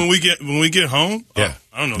haunts? And then when we get home, I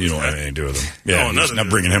don't know. You don't have anything to do with them. Yeah, you're not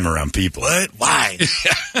bringing him around people. What? Why?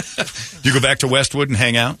 You go back to Westwood and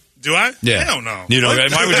hang out? Do I? Yeah. Hell no. You know, why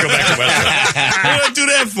would you go back to Westwood? What would I do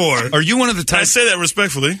that for? Are you one of the types? I say that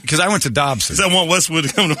respectfully. Because I went to Dobson. Because I want Westwood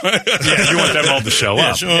to come to my... Yeah, you want them all to show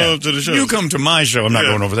up. Show up to the show. You come to my show. I'm not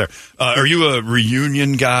going over there. Are you a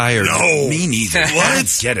reunion guy? Or no. Me neither. What? I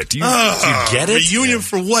don't get it. Do you get it? Reunion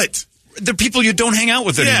for what? The people you don't hang out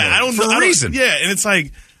with anymore. Yeah, I don't know. For a reason. And it's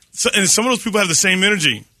like... and some of those people have the same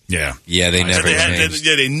energy. Yeah. Yeah, they never changed.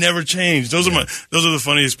 They never changed. Those are the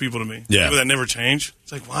funniest people to me. Yeah. People that never change.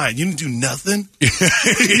 It's like, why? You didn't do nothing?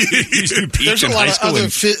 There's a lot of other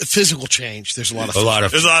physical change. There's a lot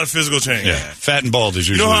of physical change. Yeah. Fat and bald is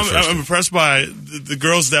usually I'm impressed by the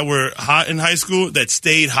girls that were hot in high school that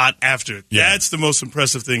stayed hot after. Yeah. That's the most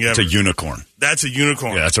impressive thing ever. It's a unicorn. That's a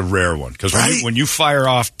unicorn. Yeah, that's a rare one. Because when you fire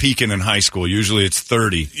off peaking in high school, usually it's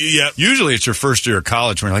 30. Yeah. Usually it's your first year of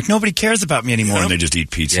college when you're like, nobody cares about me anymore, and they just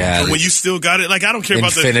eat pizza. Yeah, but when you still got it, like I don't care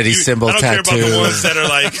about the infinity symbol I don't tattoo. care about the ones that are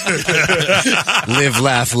like live,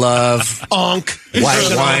 laugh, love, white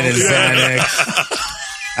wine and Xanax.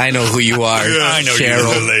 I know who you are. I know Cheryl.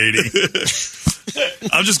 you're the lady.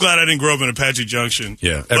 I'm just glad I didn't grow up in Apache Junction.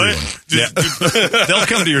 Yeah, everyone. They'll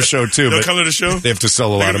come to your show too. They'll come to the show. They have to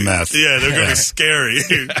sell a lot of meth. Yeah, they're going to be scary.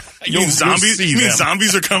 You mean zombies? You mean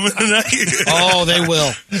zombies are coming tonight? Oh, they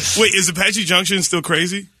will. Wait, is Apache Junction still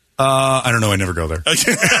crazy? I don't know. I never go there.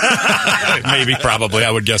 Maybe, probably.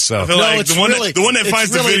 I would guess so. I feel like the one that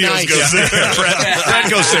finds really the videos nice. goes there.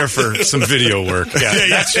 Brad goes there for some video work.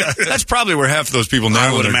 Yeah, that's probably where half of those people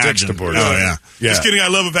now would are imagine. Dixon board. Oh, yeah. Just kidding. I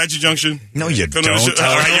love Apache Junction. No, you Come don't. to the show.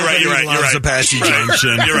 All right, you're right. Apache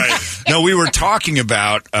Junction. You're right. No, we were talking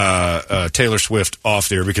about Taylor Swift off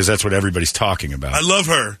there because that's what everybody's talking about. I love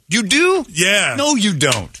her. You do? Yeah. No, you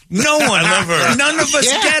don't. No one. I love her. None of us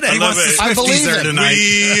get it. I love it. I believe there it. tonight.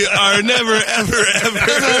 We are never, ever.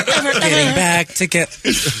 Getting back to get.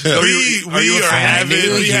 We are avid.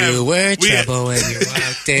 You were trouble when you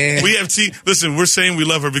walked in. We have Listen, we're saying we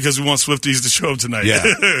love her because we want Swifties to show up tonight. Yeah.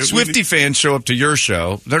 Swiftie fans show up to your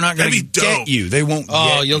show. They're not going to That'd be dope. get you. They won't.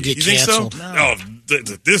 Oh, you'll get You think canceled. so? No.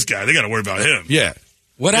 This guy, they got to worry about him. Yeah.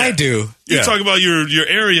 What I do? You talk about your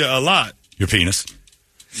area a lot. Your penis.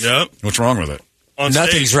 Yep. What's wrong with it?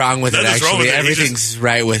 Nothing's wrong with it, actually. Everything's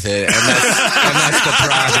right with it. And that's the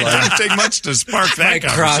problem. It doesn't take much to spark that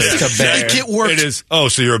cross to bear. It works. It is. Oh,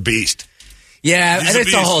 so you're a beast. Yeah, and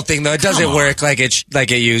it's the whole thing, though. It doesn't work like it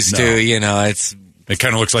used to. You know, it's... It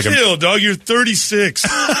kind of looks like Chill, dog. You're 36.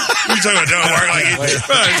 What are you talking about? Don't work like it. This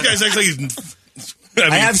guy's acting like he's...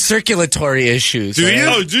 I have circulatory issues. Do you?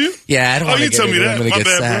 Oh, do you? Yeah, I don't want to you get tell me into it. that. I'm going to My get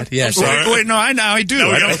bad, sad. Yeah, sorry. Wait, no, I do.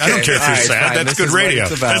 No, I don't care if you're sad. That's good radio.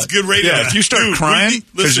 That's good radio. Yeah, if you start crying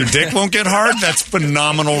because your dick won't get hard, that's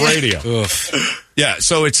phenomenal radio. Yeah,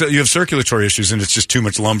 so it's you have circulatory issues and it's just too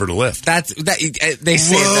much lumber to lift. They say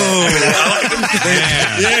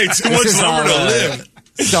that. Yeah, too much lumber to lift.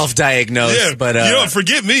 Self-diagnosed, but you don't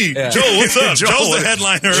forget me, Joel. What's up? Joel's the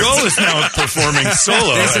headliner. Joel is now performing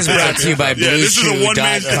solo. This is brought to you by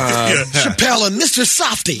BlueChew.com. Chappelle and Mr.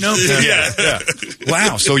 Softy. No, yeah.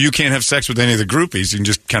 Wow. So you can't have sex with any of the groupies. You can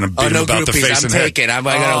just kind of beat them about the face and head. I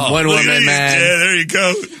got a one-woman man. Yeah, there you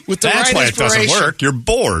go. That's why it doesn't work. You're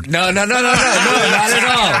bored. No, not at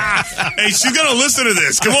all. Hey, she's gonna listen to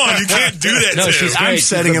this. Come on, you can't do that. No, she's great. I'm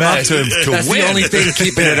setting him up to That's win. the only thing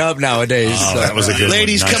keeping it up nowadays. That was a good one.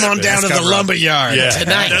 Ladies, come on down to the lumberyard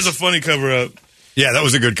tonight. That's a funny cover-up. Yeah, that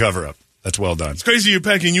was a good cover-up. That's well done. It's crazy you're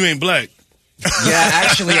packing. You ain't black. Yeah,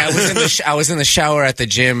 actually, I was in the shower at the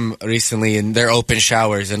gym recently, and they're open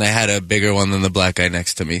showers, and I had a bigger one than the black guy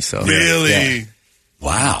next to me. So Really? Yeah.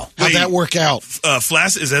 Wow. How'd that work out?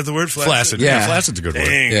 Flaccid? Is that the word? Flaccid. Yeah. Flaccid's a good word.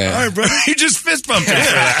 Dang. Yeah. All right, bro. You just fist bumped it.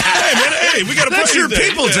 Hey, we got to That's your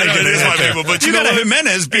people taking it. That's my people. But you know got what?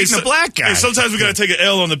 Jimenez beating a black guy. Hey, sometimes we got to take an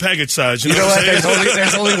L on the package side. You know what? I'm saying?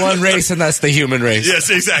 There's only one race, and that's the human race. Yes,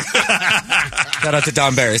 exactly. Shout out to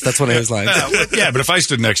Don Barris. That's one of his lines. Yeah, but if I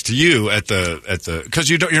stood next to you at the because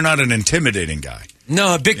you're not an intimidating guy.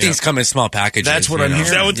 No, big things come in small packages. That's what I'm hearing.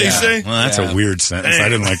 Is that what they say? Well, that's a weird sentence. I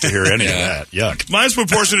didn't like to hear any of that. Yuck. Mine's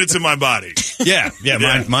proportionate to my body. Yeah.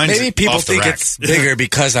 Mine's maybe people off the think rack. it's bigger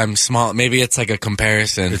because I'm small. Maybe it's like a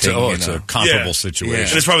comparison thing. It's a comparable situation. And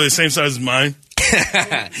it's probably the same size as mine.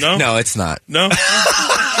 No? No, it's not. No?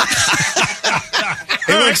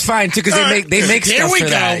 It works fine too because they make There stuff we for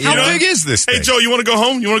go. that. How big is this thing? Hey, Joe, you want to go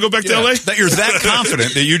home? You want to go back to L.A.? That you're that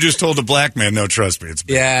confident that you just told a black man, no, trust me, it's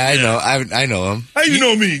big. Yeah, I know. I know him. How you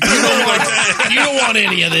know me? You don't want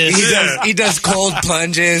any of this. He does cold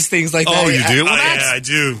plunges, things like that. Oh, you do? Yeah, I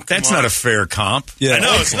do. That's not a fair comp. Yeah. I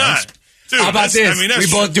know, it's not. Dude, how about this? We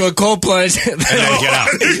both do a cold plunge and then get out.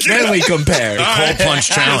 Then we compare. Cold plunge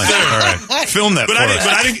challenge. All right, film that for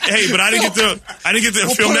us. But I didn't get to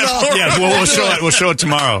film that for Yeah, we'll show it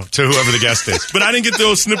tomorrow to whoever the guest is. But I didn't get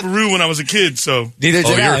those snipperoo when I was a kid, so. Neither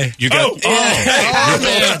did I. You got.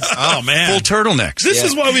 Oh man. Full turtlenecks. This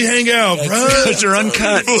is why we hang out, bro. Because you're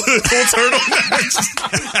uncut. Full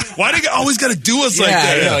turtlenecks. Why do you always got to do us like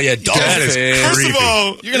that? Yeah, That is First creepy. of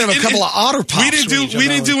all, You're gonna have a couple of otter pops. We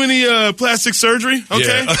didn't do any plastic surgery.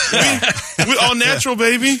 Okay, we all natural,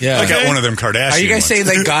 baby. Yeah, I got one of them Kardashian. Are you guys ones. saying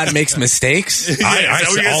that God makes mistakes? I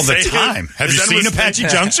say all the time. Have you seen Apache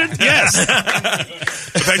Junction? Yes.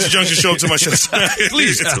 Apache Junction, show up to my show.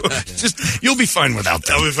 Please, just you'll be fine without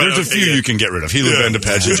that. There's a few you can get rid of. Gila Bend,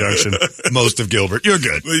 Apache Junction, most of Gilbert. You're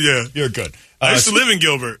good. Yeah, you're good. I used to live in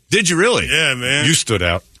Gilbert. Did you really? Yeah, man. You stood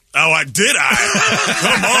out. Oh, did I?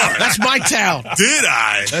 Come on. That's my town. Did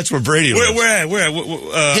I? That's where Brady lives.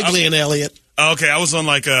 Where? Higley and Elliott. Okay, I was on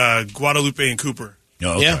like Guadalupe and Cooper.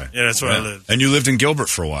 Oh, okay. Yeah, that's where I lived. And you lived in Gilbert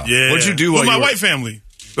for a while. Yeah. What'd you do with my white family?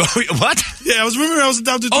 What? Yeah, I was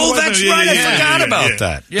adopted to a white that's family. right. Yeah, I forgot about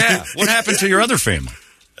that. Yeah. What happened to your other family?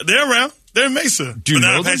 They're around. They're in Mesa. Do you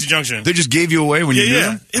know Apache Junction. They just gave you away when you knew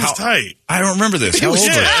them? It was tight. I don't remember this. How old were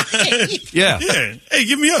you? Yeah. Hey,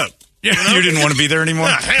 give me up. Yeah. You didn't want to be there anymore?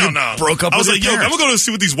 Nah, hell no. Broke up I was with like, your yo, I'm parents. going to go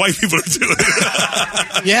see what these white people are doing.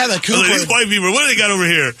 Yeah, the Cooper. These white people, what do they got over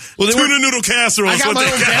here? Well, Tuna noodle casserole. I got my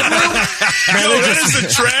own bedroom. Yo, that is the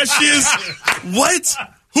trashiest. What?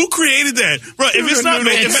 Who created that? Bro, if it's not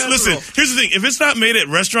made, listen, here's the thing. If it's not made at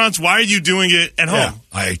restaurants, why are you doing it at home? Yeah,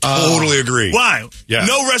 I totally agree. Why? Yeah.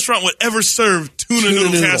 No restaurant would ever serve tuna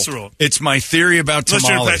noodle casserole. It's my theory about tamales.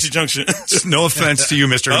 Unless you're at Apache Junction. No offense to you,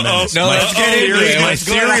 Mr. Jimenez. No, let's get into it. My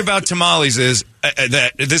theory about tamales is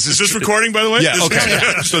that this is... Is this recording, by the way? Yeah,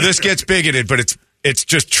 okay. So this gets bigoted, but it's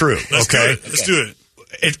just true, okay? Let's do it.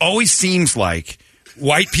 It always seems like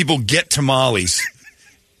white people get tamales...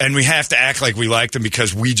 And we have to act like we like them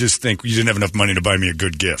because we just think you didn't have enough money to buy me a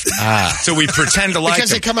good gift. So we pretend to like because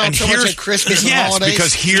them. Because they come out so much at Christmas and holidays? Yes,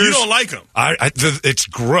 because here's... You don't like them. It's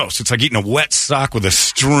gross. It's like eating a wet sock with a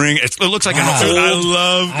string. It looks like an old...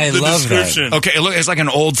 I love description. That. Okay, it's like an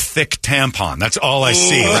old, thick tampon. That's all I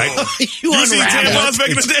see, right? You seen tampons back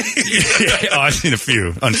in the day? I've seen a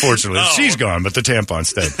few, unfortunately. She's gone, but the tampon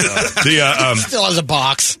stayed. Still has a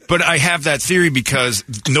box. But I have that theory because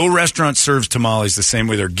no restaurant serves tamales the same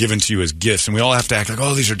way they're given to you as gifts, and we all have to act like,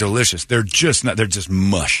 oh, these are delicious. They're just not. They're just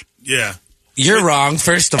mush. Yeah. You're wrong,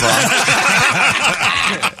 first of all.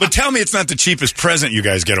 But tell me it's not the cheapest present you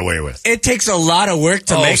guys get away with. It takes a lot of work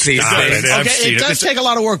to make these things. It does take a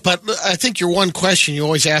lot of work, but I think your one question you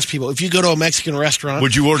always ask people, if you go to a Mexican restaurant,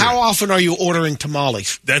 would you order? How often are you ordering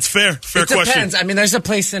tamales? That's fair. Fair question. It depends. I mean, there's a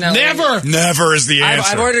place in LA. Never is the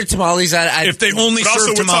answer. I've ordered tamales. If they only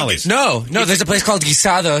serve tamales. No. There's a place called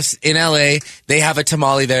Guisados in LA. They have a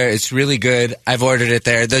tamale there. It's really good. I've ordered it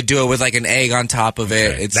there. They do it with like an egg on top of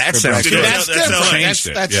it. Okay. It's that sounds good. That's changed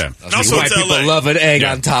it. That's yeah. White people love an egg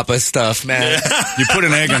on top of stuff, man. Yeah. You put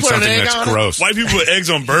an egg on something that's gross. White people put eggs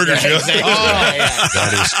on burgers. Yeah, exactly.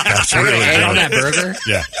 That's really egg good. on that burger?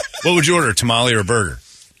 Yeah. What would you order, a tamale or a burger?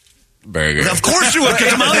 Burger. Of course you would,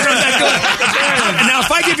 because tamales aren't that good. Now,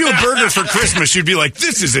 if I give you a burger for Christmas, you'd be like,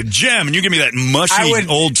 this is a gem, and you give me that mushy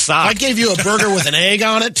old sock. I gave you a burger with an egg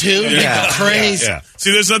on it, too. Yeah. Crazy. Yeah.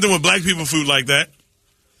 See, there's nothing with black people food like that.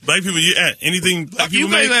 Black people, anything black people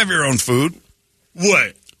make. You make. have your own food.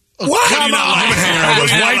 What? What? Do you not like?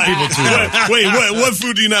 Those white people too. Wait, what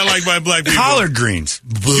food do you not like by black people? Collard greens.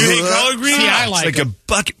 You hate collard greens? See, I like it's like a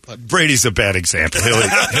bucket. Brady's a bad example. He'll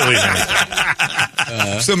eat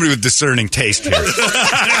anything. Somebody with discerning taste here.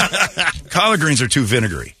 Collard greens are too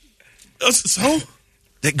vinegary. So?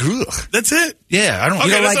 That's it? Yeah, I don't.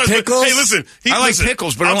 You don't like pickles? Hey, listen. I like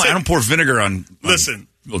pickles, but I don't pour vinegar on. Listen.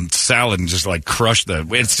 Salad and just like crush the.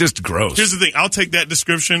 It's just gross. Here's the thing. I'll take that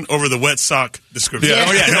description over the wet sock description. Yeah.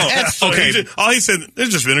 Oh yeah. No. So Okay. all he said, there's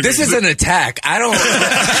just vinegar. This is an attack. I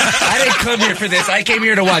didn't come here for this. I came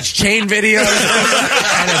here to watch chain videos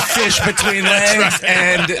and a fish between legs.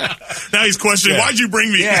 And now he's questioning, why'd you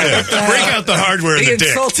bring me here? Break out the hardware and he the dick.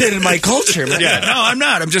 insulted in my culture, man. Yeah. No, I'm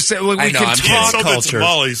not. I'm just saying we can talk culture.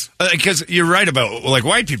 Because you're right about like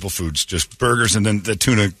white people foods, just burgers and then the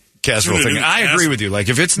tuna casserole thing. I agree with you. Like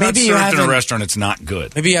if it's not served in a restaurant, it's not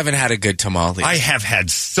good. Maybe you haven't had a good tamale. I have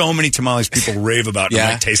had so many tamales people rave about.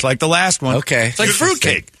 Yeah, it tastes like the last one. Okay, it's like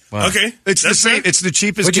fruitcake. Wow. Okay, it's the same. It's the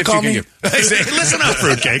cheapest gift you can give. I say, listen up,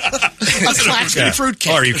 fruitcake. A classic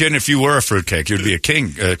fruitcake. Oh, are you kidding? If you were a fruitcake, you'd be a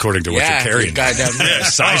king, according to what you're carrying. Goddamn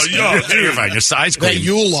size. You're fine. Your size queen. That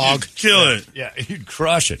Yule log, kill it. Yeah, you'd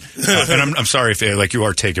crush it. And I'm sorry if like you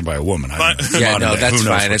are taken by a woman. Yeah, no, that's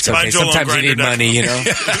fine. It's okay. Sometimes you need money, you know.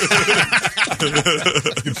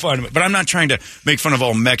 But I'm not trying to make fun of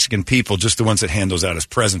all Mexican people, just the ones that hand those out as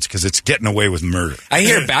presents, because it's getting away with murder. I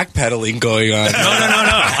hear backpedaling going on.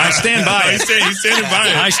 No. I stand by it. He's standing by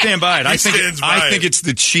it. I stand by it. I think it's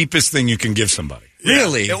the cheapest thing you can give somebody.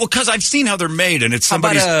 Really? Yeah, well, because I've seen how they're made, and it's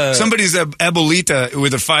somebody's abuelita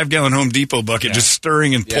with a 5-gallon Home Depot bucket just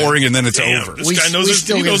stirring and pouring, and then it's over. This guy knows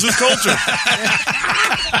his culture.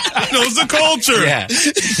 knows the culture. Yeah.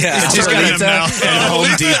 It's just got and Home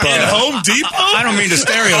Depot. And Home Depot? I don't mean to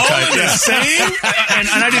stereotype. All in the same?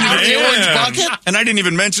 And I didn't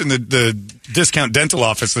even mention the discount dental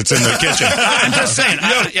office that's in the kitchen. I'm just saying.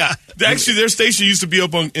 Actually, their station used to be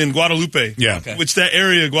up in Guadalupe. Yeah. Okay. Which that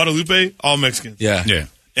area, Guadalupe, all Mexicans. Yeah. And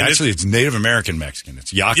actually, it's Native American Mexican.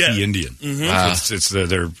 It's Yaqui Indian. Mm-hmm. Wow. It's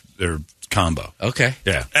their combo. Okay.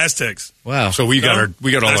 Yeah. Aztecs. Wow. So we got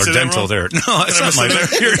all our dental there. No, it's not like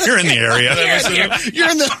you're in the area. You're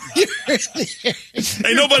in the.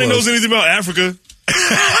 Ain't nobody knows anything about Africa.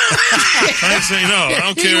 I ain't saying no. I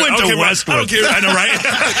don't care. You went to Westwood. I don't care. I know, right?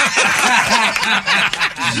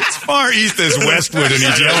 As far east as Westwood, and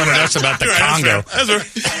he's yelling at us about the Congo. That's right.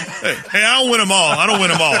 Hey, I don't win them all.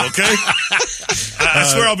 Okay? I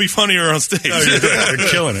swear I'll be funnier on stage. You're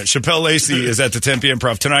killing it. Chappelle Lacey is at the Tempe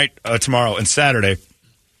Improv tonight, tomorrow, and Saturday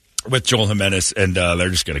with Joel Jimenez, and they're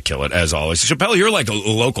just going to kill it, as always. Chappelle, you're like a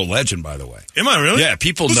local legend, by the way. Am I really? Yeah,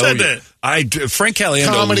 people Who know said you. that? Frank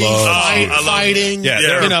Caliendo Comedy, loves fighting. Yeah,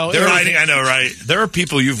 fighting. I know, right? There are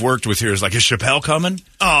people you've worked with here. Is like, is Chappelle coming?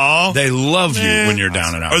 Oh, they love you when you're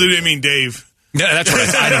down and out. Or do they mean Dave? Yeah, that's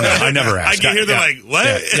what I don't know. I never asked. I can hear them like, what?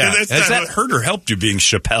 Yeah. Has that hurt or helped you being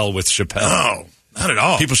Chappelle with Chappelle? No, not at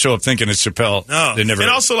all. People show up thinking it's Chappelle. No, they never.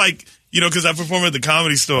 And also, like, because I perform at the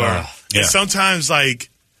Comedy Store, and sometimes, like,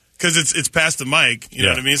 because it's past the mic, you know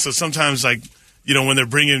what I mean. So sometimes, like, when they're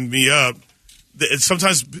bringing me up,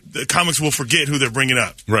 sometimes the comics will forget who they're bringing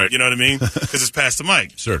up. Right. You know what I mean? Because it's past the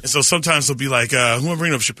mic. Sure. And so sometimes they'll be like, who am I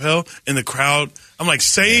bringing up? Chappelle? In the crowd. I'm like,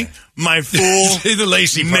 say my full say the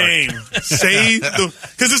Lacey name. Say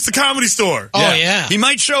because it's the Comedy Store. Oh, yeah. He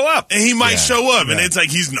might show up. And he might show up. And it's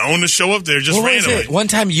like he's known to show up there just randomly. One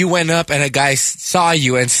time you went up and a guy saw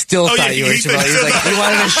you and still thought you were Chappelle. He was like, he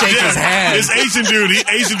wanted to shake his hand. This Asian dude,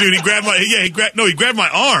 he grabbed my, he grabbed my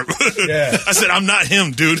arm. I said, I'm not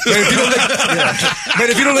him, dude. Man,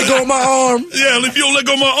 if you don't let go of my arm. Yeah, if you don't let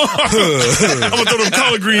go of my arm. I'm going to throw them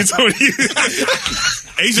collard greens on you.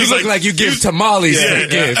 You look like you give tamales for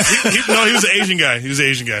gifts. No, he was an Asian guy.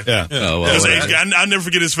 Yeah. Oh, well, he was an Asian guy. I'll never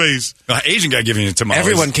forget his face. Asian guy giving you tamales.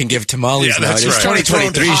 Everyone can give tamales now. It's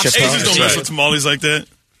 2023, Chappelle. Asians don't mess with tamales like that.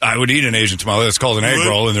 I would eat an Asian tamale. It's called an egg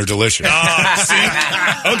roll, and they're delicious. See?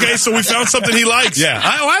 Okay, so we found something he likes. Yeah,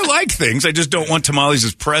 I like things. I just don't want tamales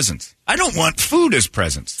as presents. I don't want food as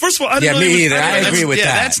presents. First of all, me either. I agree with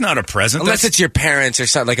that. That's not a present. Unless it's your parents or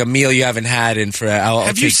something, like a meal you haven't had in for.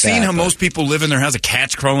 Have you seen how most people live in their house? The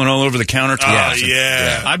cats crawling all over the countertop.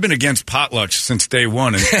 Yeah. I've been against potlucks since day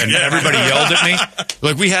one, and everybody yelled at me.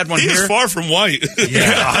 Like, we had one here. He's far from white.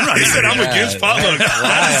 Yeah, I'm not. He said I'm against potlucks.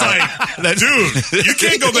 That's like, dude, you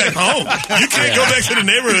can't go back home. You can't go back to the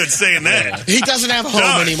neighborhood saying that. He doesn't have a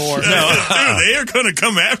home anymore. No, dude, they are going to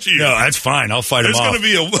come after you. No, that's fine. I'll fight them off. There's going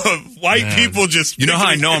to be white people just. You know how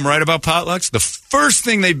I know I'm right about potlucks? The first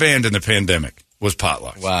thing they banned in the pandemic was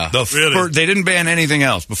potlucks. Wow. They didn't ban anything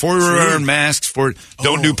else. Before we were wearing masks,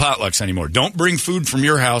 don't do potlucks anymore. Don't bring food from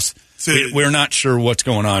your house. We're not sure what's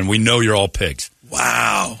going on. We know you're all pigs.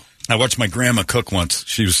 Wow. I watched my grandma cook once.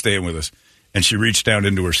 She was staying with us, and she reached down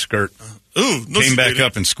into her skirt. Came back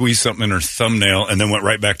up and squeezed something in her thumbnail, and then went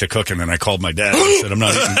right back to cooking. And I called my dad and I said,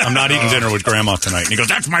 I'm not eating dinner with Grandma tonight. And he goes,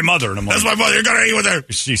 that's my mother. And I'm like, that's my mother. You're gonna eat with her.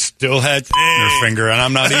 She still had her finger, and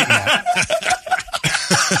I'm not eating that.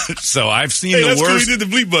 So I've seen the worst. Cool. We did the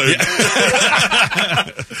bleep button.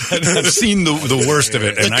 I've seen the worst of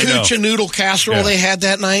it, and I know. The kucha noodle casserole they had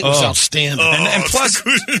that night was outstanding. And plus,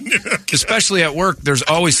 especially at work, there's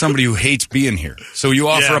always somebody who hates being here. So you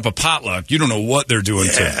offer up a potluck, you don't know what they're doing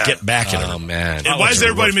to get back at them. Oh, man. And why is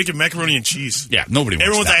everybody making macaroni and cheese? Yeah, nobody wants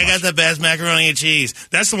Everyone's that like, much. I got the best macaroni and cheese.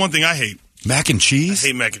 That's the one thing I hate. Mac and cheese? I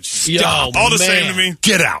hate mac and cheese. Stop. All the same to me.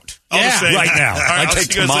 Get out. All the same. Right now. Right, I take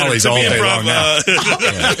tamales all day long now.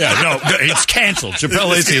 No, it's canceled. Chappelle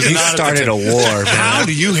Lacey is not started a war, man. How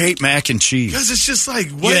do you hate mac and cheese? Because it's just like,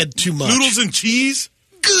 what? You had too much. Noodles and cheese?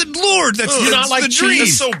 Good Lord. That's you not like the cheese? dream.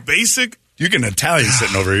 That's so basic. You get an Italian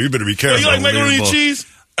sitting over here. You better be careful. You like macaroni and cheese?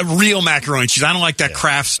 Real macaroni and cheese. I don't like that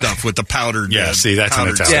Craft stuff with the powdered. See, that's an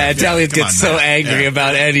Italian. Yeah, Italians get so angry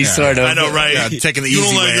about any sort of. I know, right? Yeah, taking the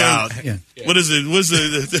easy way out. What is it? What's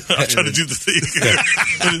the? I'm trying to do the thing.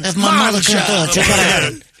 That's my mother check it out.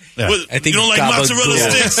 I think you don't like mozzarella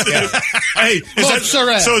sticks. Hey,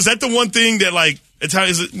 mozzarella. So is that the one thing that like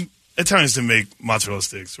Italians to make mozzarella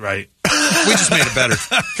sticks, right? We just made it better.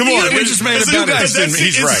 Come on, we just made it better.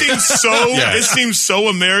 He's right. It seems so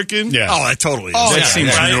American. Yeah. Oh, that totally is. That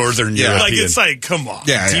seems Northern European. Like, it's like, come on.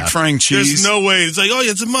 Deep frying cheese. There's no way. It's like, oh,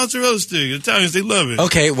 yeah, it's a mozzarella stick. Italians, they love it.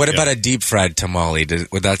 Okay, what about a deep fried tamale?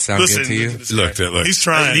 Would that sound good to you? Look. He's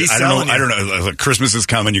trying. I don't know. Look, Christmas is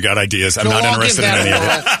coming. You got ideas. I'm not interested in any of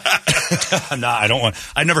it. No, I don't want.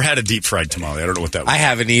 I never had a deep fried tamale. I don't know what that was. I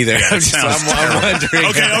haven't either. Yeah, I'm wondering.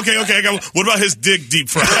 Okay. What about his dick deep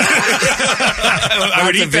fried? I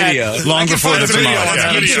would eat video. that long before the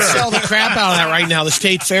tamale. You can sell the crap out of that right now. The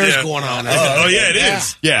state fair is going on. It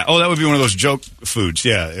is. Yeah. Oh, that would be one of those joke foods.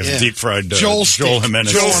 Yeah. It's deep fried. Joel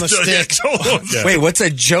Jimenez. Joel on a stick. Wait, what's a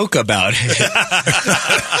joke about it?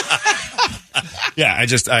 Yeah,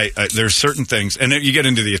 there's certain things, and you get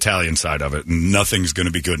into the Italian side of it, and nothing's going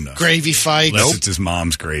to be good enough. Gravy fights. Unless it's his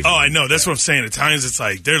mom's gravy. Oh, I know. That's what I'm saying. Italians, it's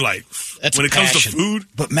like, they're like, when it comes to food.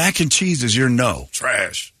 But mac and cheese is your no.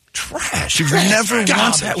 Trash. You've never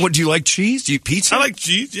once had, what, do you like cheese? Do you eat pizza? I like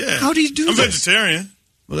cheese, yeah. How do you do I'm this? vegetarian.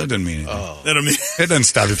 Well, that doesn't mean anything. That don't mean it doesn't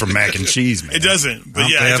stop you from mac and cheese, man. It doesn't. But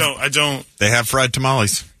I don't. They have fried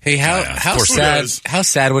tamales. Hey, how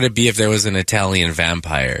sad would it be if there was an Italian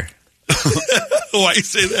vampire? Why you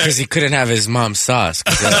say that? Because he couldn't have his mom's sauce.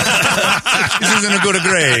 This isn't a good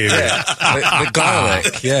gravy. The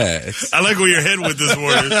garlic, yeah. I like where you're heading with this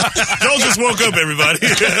word. Joel just woke up, everybody.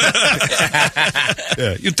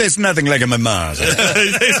 Yeah, you taste nothing like a mama.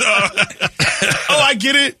 I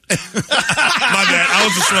get it. My bad. I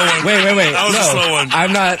was the slow one. Wait. I was the slow one.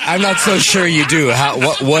 I'm not so sure you do.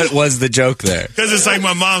 What was the joke there? Because it's like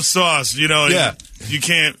my mom's sauce, you know. Yeah. You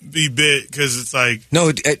can't be bit because it's like...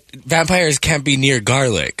 No, vampires can't be near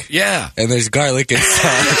garlic. Yeah. And there's garlic in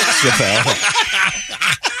sauce.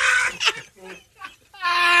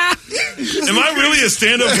 Am I really a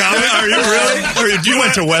stand-up comic? Are you really? Or you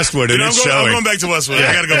went to Westwood and it's showing. I'm going back to Westwood.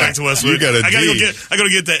 I got to go back to Westwood. I got to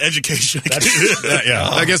get that education.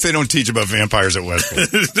 I guess they don't teach about vampires at Westwood.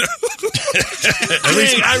 At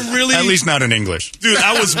least not in English. Dude,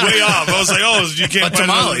 I was way off. I was like, you can't find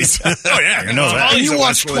tamales. Oh, yeah, you know that. And you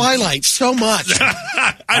watch Twilight so much.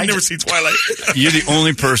 I've never seen Twilight. You're the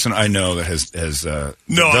only person I know that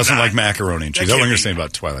doesn't like macaroni and cheese. I don't understand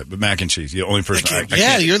about Twilight, but mac and cheese. You're the only person. I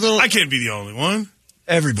can't be the only one.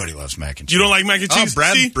 Everybody loves mac and cheese. You don't like mac and cheese?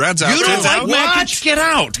 Brad's out. You don't like mac and cheese? Get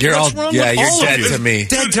out. You're dead to me.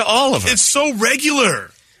 Dead to all of us. It's so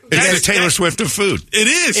regular. It's the Taylor Swift of food. It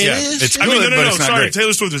is. It's good, but it's not sorry. great.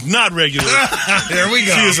 Taylor Swift is not regular. There we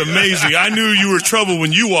go. She is amazing. I knew you were trouble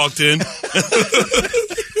when you walked in.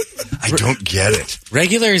 I don't get it.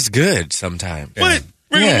 Regular is good sometimes. What?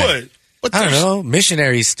 Regular what? I don't know.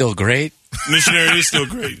 Missionary's still great. Missionary is still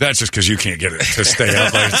great. That's just because you can't get it to stay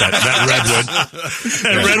up like that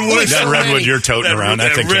redwood you're toting around.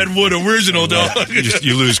 That redwood original, dog.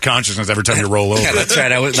 You lose consciousness every time you roll over. Yeah, that's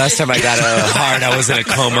right. Last time I got hard, I was in a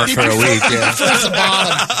coma for a week. Yeah. Towards the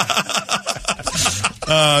bottom.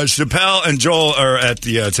 Chappelle and Joel are at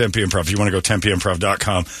the Tempe Improv. If you want to go,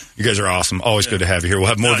 TempeImprov.com. You guys are awesome. Always good to have you here. We'll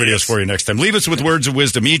have more videos for you next time. Leave us with words of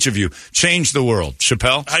wisdom. Each of you. Change the world.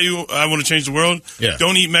 Chappelle? I want to change the world? Yeah.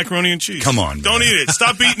 Don't eat macaroni and cheese. Come on. Don't eat it.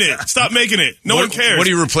 Stop eating it. Stop making it. No one cares. What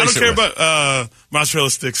do you replace it with? I don't care about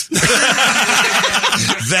mozzarella sticks.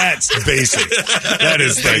 That's basic. That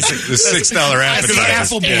is basic. The $6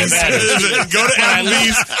 appetizer. Go to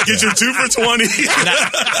Applebee's. Get your 2 for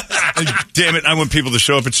 $20. Damn it. I want people to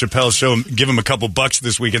show up at Chappelle's show and give him a couple bucks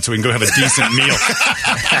this weekend so we can go have a decent meal.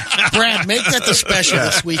 Brad, make that the special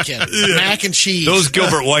this weekend. Mac and cheese. Those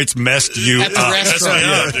Gilbert Whites messed you at the up.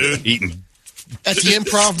 restaurant. Dude. Eating. At the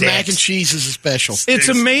Improv, mac and cheese is a special. It's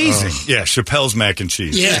amazing. Yeah, Chappelle's mac and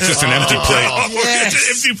cheese. Yeah. It's just an empty plate.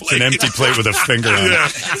 Yes. It's an empty plate with a finger on it.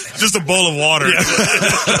 Just a bowl of water.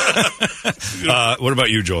 What about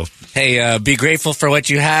you, Joel? Hey, be grateful for what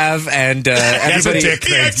you have, and everybody. That's a dick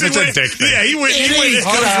thing. It's a dick thing. Yeah, he went.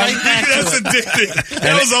 That's a dick thing.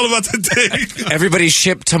 That was all about the dick. Everybody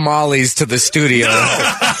ship tamales to the studio. No.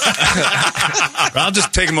 I'll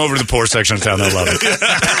just take them over to the poor section of town. They'll love it.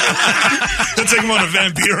 They'll take them on a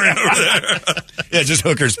Van Buren over there. Yeah, just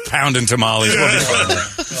hookers pounding tamales. We'll be fine.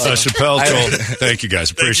 Chappelle, Joel, thank you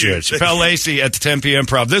guys. Appreciate it. Chappelle Lacey at the Tempe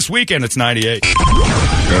Improv. This weekend, it's 98.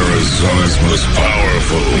 Arizona's most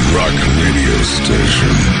powerful rock radio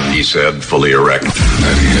station. He said, fully erect. 98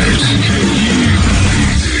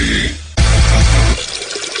 KUPD.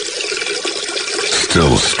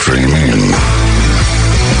 Still streaming.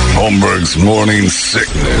 Holmberg's Morning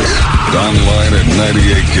Sickness. Online at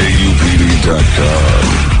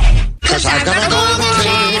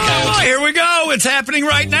 98kupd.com. Here we go. It's happening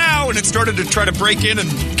right now. And it started to try to break in and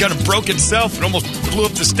kind of broke itself and almost blew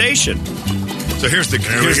up the station. So here's the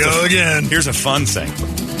again. Here's a fun thing.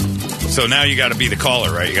 So now you got to be the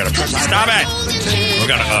caller, right? You got to stop it.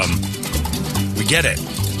 We get it.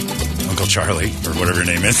 Uncle Charlie, or whatever your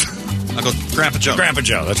name is. Grandpa Joe. Grandpa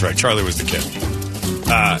Joe, that's right. Charlie was the kid.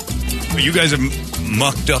 But you guys have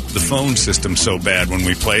mucked up the phone system so bad when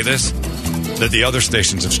we play this that the other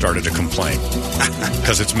stations have started to complain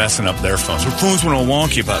because it's messing up their phones. Their phones went all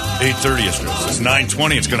wonky about 8:30 yesterday. It's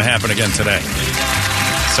 9:20. It's going to happen again today.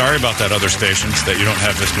 Sorry about that, other stations, that you don't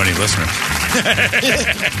have this many listeners.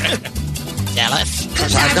 Jealous.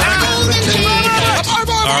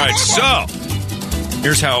 All right, so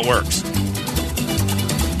here's how it works.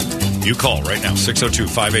 You call right now,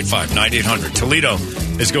 602-585-9800. Toledo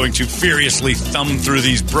is going to furiously thumb through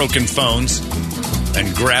these broken phones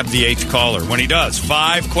and grab the 8th caller. When he does,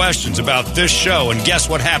 5 questions about this show, and guess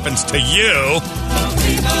what happens to you?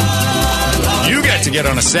 You get to get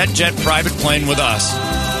on a SetJet private plane with us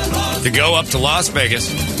to go up to Las Vegas,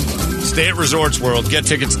 stay at Resorts World, get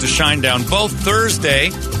tickets to Shinedown both Thursday,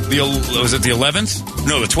 was it the 11th?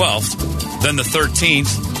 No, the 12th. Then the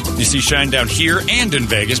 13th. You see Shinedown here and in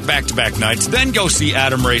Vegas, back-to-back nights. Then go see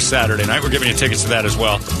Adam Ray Saturday night. We're giving you tickets to that as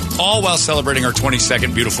well. All while celebrating our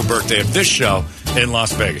 22nd beautiful birthday of this show in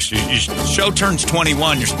Las Vegas. Show turns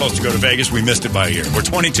 21. You're supposed to go to Vegas. We missed it by a year. We're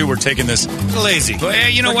 22. We're taking this lazy. Well,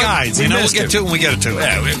 you know we're what? Guys, we'll get to it when we get it to it.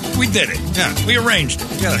 Yeah, we did it. Yeah, we arranged it.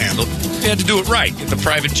 Got it handled. We had to do it right. Get the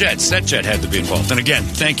private jet. SetJet had to be involved. And again,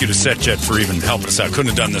 thank you to SetJet for even helping us out. Couldn't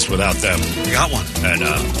have done this without them. We got one. And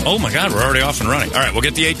oh my God, we're already off and running. All right, we'll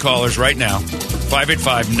get the 8 callers right now.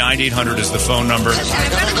 585-9800 is the phone number.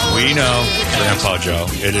 We know, Grandpa Joe.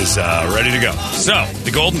 It is ready to go. So,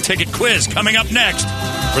 the golden ticket quiz coming up next.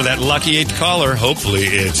 For that lucky 8th caller, hopefully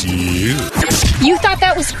it's you. You thought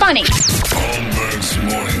that was funny. Holmbergs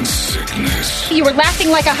morning sickness. You were laughing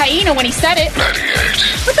like a hyena when he said it.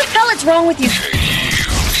 98. What the hell is wrong with you?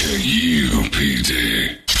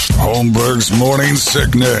 KUPD. Holmbergs morning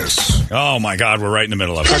sickness. Oh my God, we're right in the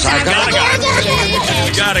middle of it. We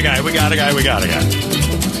got a guy.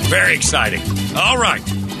 Very exciting. All right.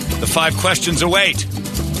 The 5 questions await.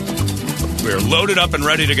 We're loaded up and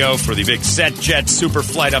ready to go for the big SetJet super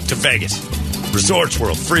flight up to Vegas. Resorts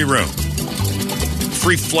World, free room.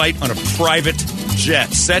 Free flight on a private jet.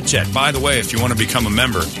 SetJet, by the way, if you want to become a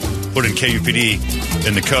member, put in KUPD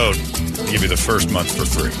in the code. They'll give you the first month for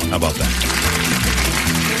free. How about that?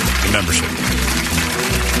 The membership.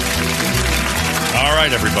 All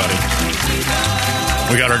right, everybody.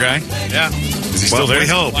 We got our guy? Yeah. Is he still there? We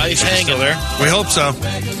hope. He's hanging. Still there? We hope so.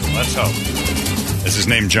 Let's hope. Is his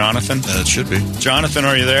name Jonathan? It should be. Jonathan,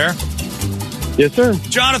 are you there? Yes, sir.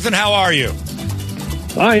 Jonathan, how are you?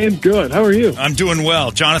 I am good. How are you? I'm doing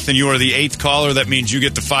well. Jonathan, you are the 8th caller. That means you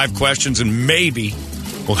get the 5 questions, and maybe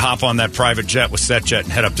we'll hop on that private jet with SetJet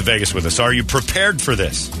and head up to Vegas with us. Are you prepared for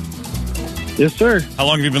this? Yes, sir. How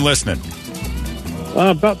long have you been listening?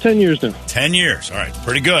 About 10 years now. 10 years. All right.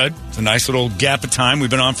 Pretty good. It's a nice little gap of time. We've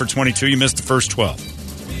been on for 22. You missed the first 12.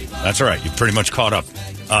 That's all right. You've pretty much caught up.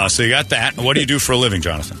 So you got that. What do you do for a living,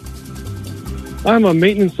 Jonathan? I'm a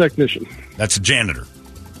maintenance technician. That's a janitor.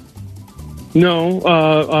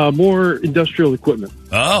 No, more industrial equipment.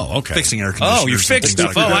 Oh, okay. Fixing air conditioners. Oh, you fixed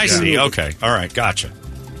it. Oh, I see. Yeah. Okay. All right. Gotcha.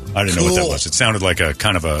 I didn't know what that was. It sounded like a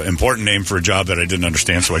kind of a important name for a job that I didn't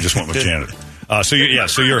understand, so I just went with janitor. So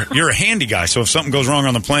you're a handy guy. So if something goes wrong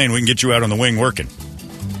on the plane, we can get you out on the wing working.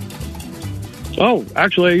 Oh,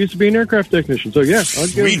 actually, I used to be an aircraft technician, so yeah.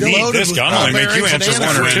 We need this guy. I'm going to make you answer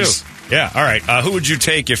one or two. Yeah, all right. Who would you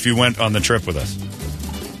take if you went on the trip with us?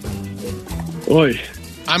 Oi.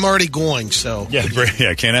 I'm already going, so. Yeah,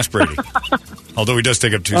 can't ask Brady. Although he does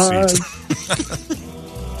take up 2 seats.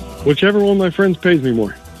 Whichever one of my friends pays me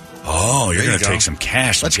more. Oh, you're going to take some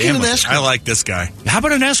cash. Let's get an escort. I like this guy. How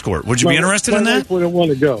about an escort? Would you be interested in that? My wife wouldn't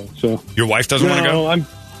want to go. So. Your wife doesn't want to go?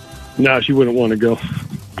 No, she wouldn't want to go.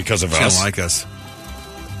 Because of us? She us? don't like us.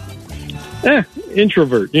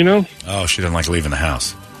 Introvert, you know? Oh, she doesn't like leaving the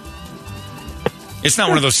house. It's not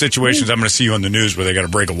one of those situations I'm going to see you on the news where they got to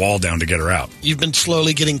break a wall down to get her out. You've been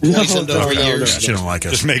slowly getting poisoned over years. She don't like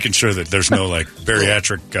us. Just making sure that there's no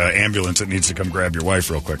bariatric ambulance that needs to come grab your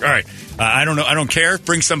wife real quick. All right. I don't know. I don't care.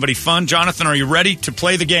 Bring somebody fun. Jonathan, are you ready to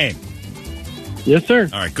play the game? Yes, sir.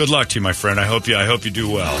 All right. Good luck to you, my friend. I hope you do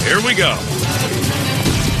well. Here we go.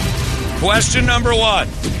 Question number 1.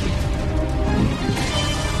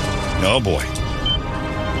 Oh, boy.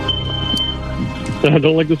 I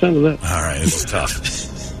don't like the sound of that. All right, this is tough.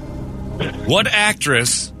 What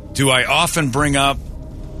actress do I often bring up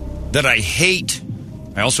that I hate?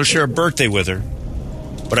 I also share a birthday with her,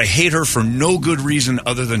 but I hate her for no good reason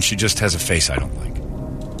other than she just has a face I don't like.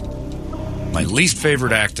 My least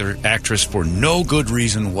favorite actress for no good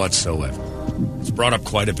reason whatsoever. It's brought up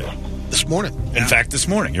quite a bit. This morning. In fact, this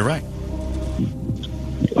morning. You're right.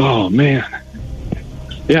 Oh, man.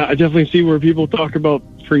 Yeah, I definitely see where people talk about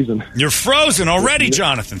freezing. You're frozen already,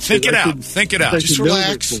 Jonathan. Think it out. Think it out. Just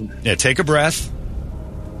relax. Yeah, take a breath.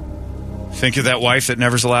 Think of that wife that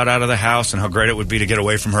never's allowed out of the house and how great it would be to get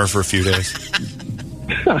away from her for a few days.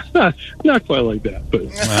 Not quite like that, but you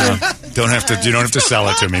don't have to sell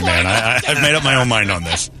it to me, man. I've made up my own mind on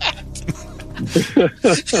this.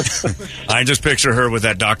 I just picture her with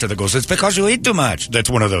that doctor that goes, "It's because you eat too much." That's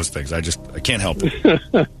one of those things. I can't help it.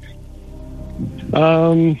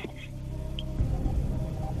 God,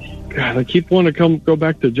 I keep wanting to go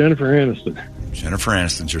back to Jennifer Aniston. Jennifer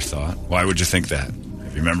Aniston's your thought. Why would you think that?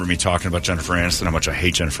 If you remember me talking about Jennifer Aniston, how much I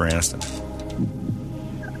hate Jennifer Aniston.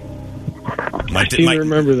 I seem to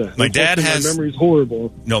remember that. My dad has... My memory's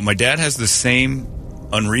horrible. No, my dad has the same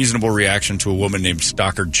unreasonable reaction to a woman named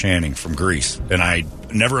Stockard Channing from Grease. And I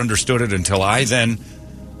never understood it until I then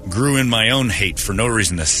grew in my own hate for no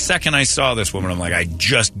reason. The second I saw this woman, I'm like, I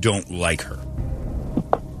just don't like her.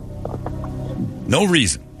 No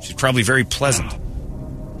reason. She's probably very pleasant.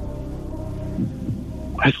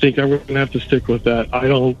 I think I'm going to have to stick with that.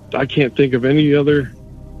 I can't think of any other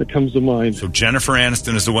that comes to mind. So Jennifer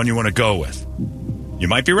Aniston is the one you want to go with. You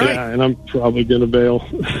might be right. Yeah, and I'm probably going to bail.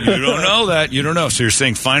 You don't know that. You don't know. So you're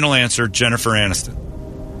saying final answer, Jennifer Aniston.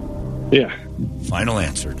 Yeah. Final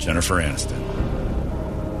answer, Jennifer Aniston.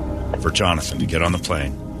 For Jonathan to get on the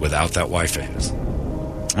plane without that wife of his.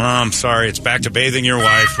 Oh, I'm sorry. It's back to bathing your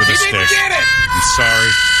wife with a stick. Get it. I'm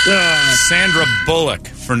sorry. Sandra Bullock,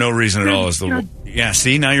 for no reason at all, is the... Yeah,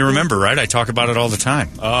 see, now you remember, right? I talk about it all the time.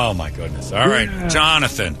 Oh, my goodness. All right,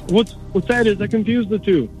 Jonathan. What's sad is I confused the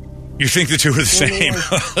two. You think the two are the same?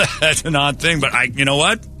 That's an odd thing, but you know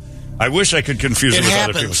what? I wish I could confuse her with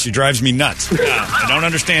other people. She drives me nuts. I don't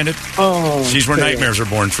understand it. Oh, she's where nightmares are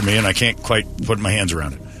born for me, and I can't quite put my hands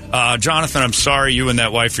around it. Jonathan, I'm sorry you and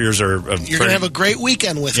that wife of yours are... You're going to have a great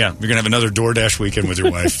weekend with her. Yeah, you're going to have another DoorDash weekend with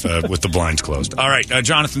your wife with the blinds closed. All right,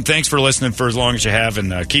 Jonathan, thanks for listening for as long as you have,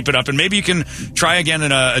 and keep it up. And maybe you can try again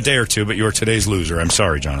in a day or two, but you're today's loser. I'm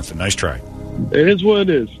sorry, Jonathan. Nice try. It is what it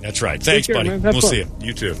is. That's right. Thanks, care, buddy. Man. We'll fun. see you.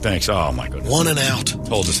 You too. Thanks. Oh, my goodness. One and out.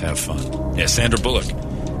 Told us have fun. Yeah, Sandra Bullock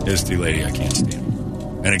is the lady I can't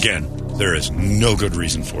stand. And again, there is no good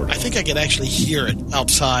reason for it. I think I could actually hear it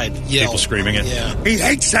outside yell. People screaming it? Yeah. He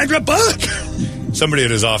hates Sandra Bullock! Somebody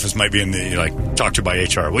at his office might be in the, talked to by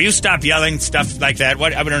HR. Will you stop yelling stuff like that?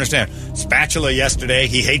 What? I would understand. Spatula yesterday.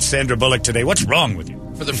 He hates Sandra Bullock today. What's wrong with you?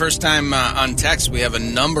 For the first time on text, we have a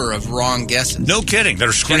number of wrong guesses. No kidding. That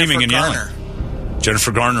are screaming Jennifer and yelling. Garner.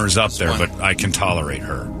 Jennifer Garner is up there, but I can tolerate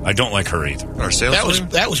her. I don't like her either.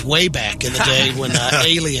 That was way back in the day when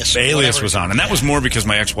Alias. Alias was on, and that was more because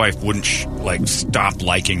my ex-wife wouldn't stop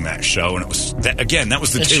liking that show, and it was that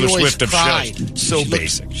was the And Taylor she always Swift of cried. shows. So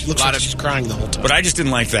basic. She looks like she's crying the whole time. But I just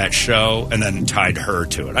didn't like that show, and then tied her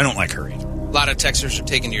to it. I don't like her either. A lot of texters are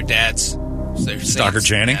taking your dad's. Stockard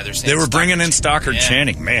Channing? Yeah, they were bringing in Stockard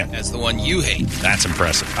Channing, man. That's the one you hate. That's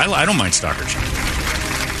impressive. I don't mind Stockard Channing.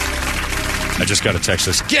 I just got a text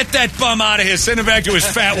that says, get that bum out of here. Send him back to his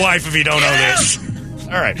fat wife if you don't know this.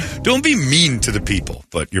 All right. Don't be mean to the people.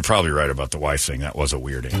 But you're probably right about the wife thing. That was a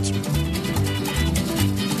weird answer.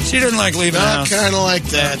 She didn't like leaving the house. Kind of like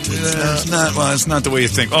that. It's not the way you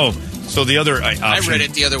think. Oh, so the other option. I read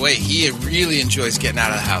it the other way. He really enjoys getting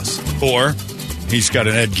out of the house. Or he's got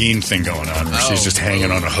an Ed Gein thing going on where she's just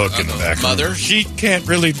hanging on a hook in the back. Mother? She can't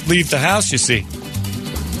really leave the house, you see.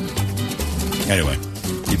 Anyway.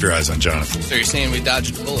 Keep your eyes on Jonathan. So you're saying we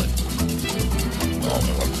dodged a bullet?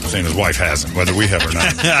 I'm saying his wife hasn't, whether we have or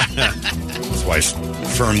not. His wife's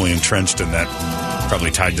firmly entrenched in that, probably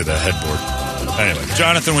tied to the headboard. Anyway,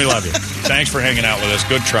 Jonathan, we love you. Thanks for hanging out with us.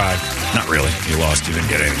 Good try. Not really. You lost. You didn't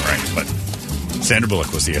get anything right. But Sandra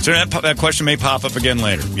Bullock was the answer. That question may pop up again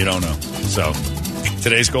later. You don't know. So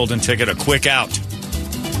today's golden ticket, a quick out.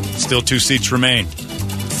 Still 2 seats remain.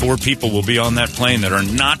 4 people will be on that plane that are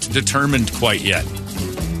not determined quite yet.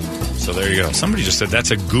 So there you go. Somebody just said that's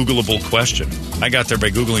a Googleable question. I got there by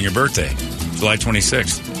Googling your birthday, July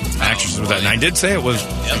 26th. Actresses with that. And I did say it was,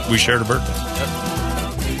 we shared a birthday.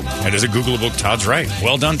 Yep. It is a Googleable. Todd's right.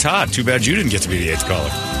 Well done, Todd. Too bad you didn't get to be the 8th caller.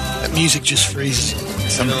 That music just freezes.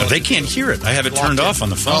 They can't hear it. I have it turned off on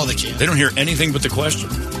the phone. Oh, they can't. They don't hear anything but the question.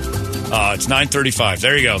 It's 9:35.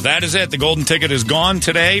 There you go. That is it. The golden ticket is gone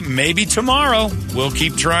today. Maybe tomorrow. We'll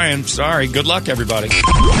keep trying. Sorry. Good luck, everybody.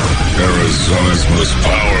 Arizona's most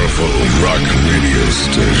powerful rock radio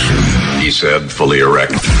station. He said, fully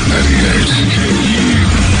erect. 98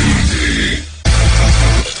 KUPD.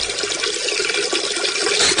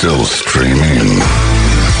 still streaming.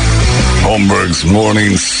 Holmberg's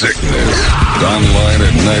Morning Sickness. Online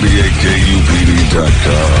at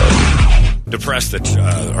 98kupd.com. Depressed that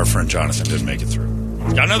our friend Jonathan didn't make it through.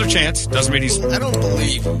 Got another chance. Doesn't mean I don't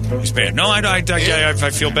believe he's bad. No, I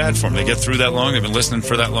feel bad for him. They get through that long. They've been listening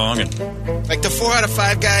for that long. And like the 4 out of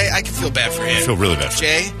 5 guy, I can feel bad for him. I feel really bad for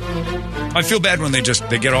Jay? him. I feel bad when they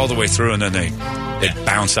get all the way through and then they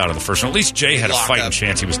bounce out of the first one. At least Jay had a fighting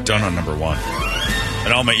chance. He was done on number 1.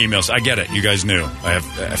 And all my emails, I get it. You guys knew.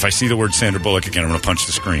 If I see the word Sandra Bullock again, I'm going to punch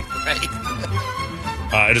the screen.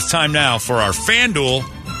 Right. It is time now for our FanDuel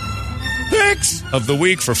picks of the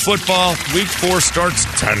week for football. Week 4 starts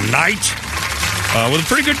tonight with a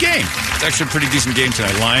pretty good game. It's actually a pretty decent game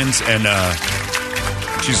tonight. Lions and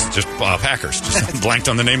Packers. Just blanked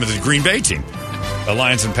on the name of the Green Bay team. The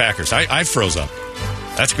Lions and Packers. I froze up.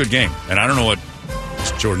 That's a good game. And I don't know what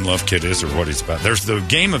this Jordan Love kid is or what he's about. There's the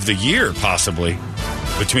game of the year, possibly,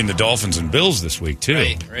 between the Dolphins and Bills this week, too.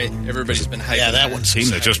 Right. Everybody's been hyping. Yeah, that one's team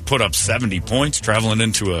that just put up 70 points, traveling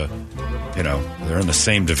into they're in the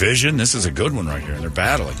same division. This is a good one right here. They're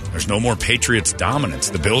battling. There's no more Patriots dominance.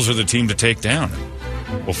 The Bills are the team to take down.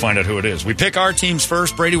 We'll find out who it is. We pick our teams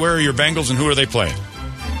first. Brady, where are your Bengals and who are they playing?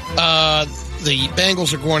 The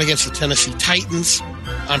Bengals are going against the Tennessee Titans.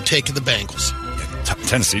 I'm taking the Bengals.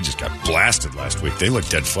 Tennessee just got blasted last week. They look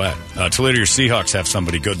dead flat. Toledo, your Seahawks have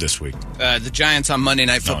somebody good this week. The Giants on Monday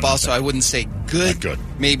Night Football, so I wouldn't say good. Not good.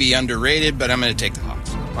 Maybe underrated, but I'm going to take the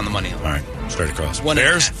Hawks on the money line. All right, straight across.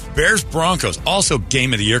 1.5. Bears, Broncos, also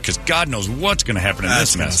game of the year because God knows what's going to happen in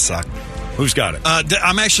this mess. Suck. Who's got it?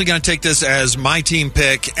 I'm actually going to take this as my team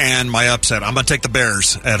pick and my upset. I'm going to take the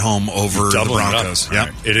Bears at home over the Broncos. Yeah,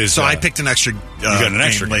 right. It is. So I picked an extra. You got an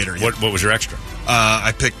extra game later. What was your extra?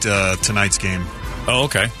 I picked tonight's game. Oh,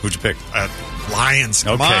 okay. Who'd you pick? Lions.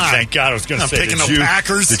 Okay, thank God. I was going to say, picking the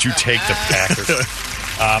Packers. Did you take the Packers?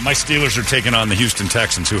 My Steelers are taking on the Houston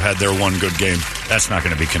Texans, who had their one good game. That's not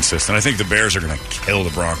going to be consistent. I think the Bears are going to kill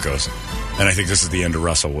the Broncos, and I think this is the end of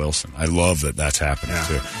Russell Wilson. I love that that's happening,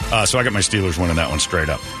 too. So I got my Steelers winning that one straight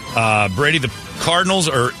up. Brady, the Cardinals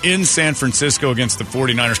are in San Francisco against the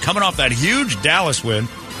 49ers, coming off that huge Dallas win.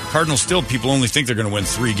 Cardinals still, people only think they're going to win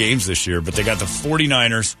 3 games this year, but they got the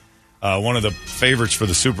 49ers. One of the favorites for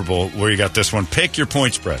the Super Bowl. Where you got this one? Pick your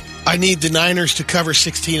point spread. I need the Niners to cover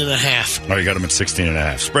 16.5. Oh, you got them at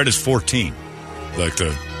 16.5. Spread is 14, like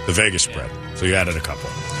the Vegas spread. So you added a couple.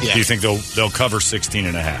 Yeah. Do you think they'll cover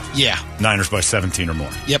 16.5? Yeah. Niners by 17 or more.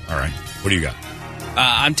 Yep. All right. What do you got?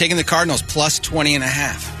 I'm taking the Cardinals plus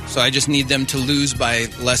 20.5. So I just need them to lose by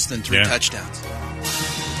less than 3 touchdowns.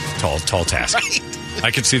 Tall task. Right. I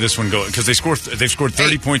could see this one go because they've scored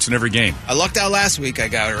 30 points in every game. I lucked out last week. I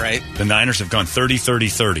got it right. The Niners have gone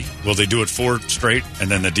 30-30-30. Will they do it 4 straight and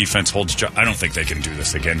then the defense holds? I don't think they can do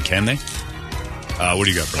this again. Can they? What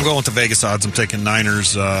do you got, bro? I'm going with the Vegas odds. I'm taking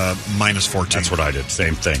Niners minus 14. That's what I did.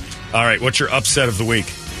 Same thing. All right. What's your upset of the week?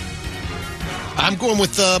 I'm going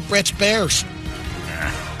with Brett's Bears.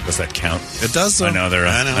 Does that count? It does. Though. I know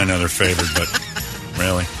they're favored, but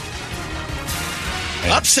really.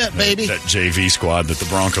 And upset, baby. That JV squad that the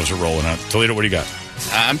Broncos are rolling out. Toledo, what do you got?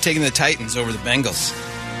 I'm taking the Titans over the Bengals.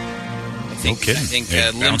 No kidding.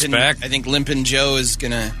 I think Limpin' Joe is going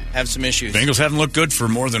to have some issues. Bengals haven't looked good for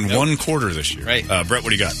more than one quarter this year. Right. Brett, what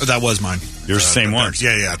do you got? That was mine. Yours the same one?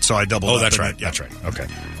 Yeah. So I doubled up. Oh, that's right. That's right. Okay.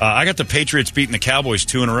 I got the Patriots beating the Cowboys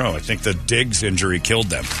 2 in a row. I think the Diggs injury killed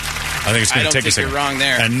them. I think it's going to take a second. You're wrong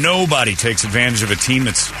there. And nobody takes advantage of a team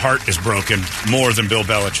that's heart is broken more than Bill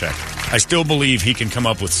Belichick. I still believe he can come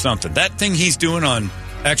up with something. That thing he's doing on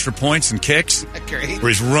extra points and kicks, great. where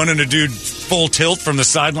he's running a dude full tilt from the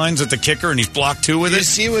sidelines at the kicker and he's blocked 2 with it. You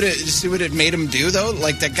see what it made him do, though?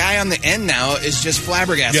 Like, the guy on the end now is just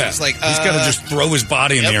flabbergasted. Yeah. It's like, he's got to just throw his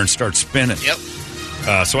body in the air and start spinning. Yep.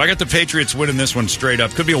 So I got the Patriots winning this one straight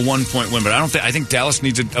up. Could be a 1-point win, but I think Dallas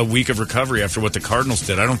needs a week of recovery after what the Cardinals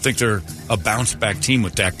did. I don't think they're a bounce back team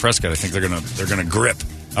with Dak Prescott. I think they're gonna grip.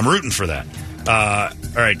 I'm rooting for that. All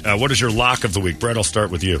right, what is your lock of the week, Brett? I'll start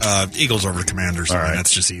with you. Eagles over the Commanders. All right,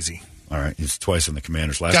 that's just easy. All right, he's twice in the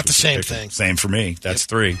Commanders last week. Got the same thing. Same for me. That's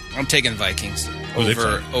 3. I'm taking Vikings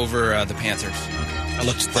over the Panthers.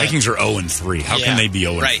 Vikings are 0-3. How can they be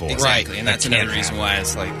 0-4? Right, exactly. And that's another reason why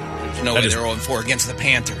it's like there's no way they're 0-4 against the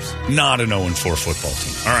Panthers. Not an 0-4 football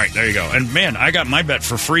team. All right, there you go. And man, I got my bet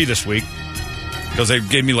for free this week because they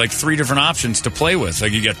gave me like 3 different options to play with.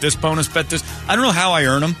 Like you get this bonus, bet this. I don't know how I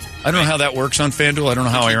earn them. I don't know how that works on FanDuel. I don't know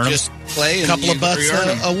how I earn them. Just play a couple of bucks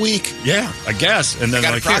a week. Yeah, I guess. And then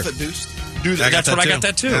got like a profit boost. Do that. That's what I got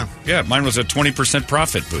that too. Yeah, mine was a 20%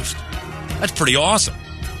 profit boost. That's pretty awesome.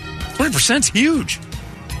 20%'s huge.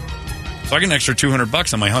 So I get an extra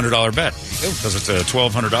 $200 on my $100 bet because it's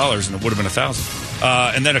 $1,200 and it would have been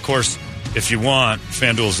 $1,000. And then, of course, if you want,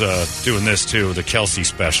 FanDuel's doing this too, the Kelsey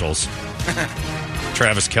specials.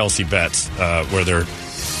 Travis Kelsey bets where they're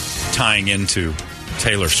tying into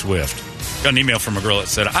Taylor Swift. Got an email from a girl that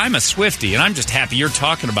said, I'm a Swiftie, and I'm just happy you're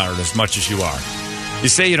talking about her as much as you are. You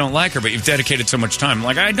say you don't like her, but you've dedicated so much time. I'm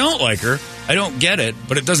like, I don't like her. I don't get it,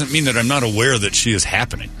 but it doesn't mean that I'm not aware that she is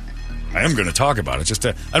happening. I am going to talk about it. Just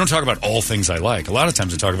I don't talk about all things I like. A lot of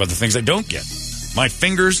times I talk about the things I don't get. My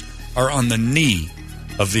fingers are on the knee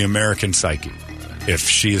of the American psyche if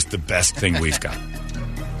she is the best thing we've got.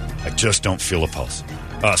 I just don't feel a pulse.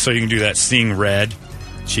 So you can do that. Seeing Red,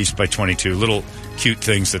 Chiefs by 22. Little cute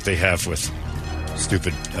things that they have with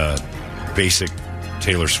stupid, basic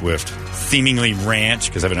Taylor Swift. Seemingly Ranch,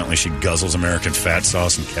 because evidently she guzzles American fat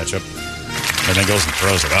sauce and ketchup. And then goes and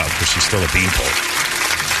throws it up because she's still a beanpole.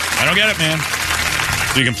 I don't get it, man.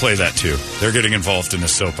 So you can play that, too. They're getting involved in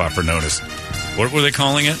this soap opera known as, what were they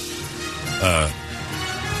calling it?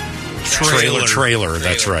 Trailer.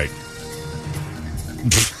 That's right.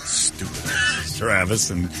 Stupid.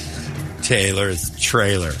 Travis and Taylor's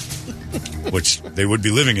trailer. Which they would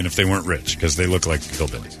be living in if they weren't rich, because they look like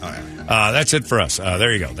hillbillies. Oh, yeah. That's it for us.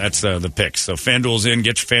 There you go. That's the picks. So FanDuel's in.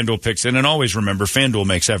 Get your FanDuel picks in. And always remember, FanDuel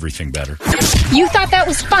makes everything better. You thought that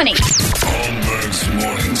was funny. Holmbergs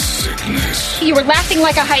Morning Sickness. You were laughing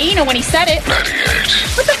like a hyena when he said it.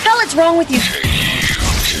 98. What the hell is wrong with you?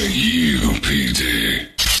 KUPD.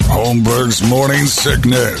 Holmbergs Morning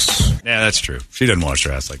Sickness. Yeah, that's true. She doesn't wash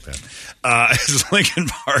her ass like that. It's Lincoln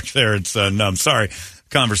Park there. It's numb. Sorry.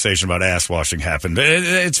 Conversation about ass washing happened.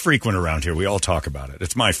 It's frequent around here. We all talk about it.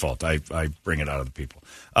 It's my fault. I bring it out of the people.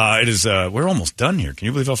 It is. We're almost done here. Can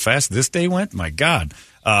you believe how fast this day went? My God.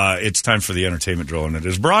 It's time for the entertainment drill, and it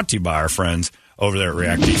is brought to you by our friends over there at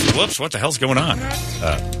React Defense. Whoops, what the hell's going on?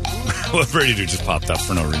 What Brady do just popped up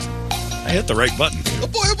for no reason. I hit the right button. Oh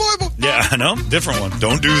boy. Yeah, I know. Different one.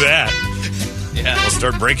 Don't do that. Yeah. We'll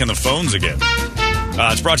start breaking the phones again.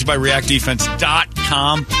 It's brought to you by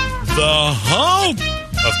ReactDefense.com, the home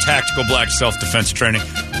of tactical black self-defense training.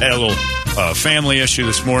 Had a little family issue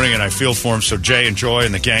this morning, and I feel for him. So Jay and Joy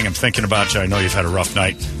and the gang, I'm thinking about you. I know you've had a rough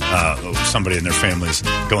night. Somebody in their family's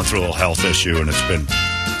going through a little health issue, and it's been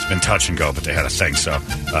touch and go, but they had a thing. So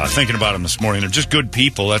thinking about them this morning. They're just good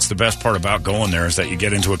people. That's the best part about going there, is that you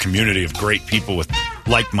get into a community of great people with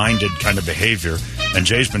like-minded kind of behavior. And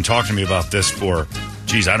Jay's been talking to me about this for,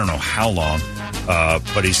 I don't know how long.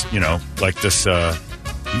 But he's, like this...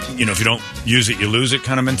 if you don't use it, you lose it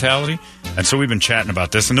kind of mentality. And so we've been chatting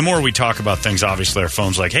about this. And the more we talk about things, obviously our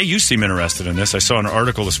phone's like, hey, you seem interested in this. I saw an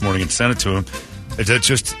article this morning and sent it to him. It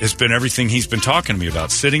just has been everything he's been talking to me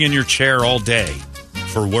about. Sitting in your chair all day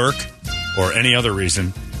for work or any other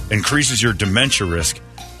reason increases your dementia risk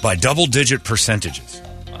by double-digit percentages.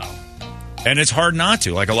 Wow. And it's hard not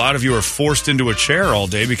to. Like, a lot of you are forced into a chair all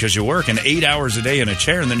day because you work, and 8 hours a day in a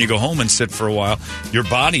chair, and then you go home and sit for a while. Your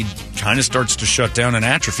body kind of starts to shut down and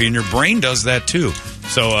atrophy, and your brain does that too.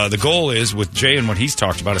 So the goal is, with Jay and what he's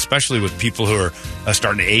talked about, especially with people who are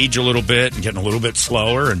starting to age a little bit and getting a little bit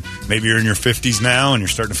slower, and maybe you're in your 50s now and you're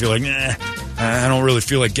starting to feel like, I don't really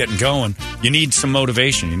feel like getting going. You need some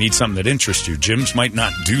motivation. You need something that interests you. Gyms might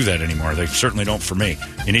not do that anymore. They certainly don't for me.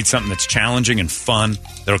 You need something that's challenging and fun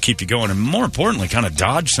that'll keep you going, and more importantly, kind of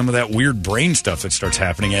dodge some of that weird brain stuff that starts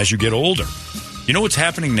happening as you get older. You know what's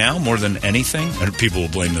happening now more than anything? And people will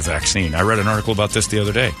blame the vaccine. I read an article about this the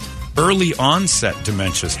other day. Early onset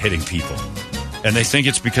dementia is hitting people. And they think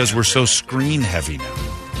it's because we're so screen heavy now.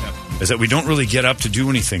 Yep. Is that we don't really get up to do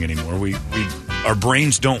anything anymore. Our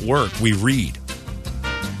brains don't work. We read.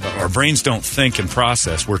 Our brains don't think and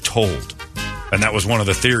process. We're told. And that was one of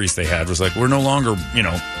the theories they had, was like, we're no longer,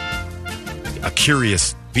 a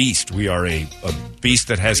curious beast. We are a beast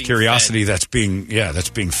that has curiosity that's being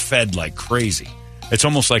fed like crazy. It's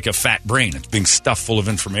almost like a fat brain. It's being stuffed full of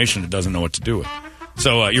information it doesn't know what to do with.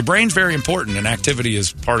 So your brain's very important, and activity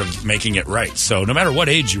is part of making it right. So no matter what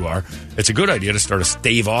age you are, it's a good idea to start to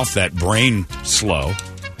stave off that brain slow.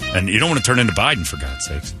 And you don't want to turn into Biden, for God's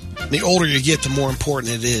sakes. The older you get, the more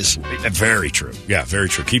important it is. Very true. Yeah, very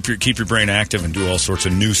true. Keep your brain active and do all sorts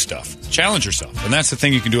of new stuff. Challenge yourself. And that's the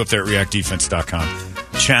thing you can do up there at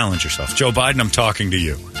ReactDefense.com. Challenge yourself. Joe Biden, I'm talking to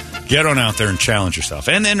you. Get on out there and challenge yourself.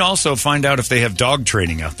 And then also find out if they have dog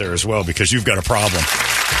training out there as well, because you've got a problem.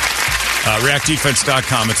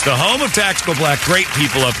 ReactDefense.com. It's the home of Tactical Black. Great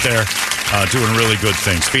people up there doing really good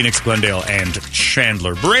things. Phoenix, Glendale, and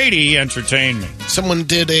Chandler. Brady, entertain me. Someone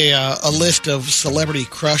did a list of celebrity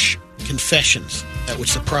crush confessions that would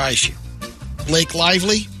surprise you. Blake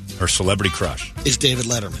Lively. Her celebrity crush is David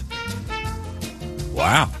Letterman.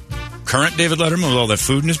 Wow. current David Letterman with all that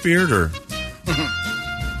food in his beard, or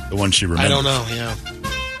the one she remembers? I don't know, yeah.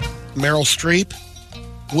 Meryl Streep,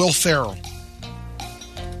 Will Ferrell.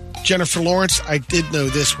 Jennifer Lawrence, I did know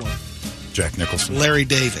this one. Jack Nicholson. Larry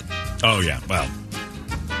David. Oh, yeah, well.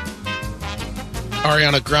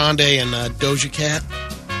 Ariana Grande and Doja Cat.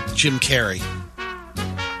 Jim Carrey.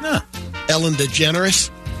 Huh. Ellen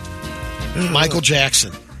DeGeneres. Michael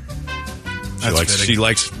Jackson. She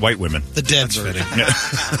likes white women. The dead version.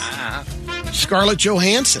 Scarlett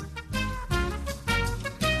Johansson.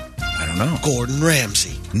 I don't know. Gordon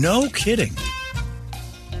Ramsay. No kidding.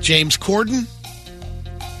 James Corden.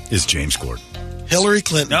 Is James Corden. Hillary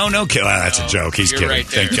Clinton. No kidding. That's a joke. He's kidding. Right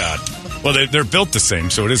there. Thank God. Well, they're built the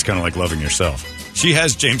same, so it is kind of like loving yourself. She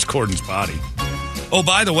has James Corden's body. Oh,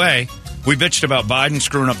 by the way, we bitched about Biden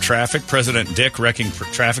screwing up traffic, President Dick wrecking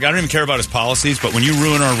traffic. I don't even care about his policies, but when you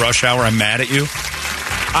ruin our rush hour, I'm mad at you.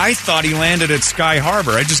 I thought he landed at Sky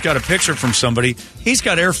Harbor. I just got a picture from somebody. He's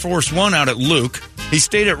got Air Force One out at Luke. He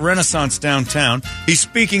stayed at Renaissance downtown. He's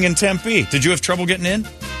speaking in Tempe. Did you have trouble getting in?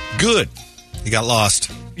 Good. He got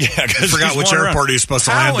lost. Yeah, because forgot which airport he was supposed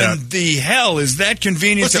to land at. How in the hell is that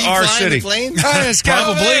convenient to our city? Plane?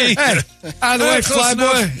 Probably. Hey, out of the way,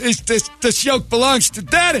 flyboy. This yoke belongs to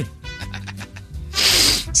Daddy.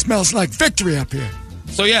 Smells like victory up here.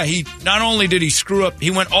 So, yeah, he not only did he screw up,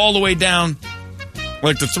 he went all the way down,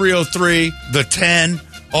 like the 303, the 10,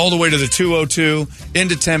 all the way to the 202,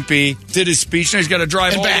 into Tempe, did his speech. Now he's got to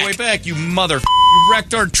drive all the way back. You you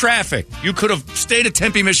wrecked our traffic. You could have stayed at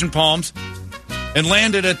Tempe Mission Palms and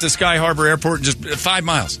landed at the Sky Harbor Airport in just 5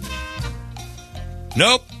 miles.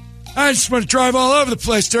 Nope. I just want to drive all over the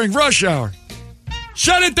place during rush hour.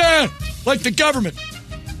 Shut it down, like the government.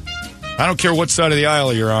 I don't care what side of the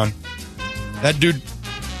aisle you're on. That dude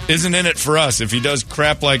isn't in it for us if he does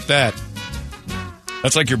crap like that.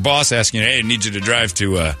 That's like your boss asking you, hey, I need you to drive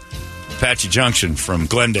to Apache Junction from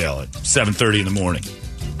Glendale at 7:30 in the morning.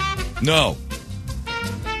 No.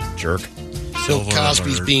 Jerk. Bill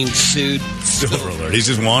Cosby's being sued. Silver alert. He's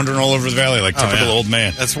just wandering all over the valley like typical old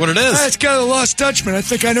man. That's what it is. It's got a lost Dutchman. I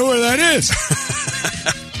think I know where that is.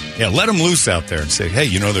 Yeah, let him loose out there and say, hey,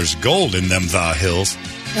 you know there's gold in them the hills.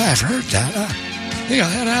 Yeah, I've heard that. I'll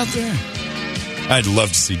head out there. I'd love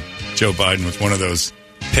to see Joe Biden with one of those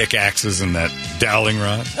pickaxes and that dowling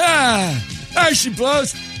rod. There she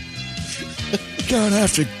blows. Gonna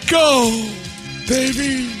have to go,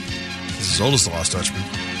 baby. This is as old as the Lost Dutchman.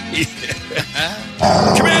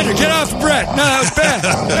 Commander, get off Brett. No, that was bad.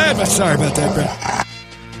 I'm sorry about that, Brett.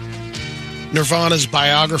 Nirvana's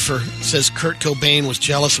biographer says Kurt Cobain was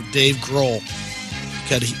jealous of Dave Grohl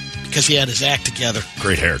because he had his act together.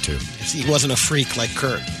 Great hair, too. He wasn't a freak like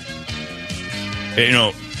Kurt. Hey, you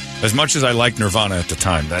know, as much as I liked Nirvana at the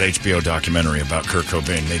time, that HBO documentary about Kurt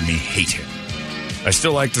Cobain made me hate him. I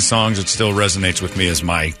still like the songs. It still resonates with me as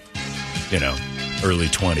my, early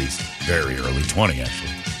 20s. Very early 20,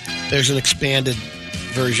 actually. There's an expanded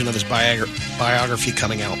version of his biography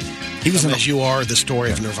coming out. He was As You Are, the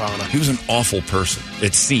story of Nirvana. He was an awful person,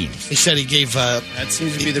 it seems. He said he gave that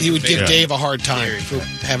seems to be he would give Dave a hard time for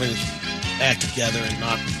having his act together and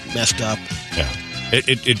not messed up. Yeah.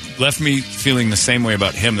 It left me feeling the same way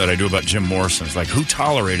about him that I do about Jim Morrison. It's like, who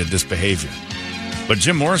tolerated this behavior? But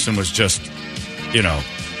Jim Morrison was just,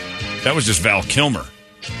 that was just Val Kilmer.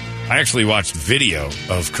 I actually watched video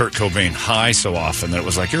of Kurt Cobain high so often that it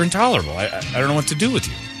was like, you're intolerable. I don't know what to do with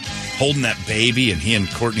you. Holding that baby, and he and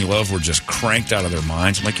Courtney Love were just cranked out of their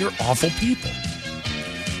minds. I'm like, you're awful people.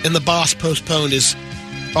 And the boss postponed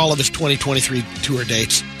all of his 2023 tour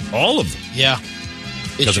dates. All of them? Yeah.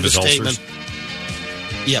 Because of his ulcers?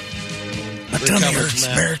 Yep. My tummy hurts,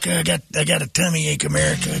 America. I got a tummy ache,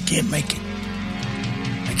 America. I can't make it.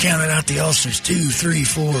 I counted out the ulcers, 2, 3,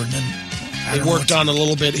 4, and then he worked on a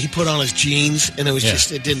little bit. He put on his jeans, and it was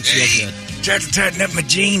it didn't feel good. Tried to tighten up my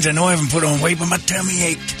jeans. I know I haven't put on weight, but my tummy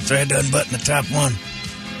ached, so I had to unbutton the top one.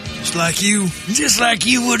 Just like you. Just like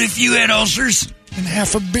you would if you had ulcers. And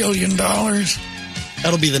 $500 million.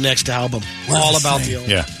 That'll be the next album. All about the ulcers.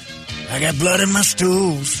 Yeah. I got blood in my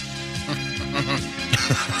stools.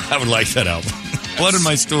 I would like that album. Blood in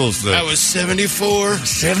my stools, though. I was 74.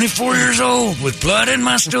 74 years old with blood in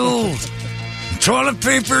my stools. Toilet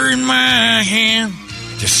paper in my hand.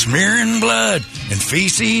 Just smearing blood and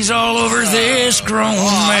feces all over this grown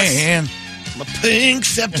man. My pink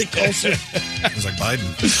septic ulcer. It was like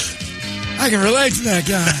Biden. I can relate to that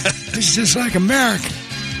guy. He's just like America.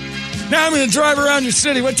 Now I'm going to drive around your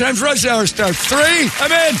city. What time's rush hour start? 3?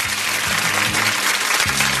 I'm in.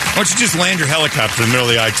 Why don't you just land your helicopter in the middle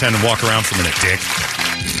of the I-10 and walk around for a minute, Dick?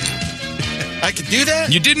 I could do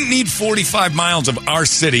that? You didn't need 45 miles of our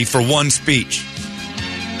city for one speech.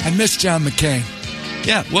 I miss John McCain.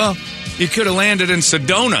 Yeah, well, you could have landed in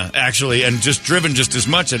Sedona, actually, and just driven just as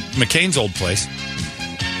much at McCain's old place.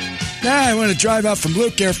 Nah, I want to drive out from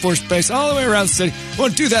Luke Air Force Base all the way around the city. I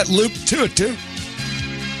want to do that loop to it, too.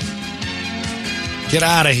 Get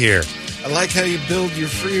out of here. I like how you build your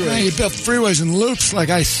freeways. Yeah, you build freeways and loops like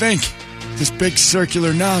I think. This big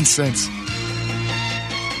circular nonsense.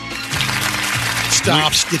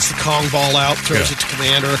 Stops, gets the Kong ball out, throws it to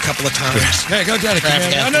Commander a couple of times. Hey, go get it,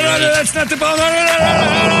 Commander. No, that's not the ball. No.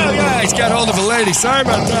 Yeah, he's got hold of a lady. Sorry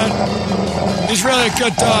about that. He's really a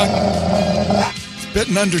good dog. He's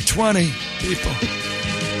bitten under 20 people.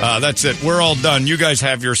 That's it. We're all done. You guys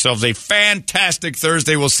have yourselves a fantastic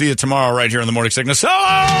Thursday. We'll see you tomorrow right here on the Morning Sickness. So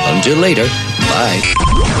long! Until later. Bye.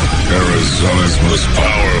 Arizona's most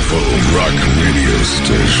powerful rock radio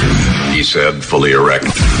station. He said, fully erect.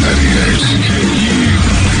 98